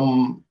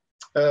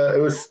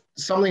it was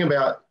something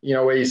about,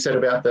 where you said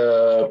about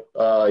the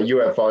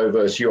UFO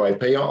versus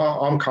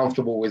UAP. I'm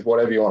comfortable with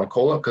whatever you want to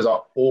call it, because I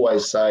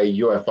always say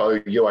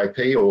UFO,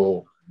 UAP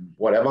or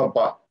whatever,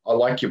 but I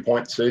like your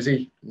point,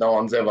 Suzy. No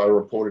one's ever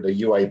reported a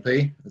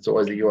UAP. It's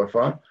always a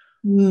UFO.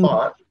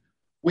 But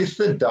with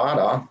the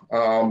data,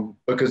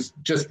 because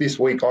just this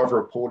week I've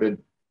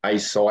reported a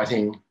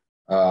sighting,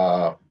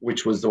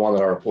 which was the one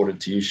that I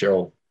reported to you,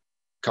 Sheryl, a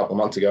couple of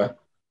months ago.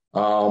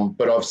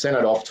 But I've sent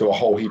it off to a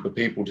whole heap of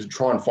people to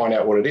try and find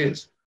out what it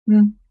is.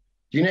 Do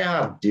you know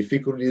how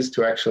difficult it is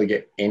to actually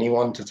get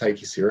anyone to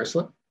take you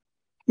seriously?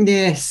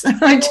 Yes,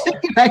 I do,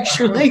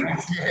 actually.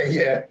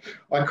 Yeah.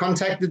 I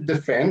contacted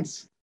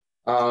Defence,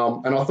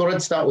 and I thought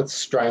I'd start with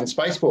Australian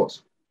Space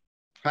Force.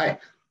 Hey,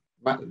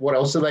 what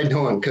else are they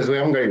doing? Because we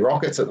haven't got any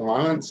rockets at the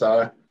moment.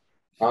 So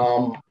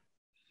I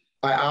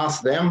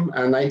asked them,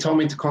 and they told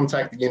me to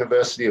contact the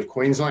University of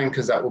Queensland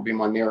because that will be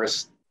my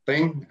nearest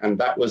thing, and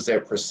that was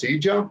their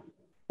procedure.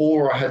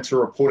 Or I had to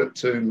report it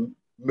to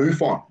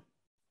MUFON.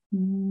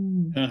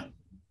 Do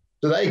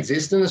they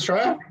exist in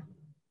Australia?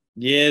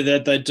 Yeah,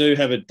 that they do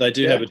have a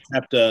have a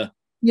chapter.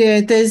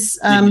 Yeah, there's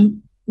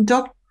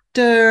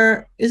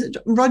Dr. Is it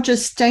Roger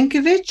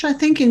Stankovic, I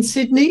think, in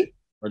Sydney.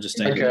 Roger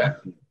Stankovic. Okay.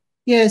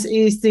 Yes,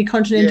 he's the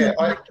continental.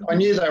 Yeah, I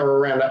knew they were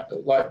around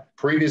like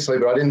previously,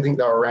 but I didn't think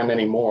they were around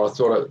anymore. I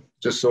thought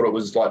it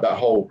was like that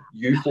whole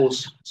UFO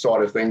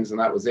side of things, and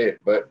that was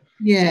it. But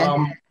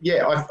I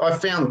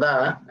found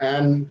that,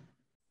 and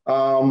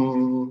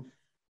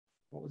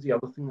what was the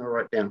other thing I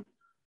wrote down?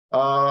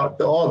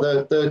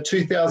 The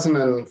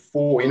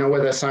 2004,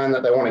 where they're saying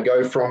that they want to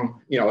go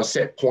from, a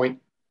set point.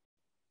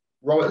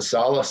 Robert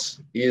Salas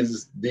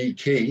is the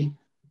key.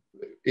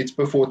 It's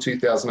before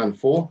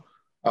 2004.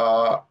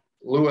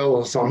 Lue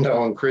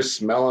Elizondo and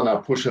Chris Mellon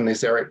are pushing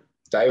this Eric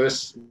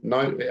Davis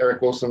note. Eric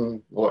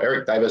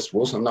Davis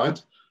Wilson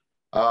note.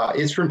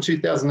 It's from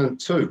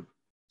 2002.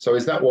 So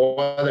is that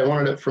why they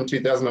wanted it from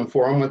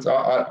 2004 onwards?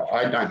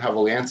 I don't have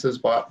all the answers,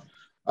 but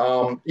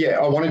I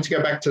wanted to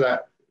go back to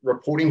that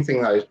reporting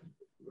thing though.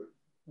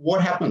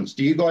 What happens?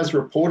 Do you guys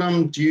report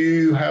them? Do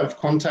you have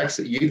contacts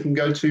that you can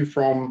go to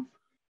from?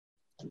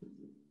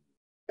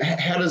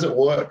 How does it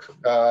work?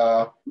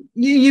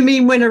 You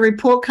mean when a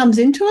report comes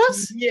into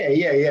us?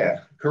 Yeah.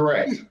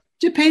 Correct.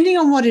 Depending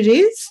on what it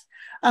is.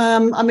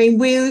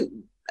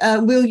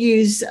 We'll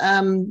use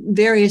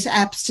various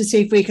apps to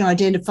see if we can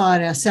identify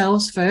it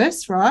ourselves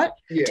first, right?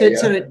 To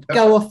sort of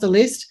go off the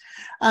list.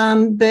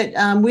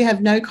 But we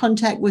have no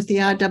contact with the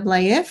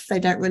RAAF. They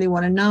don't really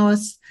want to know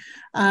us.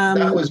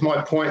 That was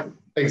my point,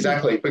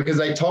 exactly, because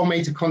they told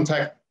me to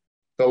contact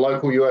the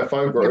local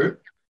UFO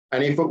group,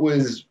 and if it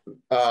was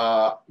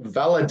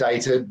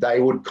validated, they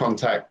would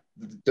contact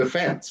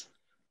Defence.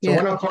 So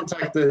when I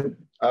contacted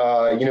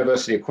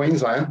University of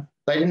Queensland,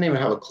 they didn't even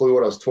have a clue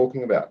what I was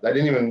talking about. They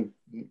didn't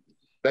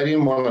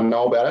want to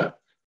know about it.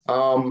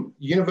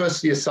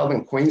 University of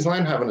Southern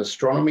Queensland have an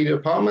astronomy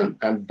department,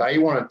 and they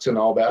wanted to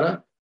know about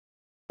it,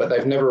 but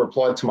they've never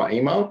replied to my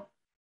email.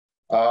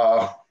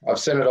 I've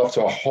sent it off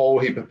to a whole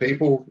heap of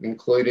people,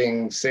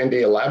 including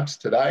Sandia Labs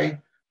today,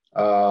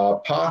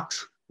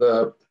 Parks,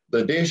 the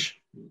dish.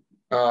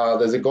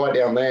 There's a guy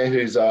down there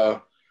who's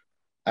a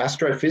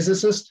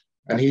astrophysicist,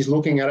 and he's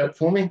looking at it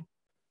for me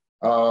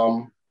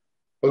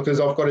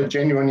because I've got a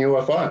genuine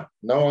UFO.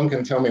 No one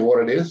can tell me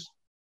what it is.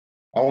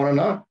 I want to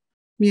know.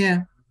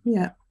 Yeah.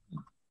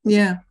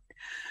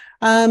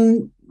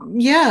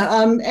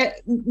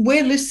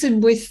 We're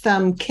listed with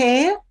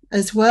CARE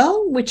as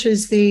well, which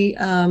is the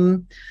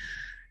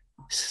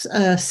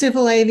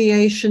civil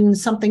aviation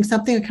something.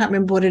 I can't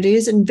remember what it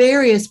is, and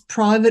various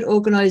private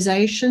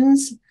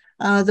organisations.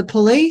 The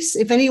police,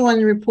 if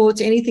anyone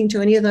reports anything to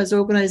any of those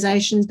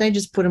organisations, they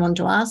just put them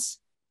onto us.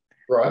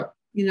 Right.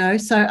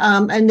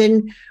 And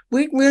then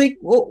we really,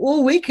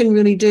 all we can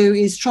really do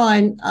is try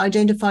and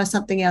identify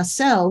something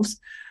ourselves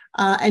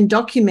and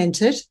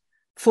document it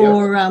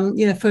for,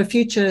 for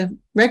future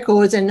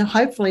records and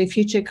hopefully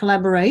future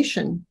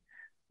collaboration,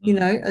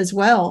 as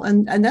well.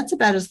 And that's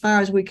about as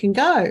far as we can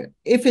go.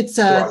 If it's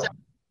a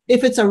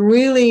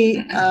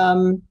really,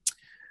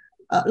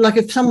 like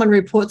if someone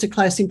reports a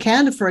close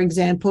encounter, for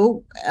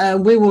example,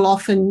 we will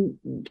often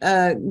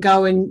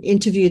go and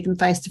interview them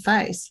face to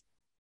face.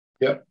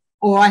 Yep.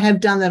 Or I have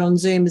done that on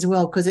Zoom as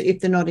well, because if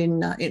they're not in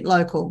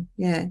local,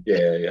 Yeah.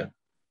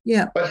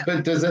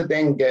 But does it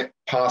then get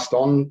passed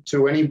on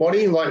to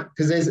anybody? Like,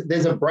 because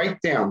there's a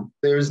breakdown.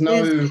 There is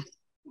no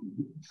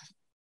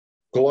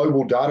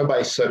global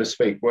database, so to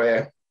speak,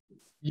 where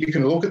you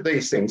can look at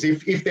these things.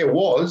 If there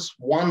was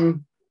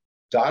one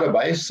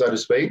database, so to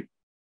speak,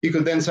 you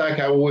could then say,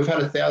 okay, well, we've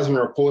had 1,000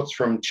 reports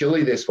from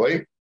Chile this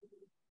week.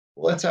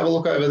 Well, let's have a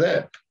look over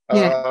there.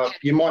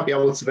 You might be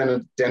able to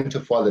then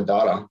identify the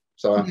data.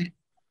 So.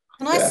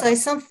 Can I say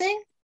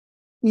something?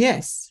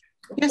 Yes.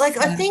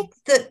 I think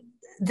that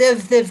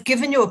they've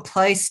given you a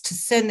place to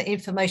send the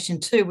information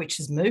to,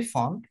 which is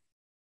MUFON.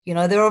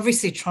 They're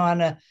obviously trying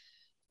to,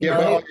 Yeah,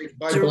 know,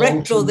 but I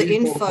direct all the MUFON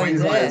info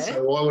Queensland, there.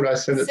 so why would I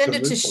send it to Send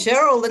it to MUFON?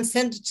 Sheryl and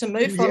send it to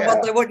MUFON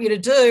what they want you to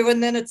do,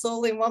 and then it's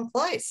all in one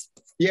place.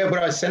 Yeah,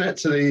 but I sent it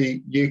to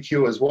the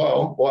UQ as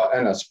well,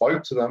 and I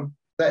spoke to them.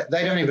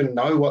 They don't even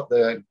know what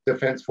the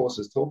Defence Force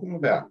is talking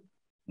about.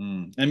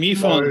 And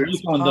MUFON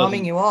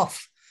Palming you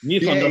off.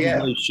 MUFON doesn't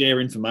really share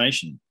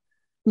information.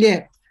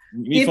 Yeah.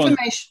 MUFON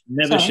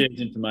never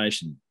shares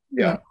information.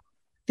 Yeah.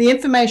 The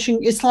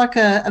information is like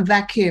a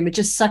vacuum. It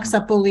just sucks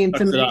up all the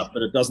information. Sucks it up,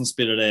 but it doesn't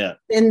spit it out.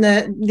 Then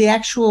the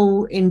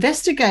actual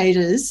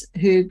investigators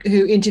who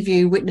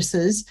interview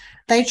witnesses,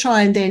 they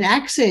try and then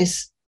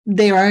access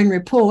their own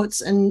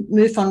reports, and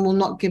MUFON will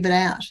not give it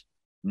out.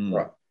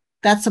 Right.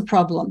 That's a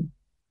problem.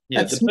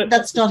 Yeah,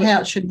 that's not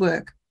how it should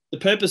work. The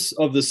purpose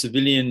of the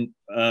civilian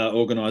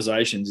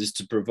organisations is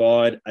to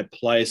provide a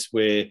place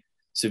where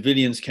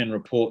civilians can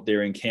report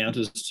their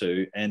encounters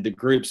to, and the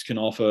groups can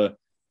offer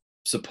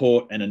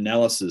support and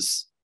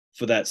analysis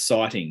for that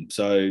sighting.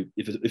 So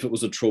if it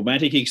was a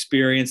traumatic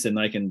experience, then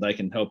they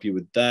can help you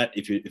with that.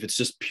 If it's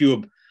just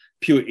pure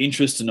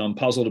interest and I'm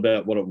puzzled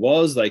about what it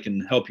was, they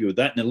can help you with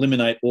that and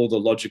eliminate all the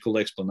logical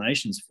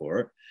explanations for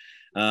it.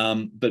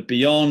 But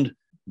beyond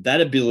that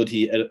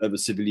ability of a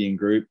civilian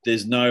group,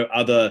 there's no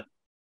other,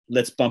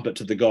 let's bump it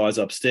to the guys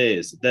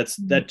upstairs.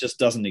 That just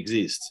doesn't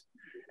exist.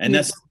 And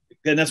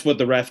that's what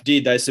the RAF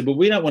did. They said, well,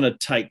 we don't want to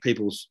take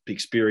people's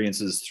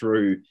experiences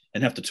through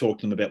and have to talk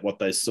to them about what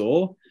they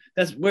saw.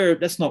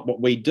 That's not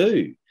what we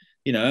do.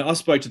 You know, I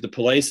spoke to the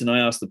police and I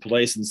asked the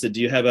police and said,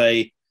 do you have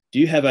a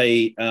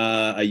UFO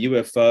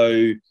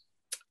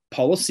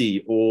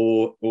policy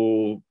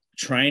or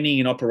training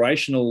and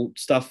operational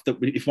stuff that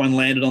if one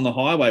landed on the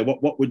highway,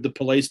 what would the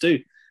police do?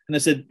 And they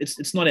said,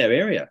 it's not our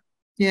area.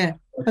 Yeah,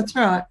 that's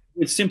right.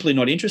 We're simply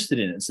not interested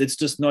in it. It's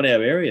just not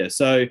our area.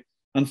 So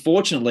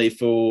unfortunately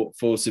for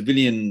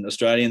civilian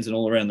Australians and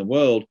all around the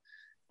world,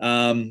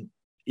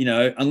 you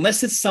know,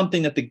 unless it's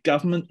something that the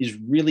government is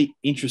really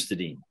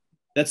interested in,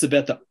 that's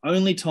about the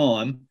only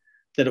time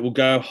that it will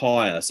go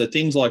higher. So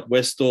things like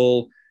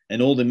Westall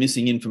and all the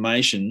missing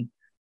information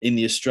in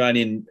the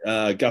Australian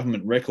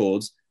government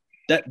records,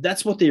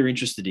 that's what they're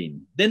interested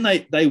in.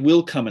 Then they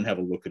will come and have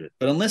a look at it.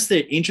 But unless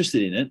they're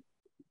interested in it,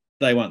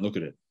 they won't look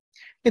at it.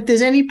 If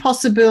there's any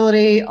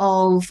possibility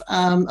of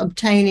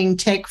obtaining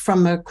tech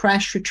from a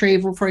crash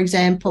retrieval, for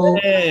example,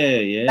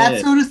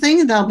 that sort of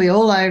thing, they'll be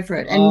all over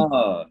it.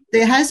 And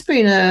there has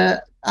been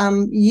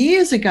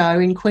years ago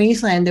in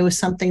Queensland, there was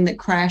something that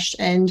crashed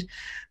and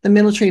the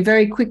military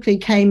very quickly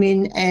came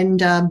in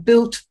and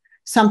built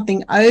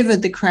something over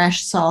the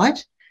crash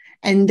site.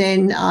 And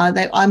then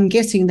I'm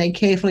guessing they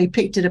carefully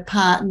picked it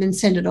apart and then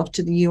sent it off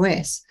to the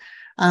US.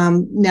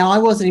 Now, I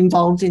wasn't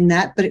involved in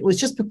that, but it was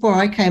just before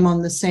I came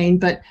on the scene.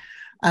 But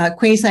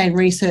Queensland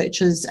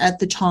researchers at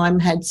the time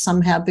had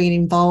somehow been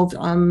involved.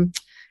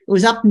 It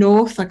was up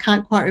north. I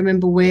can't quite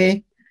remember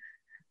where,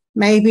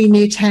 maybe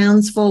near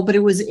Townsville, but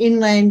it was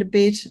inland a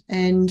bit.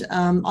 And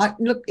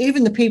look,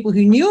 even the people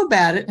who knew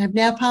about it have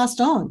now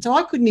passed on. So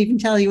I couldn't even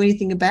tell you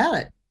anything about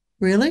it,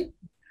 really.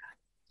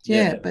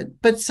 Yeah. But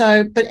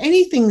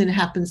anything that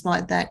happens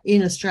like that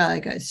in Australia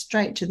goes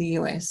straight to the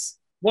US.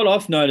 What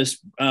I've noticed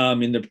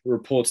in the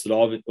reports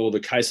or the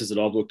cases that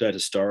I've looked at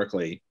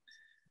historically,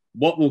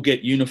 what will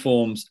get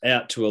uniforms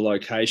out to a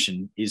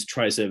location is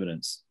trace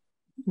evidence.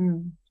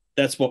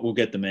 That's what will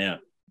get them out.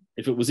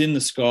 If it was in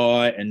the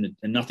sky and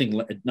nothing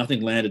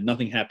landed,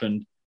 nothing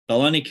happened,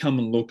 they'll only come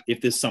and look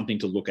if there's something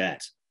to look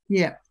at.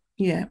 Yeah.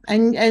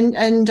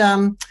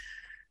 And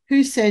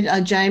who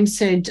said? James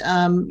said,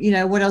 you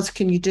know, what else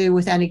can you do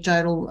with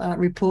anecdotal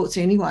reports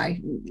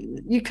anyway?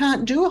 You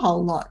can't do a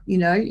whole lot. You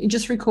know, you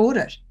just record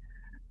it.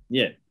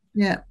 Yeah.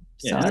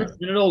 So. And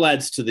it all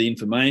adds to the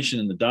information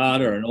and the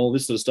data and all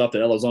this sort of stuff that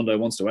Elizondo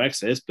wants to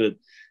access. But,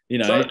 you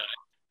know. So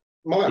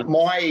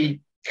my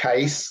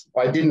case,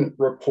 I didn't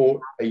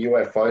report a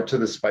UFO to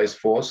the Space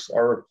Force. I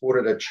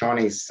reported a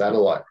Chinese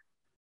satellite.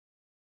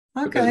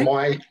 Okay. Because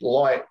my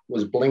light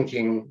was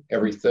blinking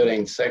every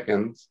 13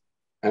 seconds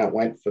and it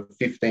went for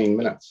 15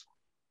 minutes.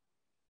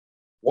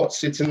 What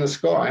sits in the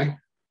sky?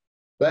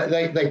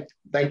 They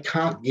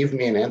can't give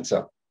me an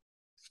answer.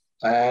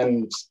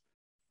 And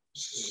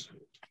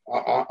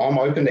I'm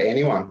open to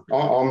anyone.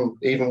 I'm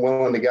even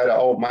willing to go to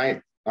old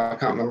mate, I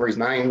can't remember his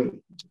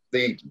name,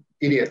 the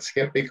idiot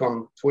skeptic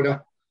on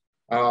Twitter,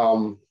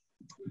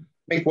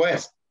 Mick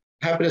West.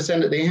 Happy to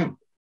send it to him.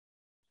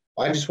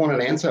 I just want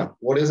an answer.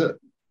 What is it?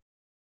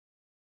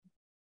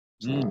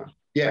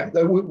 Yeah,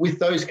 with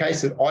those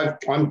cases,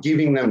 I'm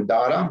giving them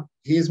data.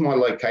 Here's my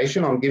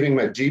location. I'm giving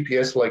them a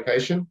GPS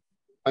location.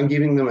 I'm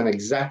giving them an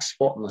exact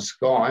spot in the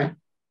sky.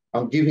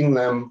 I'm giving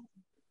them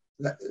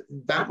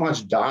that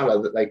much data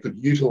that they could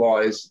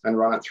utilize and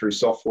run it through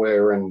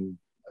software, and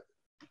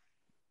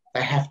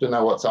they have to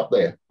know what's up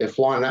there. They're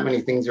flying that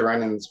many things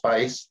around in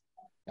space.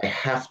 They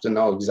have to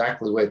know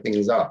exactly where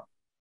things are.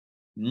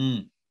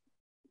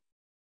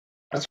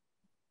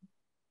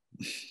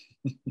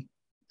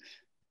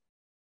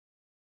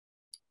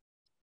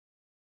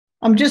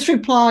 I'm just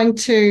replying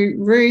to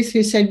Ruth,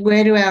 who said,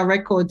 where do our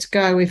records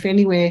go, if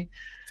anywhere?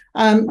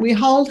 We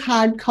hold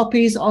hard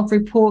copies of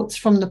reports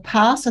from the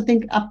past. I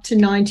think up to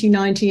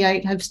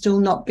 1998 have still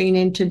not been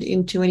entered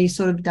into any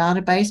sort of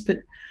database, but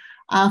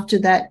after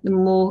that, the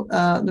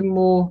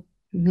more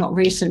not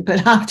recent,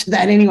 but after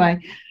that anyway,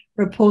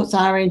 reports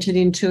are entered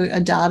into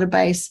a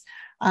database,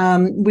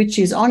 which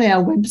is on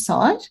our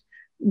website,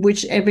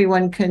 which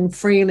everyone can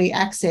freely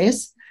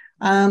access.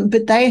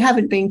 But they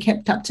haven't been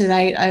kept up to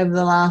date over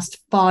the last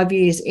 5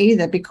 years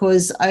either,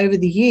 because over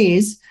the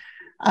years,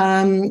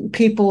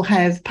 people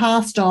have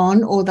passed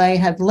on or they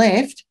have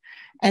left,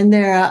 and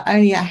there are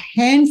only a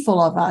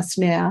handful of us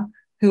now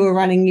who are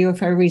running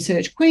UFO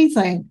Research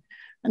Queensland.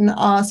 And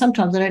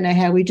sometimes I don't know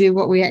how we do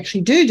what we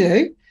actually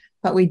do,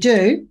 but we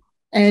do.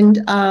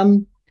 And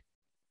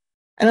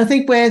I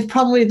think we're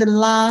probably the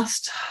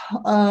last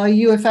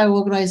UFO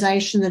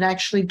organisation that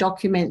actually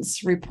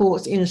documents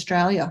reports in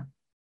Australia,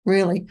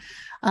 really.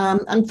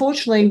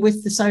 Unfortunately,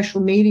 with the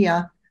social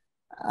media,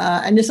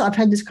 and I've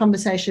had this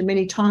conversation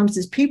many times,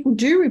 is people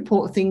do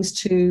report things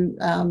to,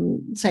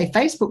 say,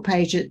 Facebook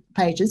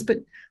pages, but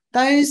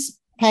those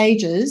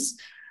pages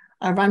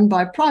are run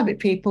by private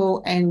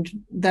people, and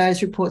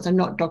those reports are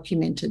not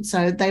documented.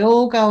 So they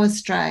all go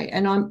astray.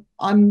 And I'm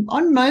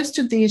on most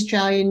of the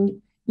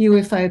Australian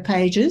UFO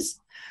pages.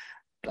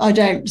 I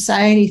don't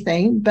say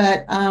anything,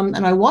 but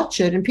and I watch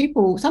it, and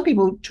some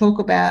people talk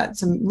about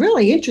some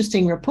really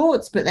interesting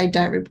reports, but they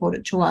don't report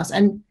it to us.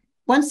 And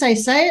once they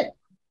say it,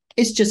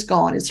 it's just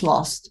gone. It's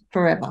lost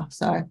forever.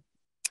 So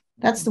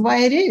that's the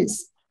way it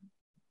is.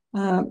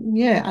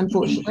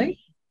 Unfortunately.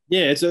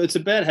 Yeah, it's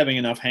about having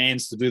enough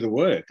hands to do the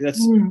work. That's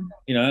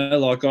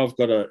like I've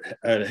got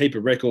a heap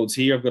of records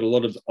here. I've got a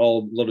lot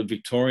of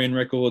Victorian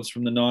records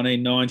from the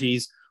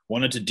 1990s.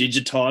 Wanted to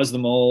digitize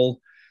them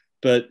all,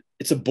 but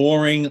it's a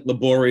boring,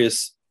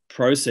 laborious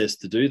process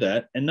to do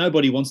that, and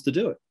nobody wants to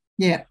do it.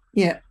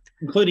 Yeah,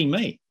 including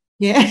me.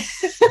 Yeah,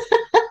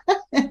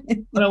 I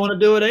don't want to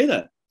do it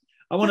either.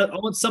 I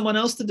want someone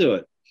else to do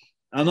it.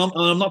 I'm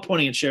not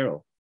pointing at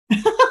Sheryl.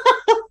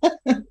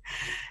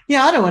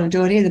 Yeah, I don't want to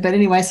do it either. But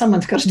anyway,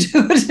 someone's got to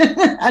do it,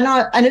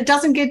 and it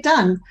doesn't get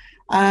done.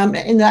 Over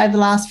the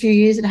last few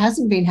years, it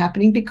hasn't been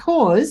happening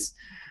because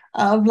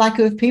of lack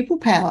of people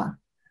power.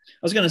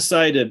 I was going to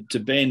say to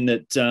Ben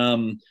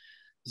that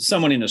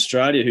someone in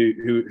Australia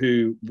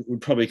who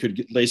would probably could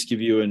at least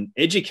give you an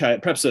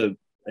educated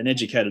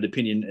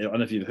opinion. I don't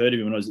know if you've heard of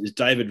him. Is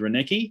David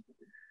Renecki.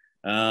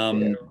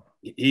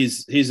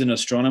 He's an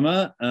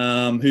astronomer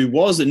who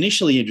was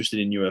initially interested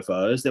in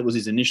UFOs. That was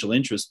his initial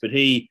interest, but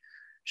he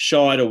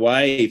shied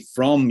away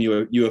from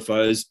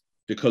UFOs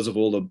because of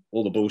all the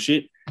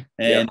bullshit,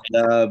 and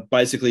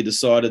basically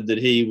decided that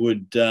he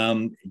would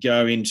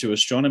go into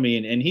astronomy.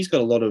 And he's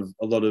got a lot of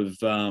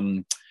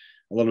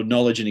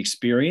knowledge and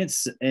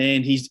experience,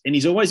 and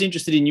he's always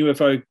interested in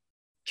UFO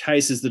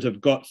cases that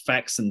have got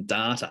facts and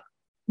data.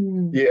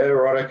 Yeah,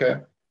 right.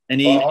 Okay.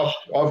 And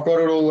I've got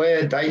it all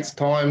there, dates,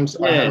 times.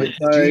 I have a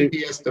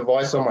GPS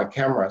device on my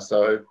camera,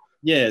 so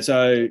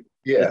So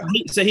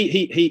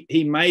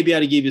he may be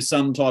able to give you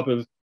some type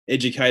of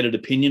educated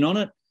opinion on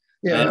it.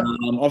 Yeah,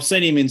 I've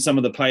seen him in some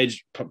of the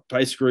page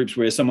groups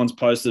where someone's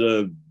posted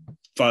a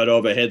photo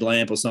of a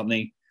headlamp or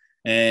something,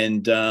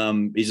 and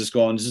he's just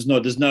gone,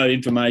 there's no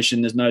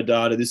information, there's no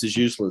data, this is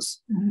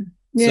useless.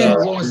 Yeah.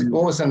 So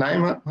what was the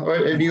name?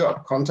 Have you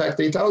got contact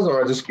details,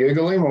 or I just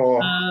Google him?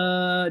 Or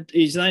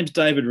his name's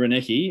David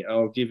Renecki.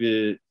 I'll give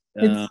you.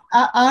 It's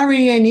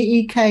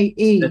Reneke.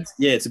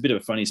 It's a bit of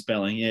a funny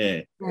spelling.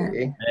 Yeah.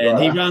 And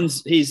he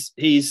runs.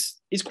 He's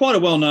quite a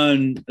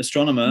well-known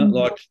astronomer.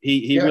 Like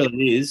he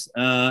really is.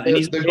 And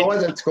he's the guy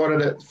that's got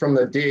it from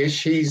the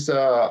dish. He's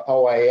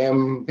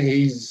OAM.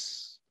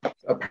 He's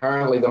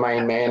apparently the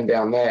main man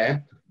down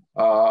there.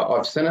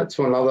 I've sent it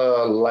to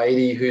another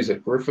lady who's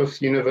at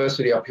Griffith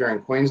University up here in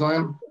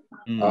Queensland.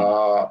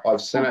 I've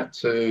sent it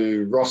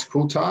to Ross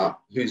Coulthart,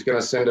 who's going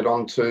to send it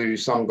on to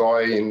some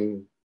guy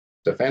in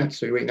Defence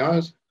who he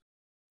knows.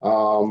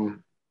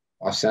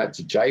 I sent it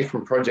to Jay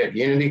from Project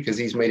Unity because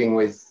he's meeting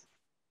with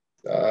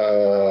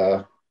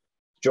John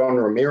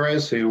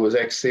Ramirez, who was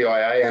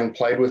ex-CIA and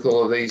played with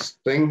all of these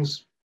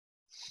things.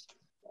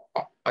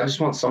 I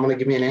just want someone to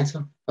give me an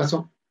answer. That's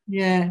all.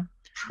 Yeah.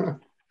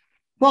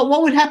 Well,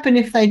 what would happen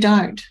if they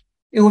don't,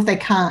 or if they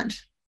can't?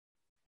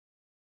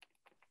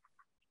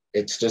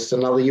 It's just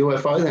another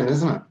UFO then,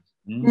 isn't it?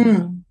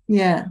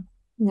 Yeah.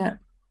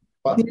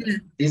 But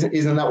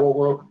isn't that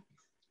what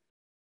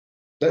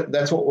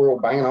that's what we're all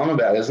banging on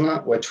about, isn't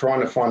it? We're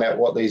trying to find out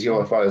what these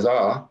UFOs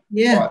are.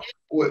 Yeah.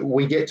 But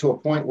we get to a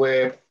point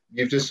where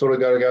you've just sort of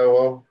got to go,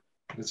 well,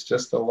 it's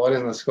just a light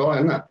in the sky,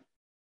 isn't it?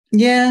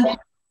 Yeah.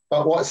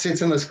 But what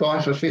sits in the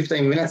sky for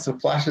 15 minutes and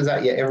flashes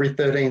at you every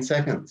 13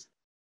 seconds?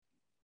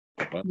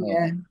 Wow.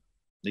 Yeah.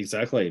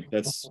 Exactly.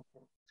 And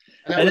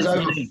that was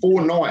over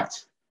 4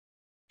 nights,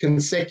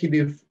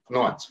 consecutive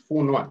nights,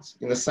 4 nights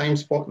in the same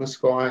spot in the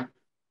sky,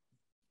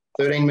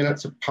 13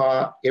 minutes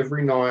apart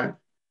every night.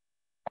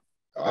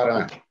 I don't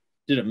know.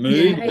 Did it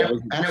move? Yeah.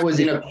 And it was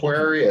in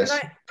Aquarius.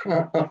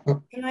 Can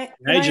I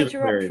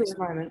interrupt for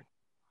a moment?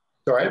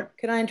 Sorry?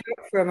 Can I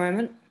interrupt for a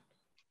moment?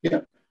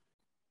 Yeah.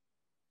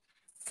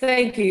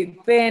 Thank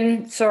you,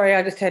 Ben. Sorry,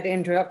 I just had to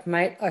interrupt,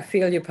 mate. I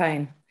feel your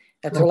pain.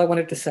 That's all I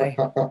wanted to say.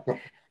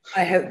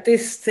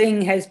 This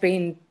thing has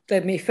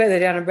led me further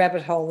down a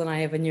rabbit hole than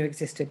I ever knew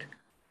existed.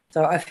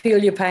 So I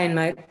feel your pain,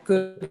 mate.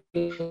 Good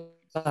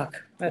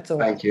luck. That's all.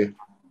 Thank you.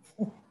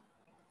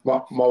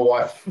 My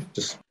wife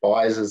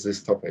despises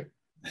this topic.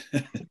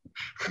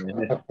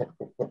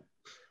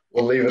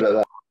 We'll leave it at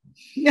that.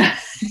 Yeah.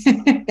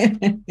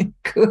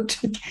 Good.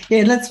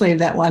 Yeah, let's leave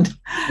that one.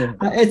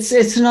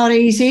 It's not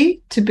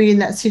easy to be in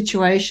that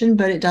situation,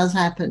 but it does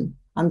happen,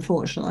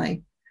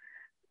 unfortunately.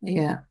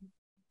 Yeah.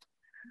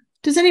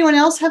 Does anyone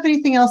else have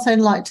anything else they'd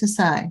like to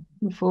say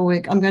before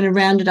I'm going to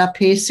round it up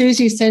here?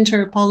 Suzy sent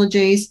her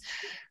apologies,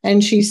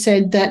 and she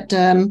said that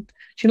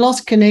she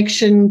lost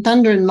connection,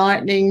 thunder and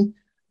lightning,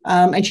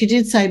 and she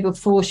did say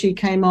before she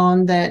came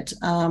on that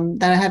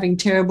they were having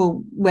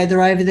terrible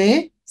weather over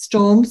there,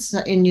 storms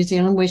in New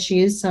Zealand where she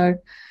is. So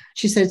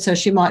she said so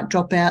she might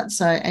drop out.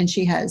 So, and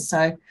she has.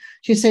 So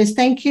she says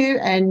thank you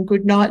and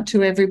good night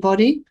to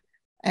everybody,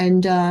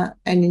 and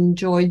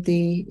enjoyed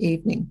the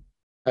evening.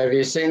 Have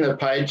you seen the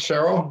page,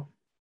 Sheryl?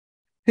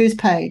 Whose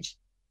page?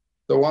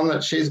 The one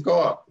that she's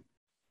got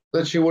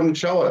that she wouldn't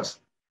show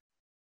us.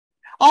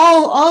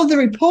 Oh, the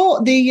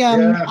report, the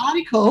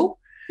article.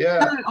 Yeah.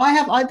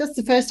 No, that's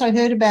the first I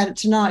heard about it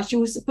tonight. She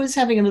was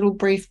having a little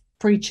brief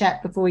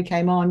pre-chat before we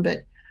came on,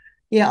 but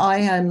yeah, I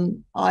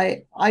haven't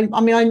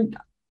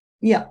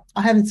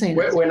seen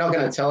it. We're not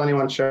going to tell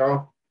anyone,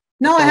 Sheryl.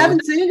 No, I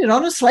haven't seen it,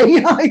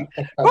 honestly.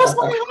 Cross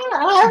my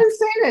heart, I haven't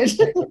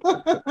seen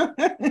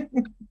it.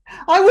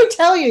 I would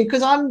tell you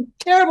because I'm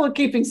terrible at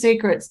keeping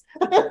secrets.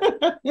 Me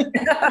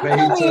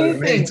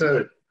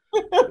too.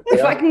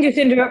 If I can just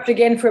interrupt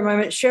again for a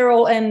moment,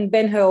 Sheryl and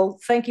Ben Hurle,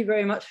 thank you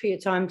very much for your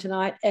time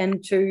tonight,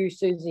 and to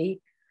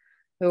Suzy,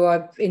 who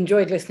I've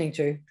enjoyed listening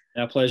to.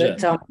 Our pleasure.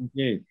 But, thank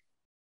you.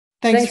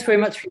 Thanks very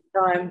much for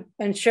your time.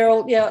 And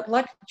Sheryl, yeah, I'd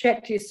like to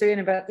chat to you soon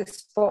about this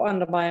spot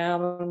under my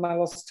arm and my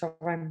lost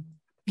time.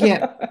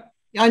 Yeah.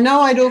 I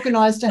know I'd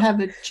organised to have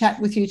a chat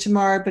with you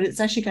tomorrow, but it's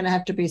actually going to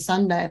have to be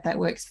Sunday if that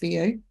works for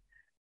you.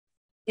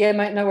 Yeah,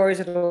 mate, no worries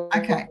at all.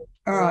 Okay.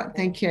 All right.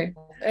 Thank you.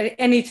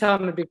 Any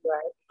time would be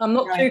great. I'm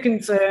not too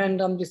concerned.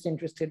 I'm just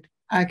interested.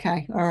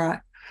 Okay. All right.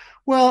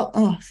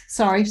 Well,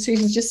 sorry.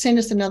 Susan's just sent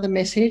us another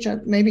message.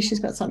 Maybe she's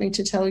got something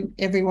to tell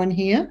everyone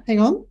here. Hang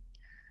on.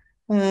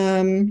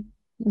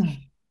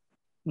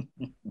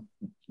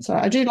 So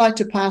I do like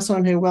to pass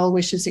on her well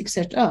wishes,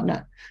 etc. Oh,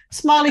 no.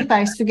 Smiley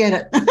face.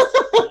 Forget it.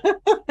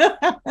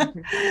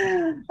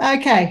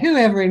 Okay.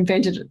 Whoever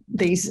invented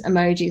these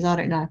emojis, I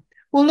don't know.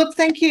 Well, look,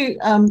 thank you,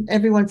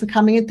 everyone, for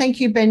coming, and thank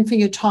you, Ben, for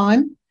your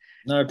time.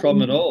 No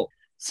problem at all.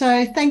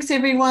 So thanks,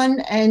 everyone,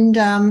 and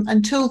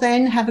until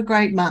then, have a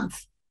great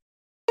month.